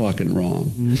you're fucking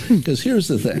wrong. Because here's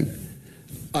the thing.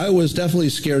 I was definitely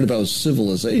scared about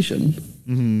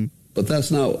civilization, but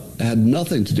had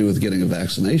nothing to do with getting a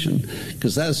vaccination,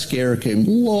 because that scare came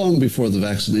long before the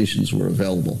vaccinations were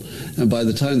available. And by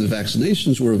the time the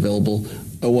vaccinations were available,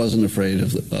 I wasn't afraid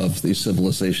of the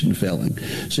civilization failing.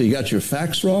 So you got your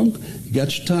facts wrong, you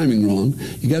got your timing wrong,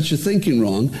 you got your thinking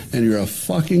wrong, and you're a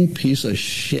fucking piece of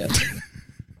shit.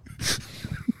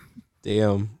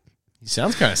 Damn. He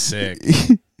sounds kind of sick.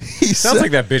 He sounds like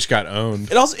that bitch got owned.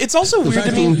 It's also weird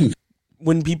to me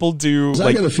when people do.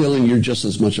 I got a feeling you're just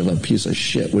as much of a piece of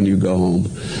shit when you go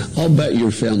home. I'll bet your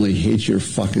family hates your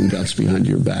fucking guts behind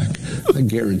your back. I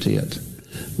guarantee it.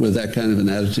 With that kind of an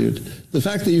attitude. The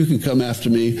fact that you can come after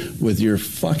me with your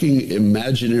fucking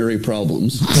imaginary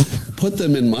problems, put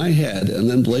them in my head, and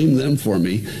then blame them for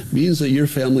me means that your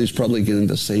family's probably getting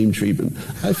the same treatment.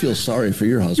 I feel sorry for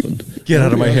your husband. Get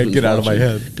out of my head, get out of my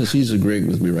head. Because he's agreeing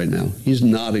with me right now. He's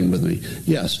nodding with me.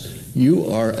 Yes,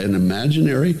 you are an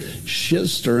imaginary,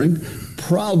 shit-stirring,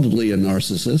 probably a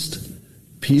narcissist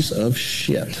piece of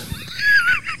shit.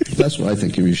 That's what I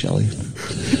think of you, Shelley.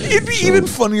 It'd be even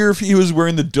funnier if he was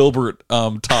wearing the Dilbert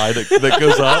tie that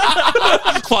goes up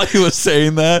while he was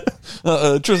saying that.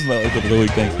 Tristan Valley clip of the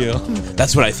week, thank you.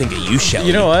 That's what I think of you, Shelley.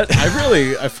 You know what?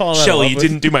 I've fallen out Shelley, of you love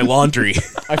didn't do my laundry.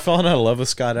 I've fallen out of love with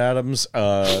Scott Adams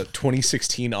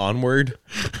 2016 onward.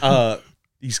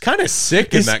 He's kind of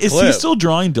sick in that clip. Is he still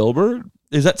drawing Dilbert?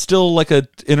 Is that still like a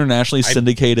internationally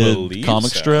syndicated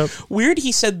comic strip? Weird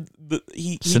he said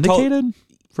he syndicated?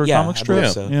 For a comic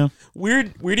strip? So. Yeah.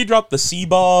 Weird he dropped the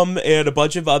C-bomb and a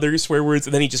bunch of other swear words,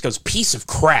 and then he just goes, piece of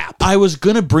crap. I was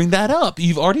going to bring that up.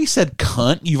 You've already said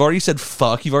cunt. You've already said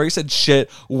fuck. You've already said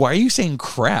shit. Why are you saying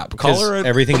crap?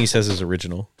 Everything he says is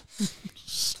original.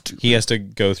 Stupid. He has to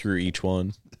go through each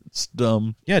one. It's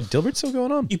dumb. Yeah, Dilbert's still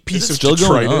going on. You piece of still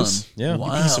detritus. Going on. Yeah.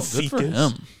 Wow, piece of good for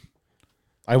fecus. him.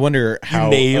 I wonder how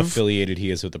affiliated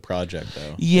he is with the project,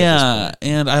 though. Yeah,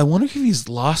 and I wonder if he's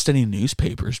lost any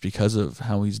newspapers because of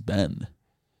how he's been.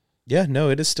 Yeah, no,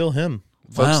 it is still him.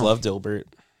 Folks love Dilbert.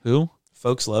 Who?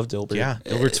 Folks love Dilbert. Yeah,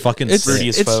 Dilbert's fucking fruity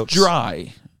as it's folks.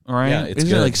 dry, all right? Yeah, it's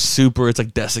Isn't good. it like super, it's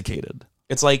like desiccated.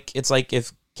 It's like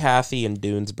if Kathy and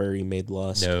Doonesbury made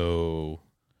Lust. No.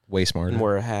 Way smarter. And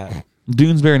wore a hat.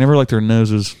 Doonesbury never liked their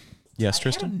noses. Yes,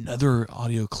 Tristan? Another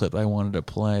audio clip I wanted to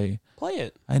play. Play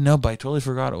it. I know, but I totally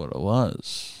forgot what it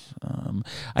was.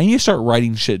 I need to start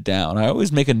writing shit down. I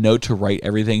always make a note to write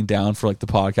everything down for like the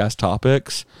podcast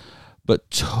topics, but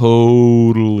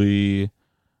totally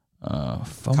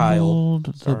fumbled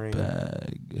the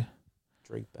bag.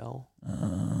 Drake Bell.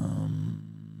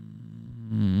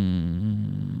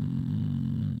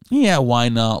 Yeah, why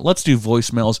not? Let's do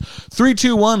voicemails.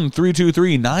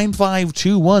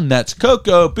 321-323-9521. That's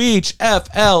Cocoa Beach,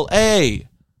 FLA.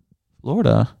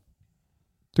 Florida.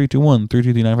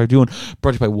 321-323-9521.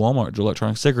 Brought to you by Walmart,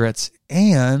 Electronic Cigarettes,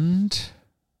 and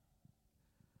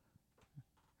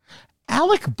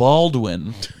Alec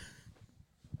Baldwin.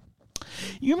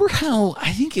 You remember how,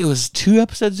 I think it was 2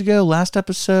 episodes ago, last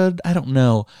episode, I don't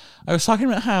know. I was talking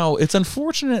about how it's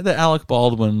unfortunate that Alec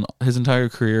Baldwin, his entire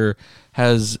career,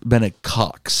 has been a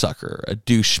cocksucker, a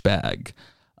douchebag.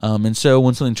 And so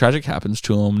when something tragic happens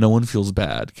to him, no one feels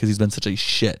bad because he's been such a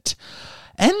shit.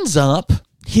 Ends up,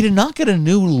 he did not get a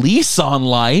new lease on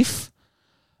life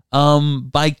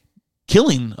by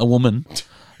killing a woman.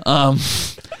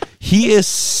 He is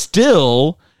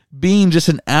still being just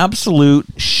an absolute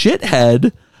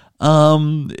shithead,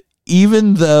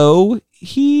 even though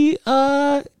he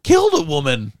killed a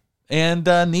woman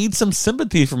and needs some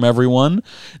sympathy from everyone.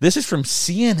 This is from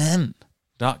CNN.com.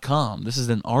 This is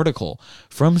an article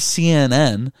from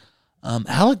CNN.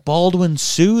 Alec Baldwin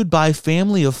sued by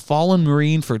family of fallen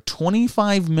Marine for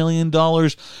 $25 million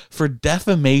for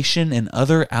defamation and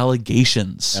other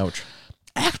allegations. Ouch.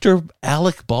 Actor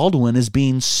Alec Baldwin is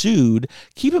being sued.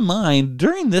 Keep in mind,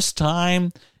 during this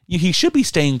time, he should be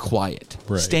staying quiet,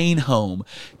 staying home.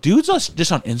 Dude's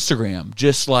just on Instagram,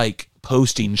 just like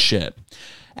posting shit.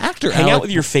 Hang out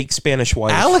with your fake Spanish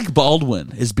wife. Alec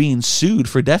Baldwin is being sued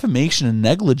for defamation and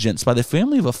negligence by the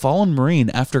family of a fallen Marine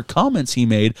after comments he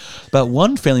made about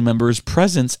one family member's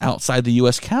presence outside the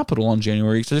U.S. Capitol on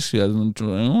January 6,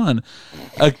 2021,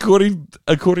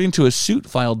 according to a suit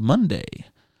filed Monday.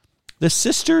 The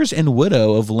sisters and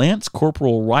widow of Lance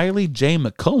Corporal Riley J.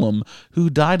 McCullum,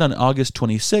 who died on August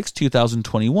 26,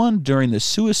 2021 during the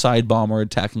suicide bomber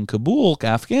attack in Kabul,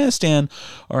 Afghanistan,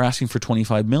 are asking for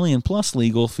 $25 million plus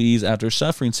legal fees after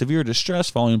suffering severe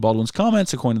distress following Baldwin's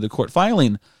comments, according to the court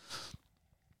filing.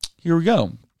 Here we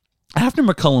go. After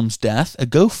McCullum's death, a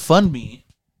GoFundMe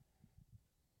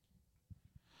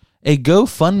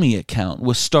account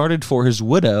was started for his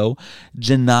widow,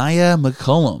 Janiyah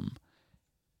McCullum,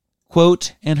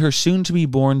 quote, and her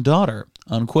soon-to-be-born daughter,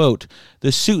 unquote.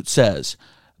 The suit says,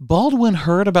 Baldwin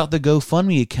heard about the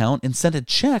GoFundMe account and sent a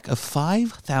check of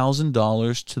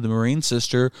 $5,000 to the Marine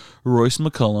sister, Royce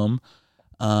McCullum,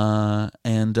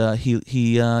 and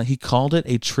he called it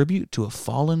a tribute to a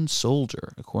fallen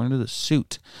soldier, according to the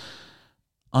suit.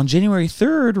 On January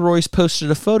 3rd, Royce posted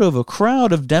a photo of a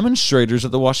crowd of demonstrators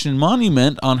at the Washington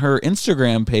Monument on her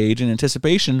Instagram page in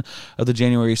anticipation of the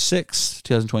January 6,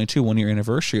 2022 one-year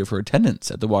anniversary of her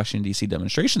attendance at the Washington, D.C.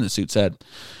 demonstration, the suit said.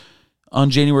 On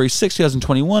January 6,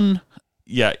 2021,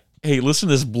 hey, listen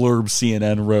to this blurb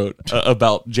CNN wrote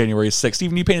about January 6th.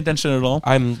 Steven, you paying attention at all?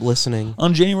 I'm listening.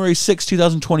 On January 6,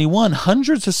 2021,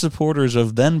 hundreds of supporters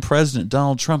of then-President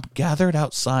Donald Trump gathered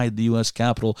outside the U.S.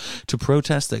 Capitol to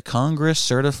protest the Congress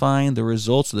certifying the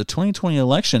results of the 2020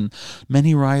 election.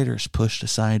 Many rioters pushed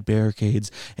aside barricades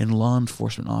and law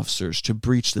enforcement officers to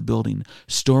breach the building,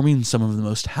 storming some of the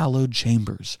most hallowed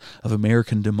chambers of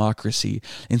American democracy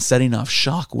and setting off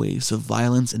shockwaves of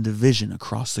violence and division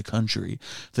across the country.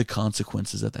 The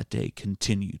consequences of that day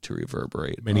continue to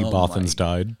reverberate. Many Bothans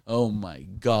died. Oh my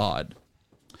God.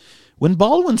 When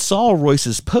Baldwin saw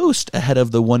Royce's post ahead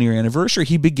of the one-year anniversary,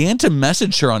 he began to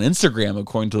message her on Instagram,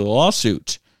 according to the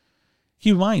lawsuit.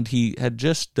 Keep in mind, he had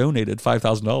just donated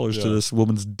 $5,000 to this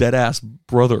woman's dead-ass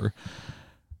brother.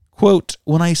 Quote,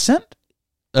 when I sent...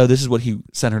 this is what he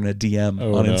sent her in a DM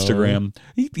on Instagram.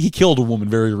 He killed a woman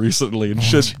very recently and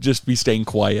should just be staying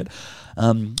quiet.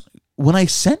 When I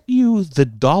sent you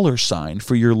the $sign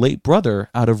for your late brother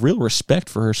out of real respect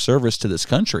for her service to this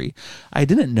country, I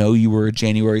didn't know you were a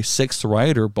January 6th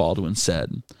rioter, Baldwin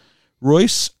said.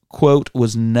 Royce, quote,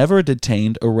 was never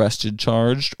detained, arrested,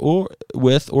 charged, or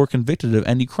convicted of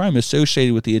any crime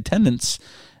associated with the attendance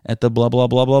at the blah, blah,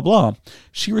 blah, blah, blah.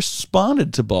 She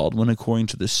responded to Baldwin, according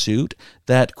to the suit,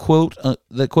 that, quote,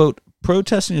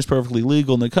 protesting is perfectly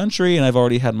legal in the country, and I've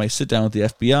already had my sit-down with the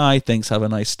FBI. Thanks, have a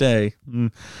nice day.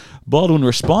 Baldwin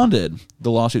responded, the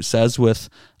lawsuit says, with,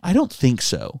 I don't think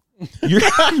so.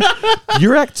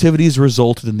 Your activities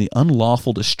resulted in the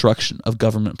unlawful destruction of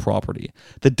government property,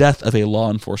 the death of a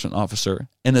law enforcement officer,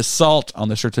 an assault on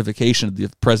the certification of the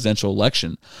presidential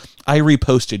election. I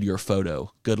reposted your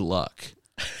photo. Good luck.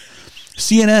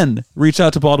 CNN reached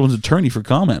out to Baldwin's attorney for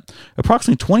comment.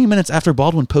 Approximately 20 minutes after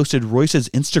Baldwin posted Royce's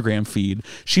Instagram feed,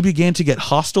 she began to get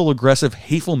hostile, aggressive,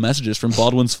 hateful messages from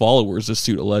Baldwin's followers, the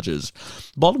suit alleges.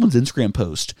 Baldwin's Instagram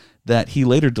post that he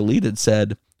later deleted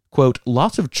said, quote,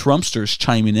 lots of Trumpsters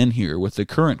chiming in here with the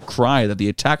current cry that the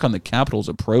attack on the Capitol is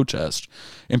a protest,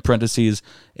 in parentheses,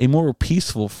 a more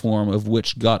peaceful form of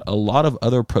which got a lot of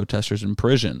other protesters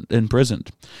imprisoned,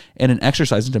 and an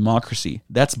exercise in democracy.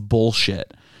 That's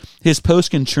bullshit. His post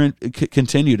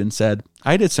continued and said,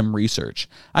 I did some research.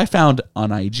 I found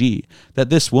on IG that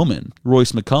this woman,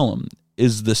 Royce McCollum,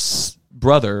 is the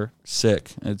brother, it's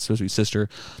supposed to be sister,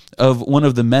 of one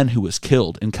of the men who was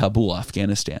killed in Kabul,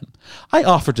 Afghanistan. I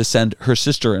offered to send her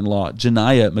sister-in-law,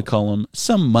 Janiyah McCollum,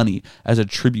 some money as a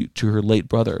tribute to her late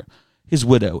brother, his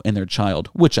widow, and their child,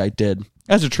 which I did,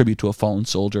 as a tribute to a fallen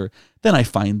soldier. Then I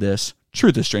find this.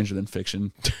 Truth is stranger than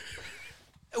fiction.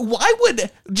 Why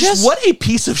would what a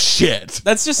piece of shit.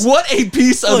 That's just what a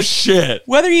piece of shit.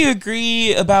 Whether you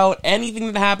agree about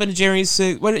anything that happened to January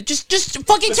 6th, just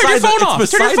fucking turn your phone off.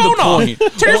 Turn your phone off.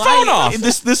 Turn your phone off.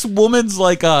 This woman's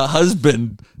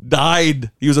husband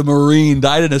died. He was a Marine,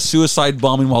 died in a suicide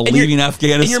bombing while leaving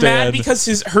Afghanistan. And you're mad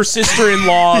because her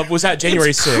sister-in-law was at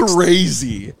January 6th.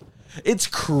 Crazy. It's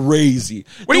crazy.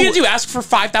 What are you gonna do? Ask for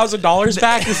 $5,000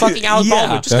 back? You're fucking Alec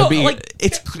Baldwin. Just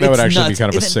that would actually be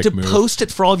kind of a sick move. To post it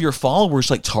for all of your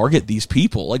followers, target these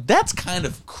people. That's kind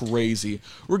of crazy.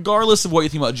 Regardless of what you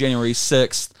think about January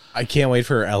 6th. I can't wait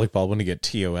for Alec Baldwin to get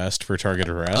TOS'd for target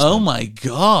harassment. Oh my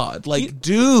God.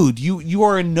 Dude, you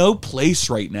are in no place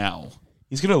right now.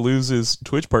 He's gonna lose his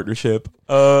Twitch partnership.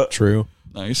 True.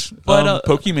 Nice. But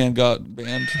Pokemon got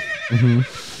banned. Mm-hmm.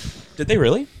 Did they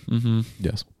really? Mm-hmm.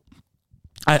 Yes.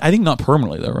 I think not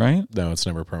permanently though, right? No, it's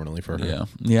never permanently for her.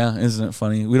 Yeah. Isn't it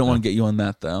funny? We don't want to get you on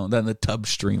that though. Then the tub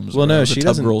streams. Well, no, she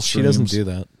doesn't. She doesn't do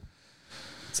that.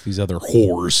 It's these other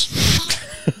whores.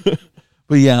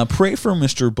 But yeah, pray for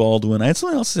Mr. Baldwin. I had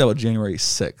something else to say about January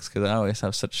 6th because I always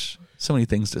have so many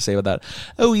things to say about that.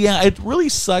 Oh yeah, it really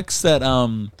sucks that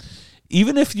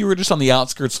even if you were just on the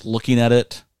outskirts looking at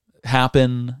it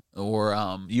happen,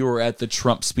 or you were at the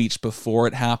Trump speech before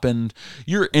it happened,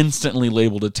 you're instantly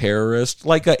labeled a terrorist.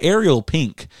 Like Ariel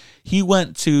Pink, he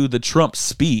went to the Trump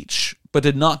speech but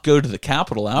did not go to the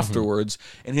Capitol afterwards,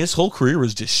 and his whole career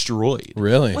was destroyed.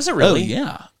 Really? Was it really?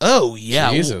 Oh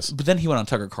yeah. Jesus. But then he went on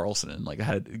Tucker Carlson and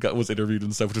was interviewed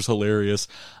and stuff, which was hilarious.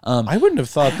 I wouldn't have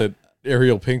thought that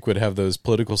Ariel Pink would have those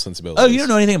political sensibilities. Oh, you don't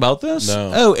know anything about this?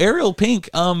 No. Oh, Ariel Pink,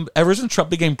 ever since Trump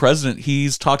became president,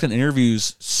 he's talked in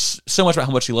interviews so much about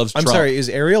how much he loves Trump. I'm sorry, is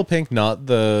Ariel Pink not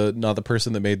the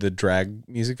person that made the drag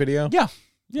music video? Yeah.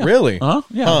 Really?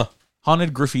 Yeah. Huh.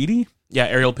 Haunted Graffiti? Yeah,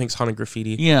 Ariel Pink's Haunted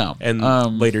Graffiti. Yeah.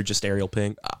 And later just Ariel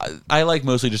Pink. I like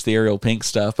mostly just the Ariel Pink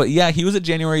stuff. But yeah, he was at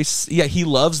January. Yeah, he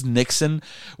loves Nixon.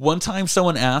 One time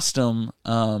someone asked him,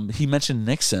 he mentioned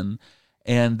Nixon,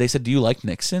 and they said, "Do you like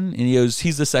Nixon?" And he goes,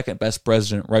 "He's the second best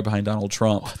president right behind Donald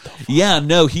Trump." Yeah,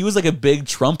 no, he was like a big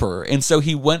Trumper. And so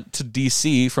he went to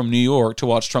D.C. from New York to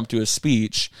watch Trump do his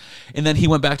speech. And then he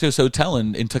went back to his hotel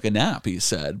and took a nap, he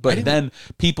said. But then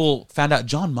people found out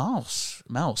John Moss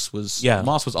was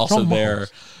also there,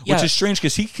 which is strange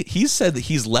because he said that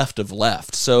he's left of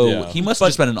left. So he must have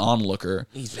just been an onlooker.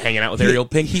 He's hanging out with Ariel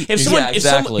Pink. He's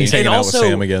hanging out with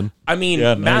Sam again. I mean,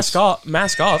 mask off.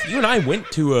 You and I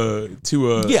went to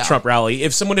a Trump rally.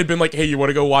 If someone had been like, "Hey, you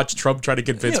want to go watch Trump try to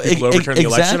convince people to overturn the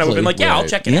election?" I would have been like, "Yeah, I'll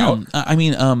check it out." I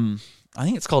mean, I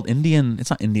think it's called Indian. It's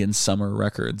not Indian Summer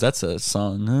Records. That's a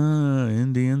song.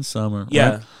 Indian Summer. Yeah,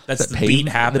 right? that's the beat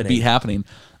happening. The beat happening.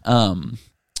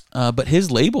 But his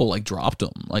label dropped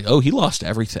him. He lost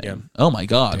everything. Yeah. Oh my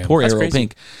God, damn. Poor That's Ariel crazy.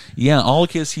 Pink. Yeah, all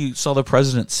because he saw the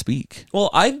president speak. Well,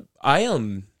 I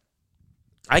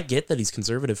get that he's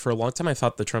conservative. For a long time, I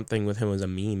thought the Trump thing with him was a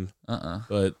meme.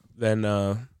 But then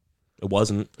it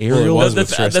wasn't. Ariel was the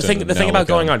with Tristan, thing now about look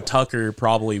going at on Tucker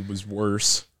probably was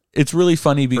worse. It's really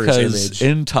funny his because image.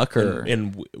 in Tucker,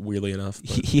 And weirdly enough,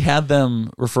 but- he had them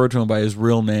refer to him by his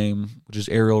real name, which is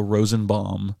Ariel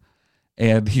Rosenbaum.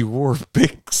 And he wore a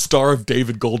big Star of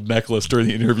David gold necklace during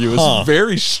the interview. It was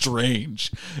very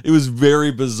strange. It was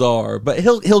very bizarre. But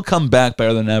he'll come back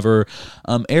better than ever.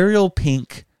 Ariel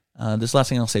Pink. This last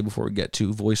thing I'll say before we get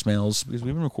to voicemails, because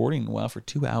we've been recording for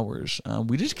 2 hours.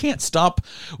 We just can't stop.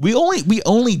 We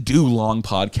only do long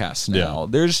podcasts now.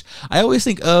 I always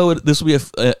think, this will be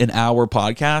an hour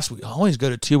podcast. We always go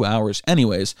to 2 hours.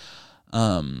 Anyways,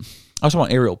 I was talking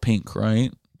about Ariel Pink,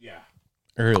 right?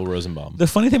 Ariel Rosenbaum. The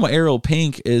funny thing about Ariel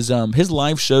Pink is his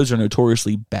live shows are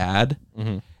notoriously bad.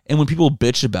 Mm-hmm. And when people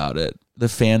bitch about it, the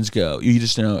fans go, "You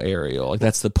just know Ariel."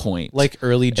 That's the point. Like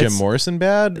early Jim Morrison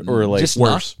bad, or just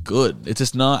worse? Not good. It's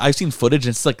just not. I've seen footage.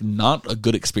 And it's not a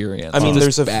good experience. I mean,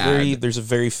 It's there's bad. a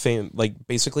very famous,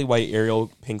 basically why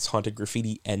Ariel Pink's Haunted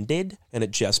Graffiti ended and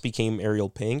it just became Ariel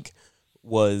Pink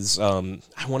was I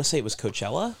want to say it was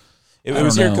Coachella. It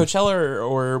was here at Coachella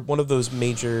or one of those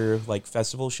major like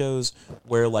festival shows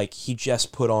where like he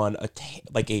just put on a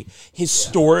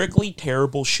historically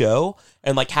terrible show,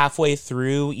 and like halfway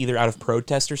through, either out of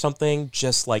protest or something,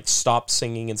 just like stopped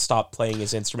singing and stopped playing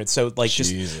his instruments. So like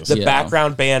the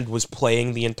background band was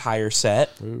playing the entire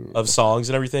set of songs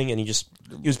and everything, and he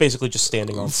was basically just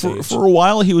standing on stage. For a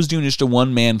while, he was doing just a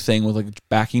one-man thing with like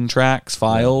backing tracks,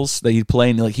 files that he'd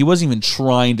play, and like he wasn't even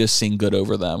trying to sing good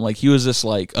over them. Like he was just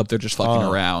like up there just fucking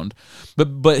around.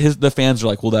 But the fans are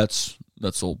like, well, that's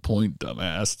the whole point,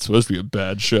 dumbass. It's supposed to be a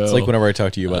bad show. It's like whenever I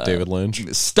talk to you about David Lynch.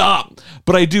 Stop.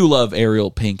 But I do love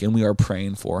Ariel Pink, and we are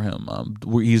praying for him.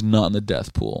 He's not in the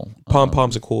death pool. Pom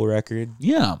Pom's a cool record.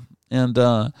 Yeah,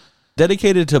 and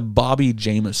dedicated to Bobby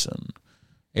Jameson.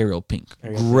 Ariel Pink.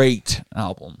 Great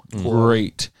album.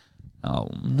 Great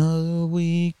album. Another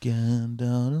weekend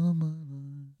out of my...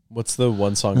 What's the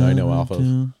one song I know off of?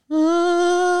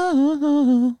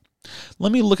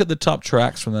 Let me look at the top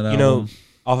tracks from that album. You know,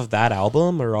 off of that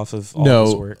album or off of all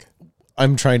his work?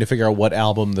 I'm trying to figure out what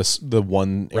album the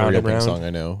one Ariel Pink song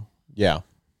I know. Yeah.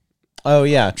 Oh,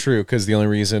 yeah, true, because the only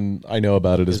reason I know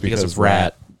about it is because of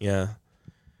Rat. Yeah.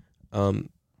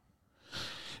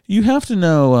 You have to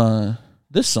know...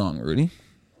 this song, Rudy.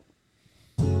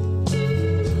 I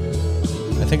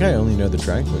think I only know the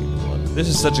Drag Queen one. This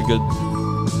is such a good...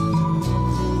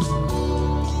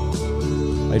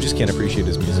 I just can't appreciate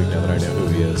his music now that I know who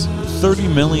he is. 30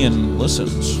 million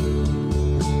listens.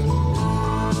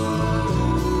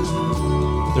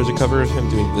 There's a cover of him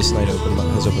doing This Night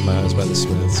Has Opened My Eyes by the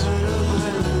Smiths.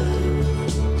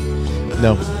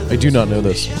 No, I do not know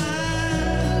this.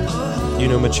 Do you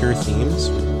know Mature Themes?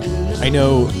 I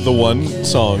know the one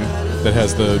song that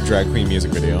has the drag queen music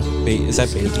video. Is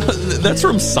that Baby? That's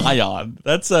from Scion.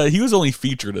 That's he was only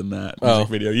featured in that music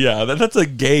video. Yeah, that's a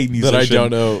gay musician that I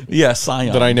don't know. Yeah,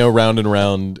 Scion. That I know Round and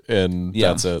Round, and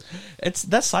that's it.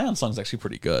 That Scion song's actually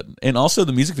pretty good, and also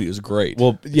the music video is great.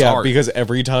 Well, yeah, because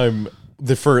every time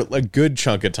for a good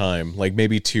chunk of time, like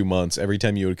maybe 2 months, every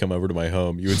time you would come over to my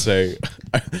home, you would say,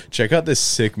 "Check out this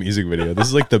sick music video. This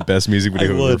is like the best music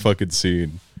video I've ever fucking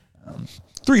seen."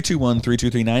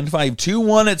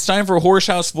 321-323-9521. It's time for Horse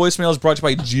House Voicemails, brought to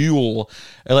you by Juul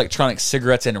Electronic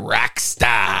Cigarettes and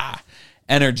Rockstar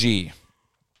Energy.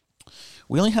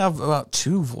 We only have about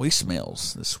 2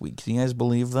 voicemails this week. Can you guys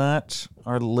believe that?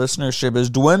 Our listenership is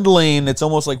dwindling. It's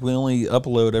almost like we only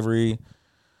upload every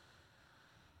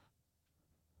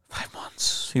 5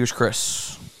 months. Here's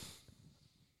Chris.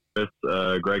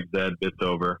 Greg's dad, Bits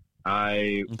Over.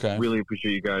 I really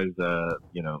appreciate you guys,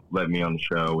 letting me on the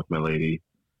show with my lady.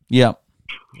 Yeah.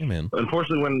 Yeah, man.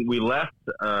 Unfortunately, when we left,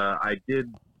 I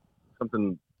did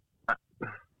something.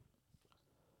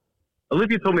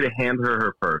 Olivia told me to hand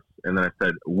her purse, and then I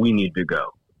said, "We need to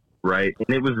go." Right? And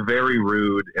it was very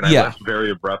rude, and I left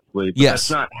very abruptly. But that's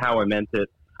not how I meant it.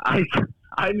 I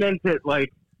meant it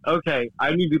like, okay,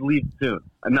 I need to leave soon.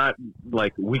 I'm not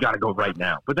like, we got to go right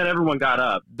now. But then everyone got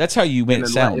up. That's how you made it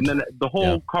sound. And then the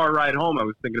whole car ride home, I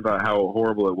was thinking about how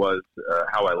horrible it was,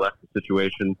 how I left the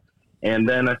situation. And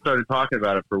then I started talking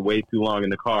about it for way too long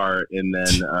in the car. And then,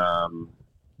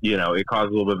 it caused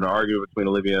a little bit of an argument between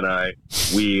Olivia and I.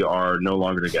 We are no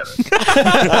longer together. So,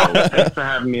 thanks for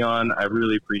having me on. I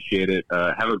really appreciate it.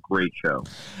 Have a great show.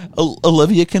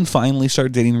 Olivia can finally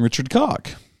start dating Richard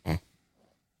Koch.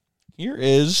 Here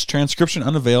is transcription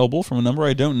unavailable from a number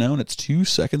I don't know, and it's 2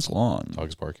 seconds long.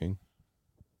 Dog's barking.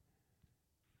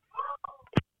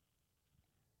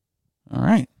 All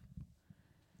right.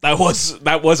 That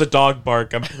was a dog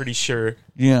bark, I'm pretty sure.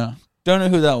 Yeah. Don't know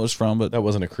who that was from, but that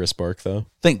wasn't a Chris bark, though.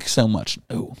 Thanks so much.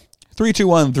 Oh.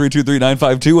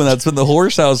 321-323-952, and that's been the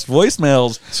Horse House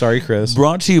Voicemails. Sorry, Chris.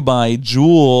 Brought to you by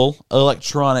Juul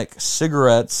Electronic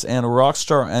Cigarettes and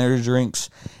Rockstar Energy Drinks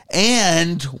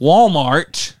and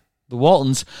Walmart. The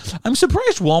Waltons. I'm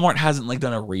surprised Walmart hasn't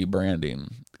done a rebranding.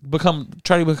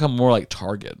 Try to become more like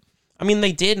Target. I mean,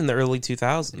 they did in the early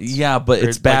 2000s. Yeah, but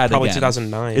it's bad probably again.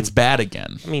 2009. It's bad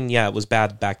again. I mean, yeah, it was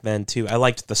bad back then, too. I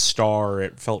liked the star.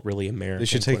 It felt really American. They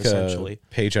should take a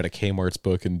page out of Kmart's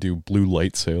book and do blue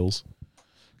light sales.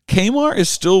 Kmart is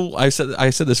still, I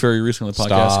said this very recently on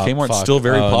the podcast, Kmart's still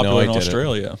very popular in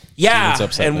Australia. Yeah,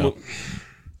 and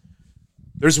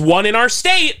there's one in our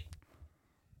state.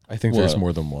 I think there's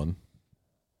more than one.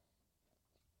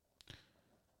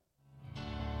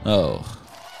 Oh.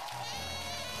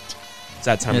 It's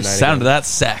that time of night. Sound of that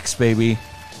sax, baby.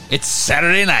 It's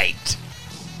Saturday night.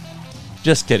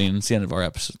 Just kidding. It's the end of our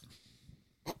episode.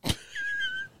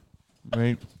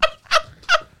 Right?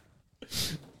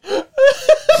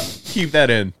 Keep that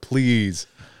in, please.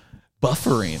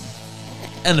 Buffering.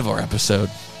 End of our episode.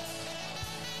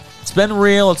 It's been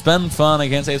real. It's been fun. I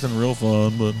can't say it's been real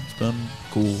fun, but it's been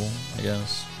cool, I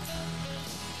guess.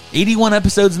 81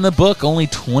 episodes in the book. Only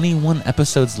 21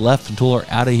 episodes left until we're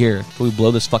out of here. Can we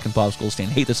blow this fucking popsicle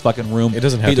stand? Hate this fucking room. It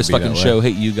doesn't have hate to this be fucking that way. show.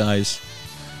 Hate you guys.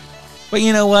 But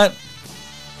you know what?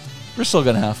 We're still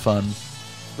going to have fun.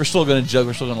 We're still going to joke.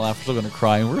 We're still going to laugh. We're still going to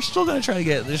cry. And we're still going to try to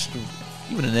get just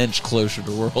even an inch closer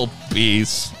to world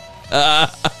peace.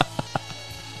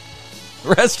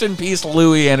 Rest in peace,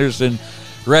 Louis Anderson.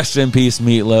 Rest in peace,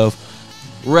 Meatloaf.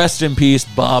 Rest in peace,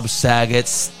 Bob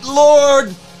Saget.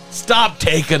 Lord, stop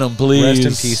taking them, please. Rest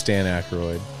in peace, Dan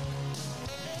Aykroyd.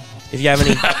 If you have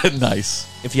any nice.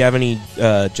 If you have any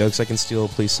jokes I can steal,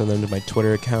 please send them to my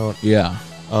Twitter account. Yeah.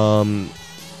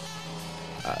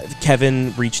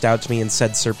 Kevin reached out to me and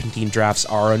said serpentine drafts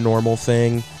are a normal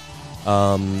thing.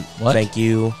 What? Thank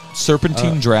you.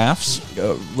 Serpentine drafts?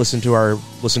 Listen to our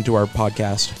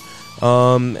podcast.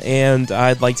 And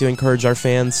I'd like to encourage our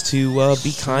fans to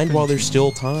be kind while there's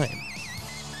still time.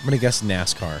 I'm gonna guess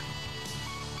NASCAR.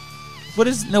 What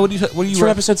is no? What do you? It's from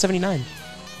episode 79.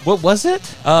 What was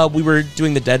it? We were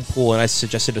doing the Deadpool, and I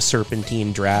suggested a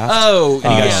serpentine draft. Oh, and you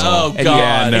guys, oh and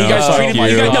God! You guys treated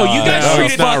me. You guys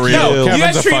treated you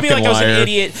guys treated me like I was an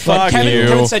idiot. Fuck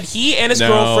Kevin said he and his No.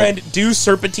 girlfriend do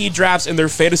serpentine drafts in their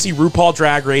fantasy RuPaul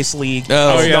Drag Race league.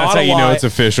 Oh, It's yeah, not that's how a you know lie. it's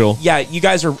official. Yeah, you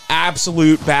guys are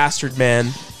absolute bastard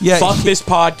men. Yeah, fuck this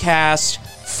podcast.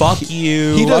 Fuck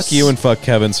you. He does- Fuck you and fuck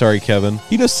Kevin. Sorry, Kevin.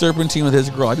 He does serpentine with his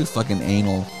girl. I do fucking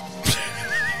anal.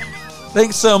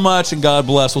 Thanks so much, and God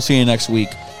bless. We'll see you next week.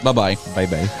 Bye-bye.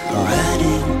 Bye-bye.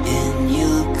 Riding in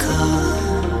your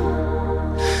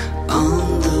car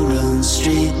on the run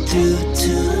straight through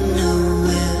to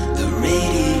nowhere. The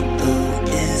radio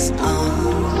is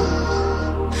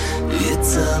on.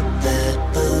 It's up there,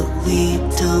 but we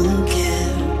don't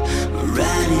care.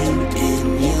 Riding in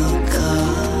your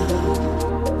car.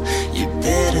 You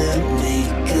better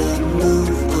make a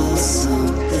move or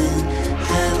something.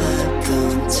 Have I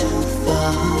gone too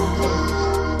far?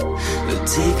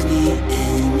 Take me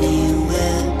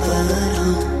anywhere but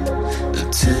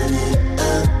home. Turn it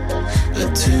up,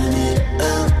 turn it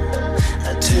up,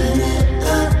 turn it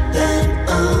up and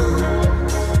on.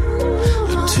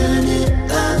 Turn it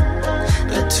up,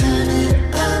 turn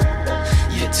it up.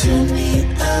 You turn me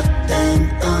up and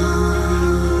on.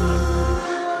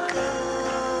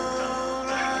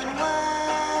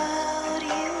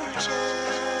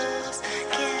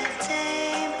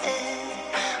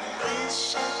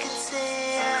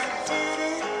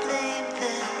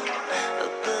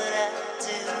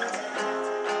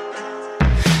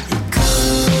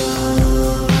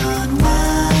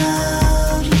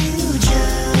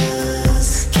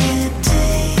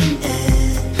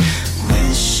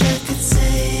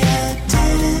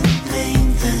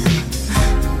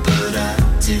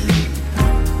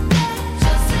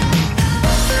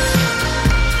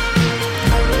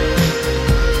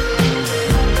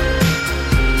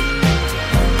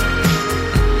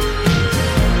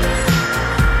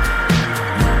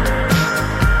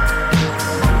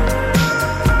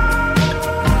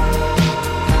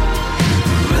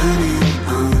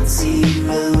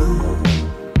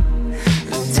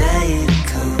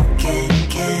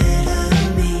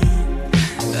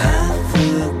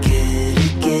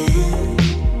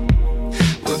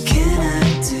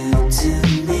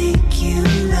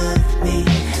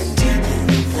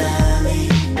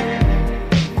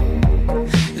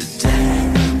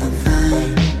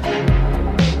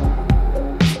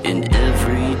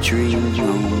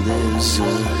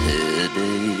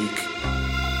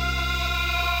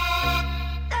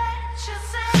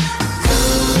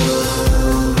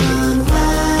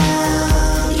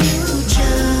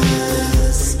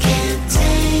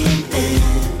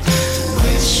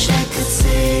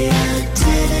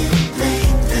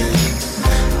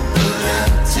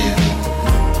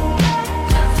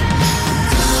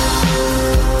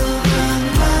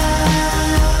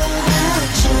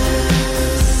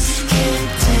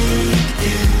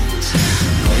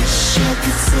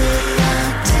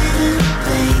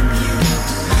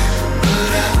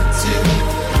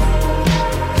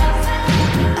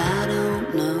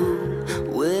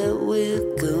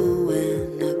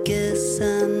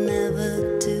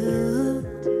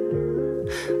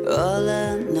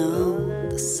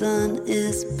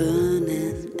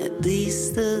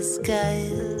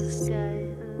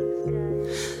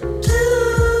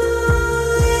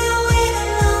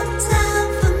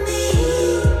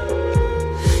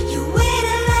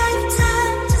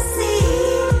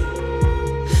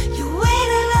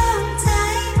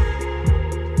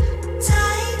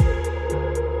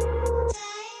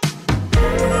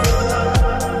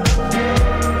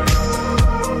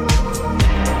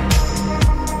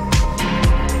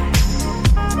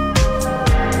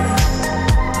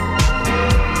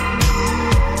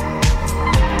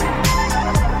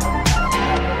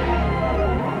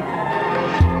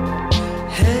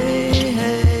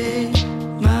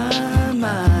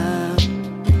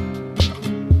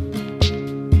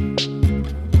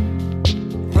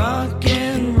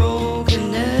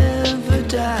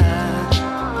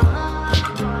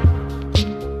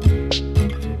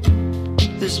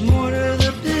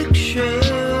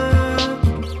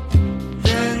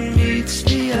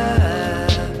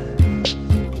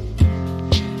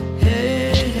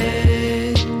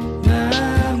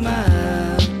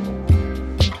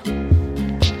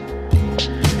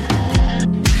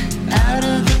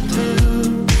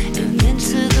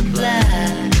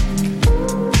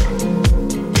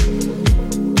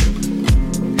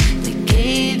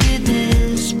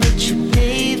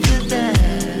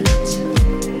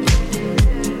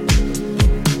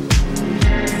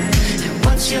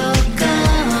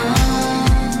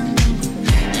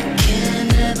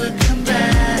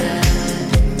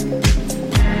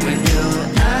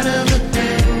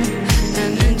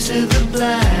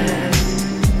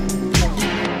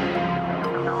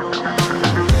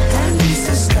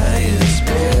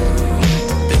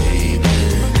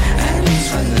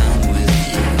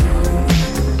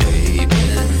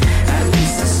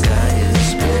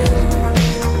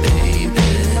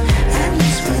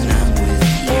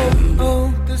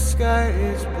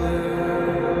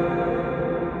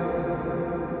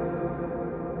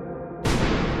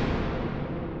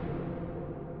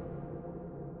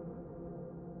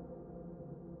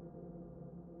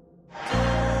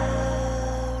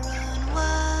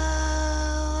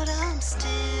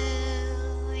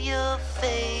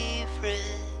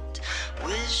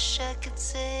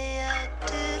 say I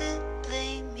didn't.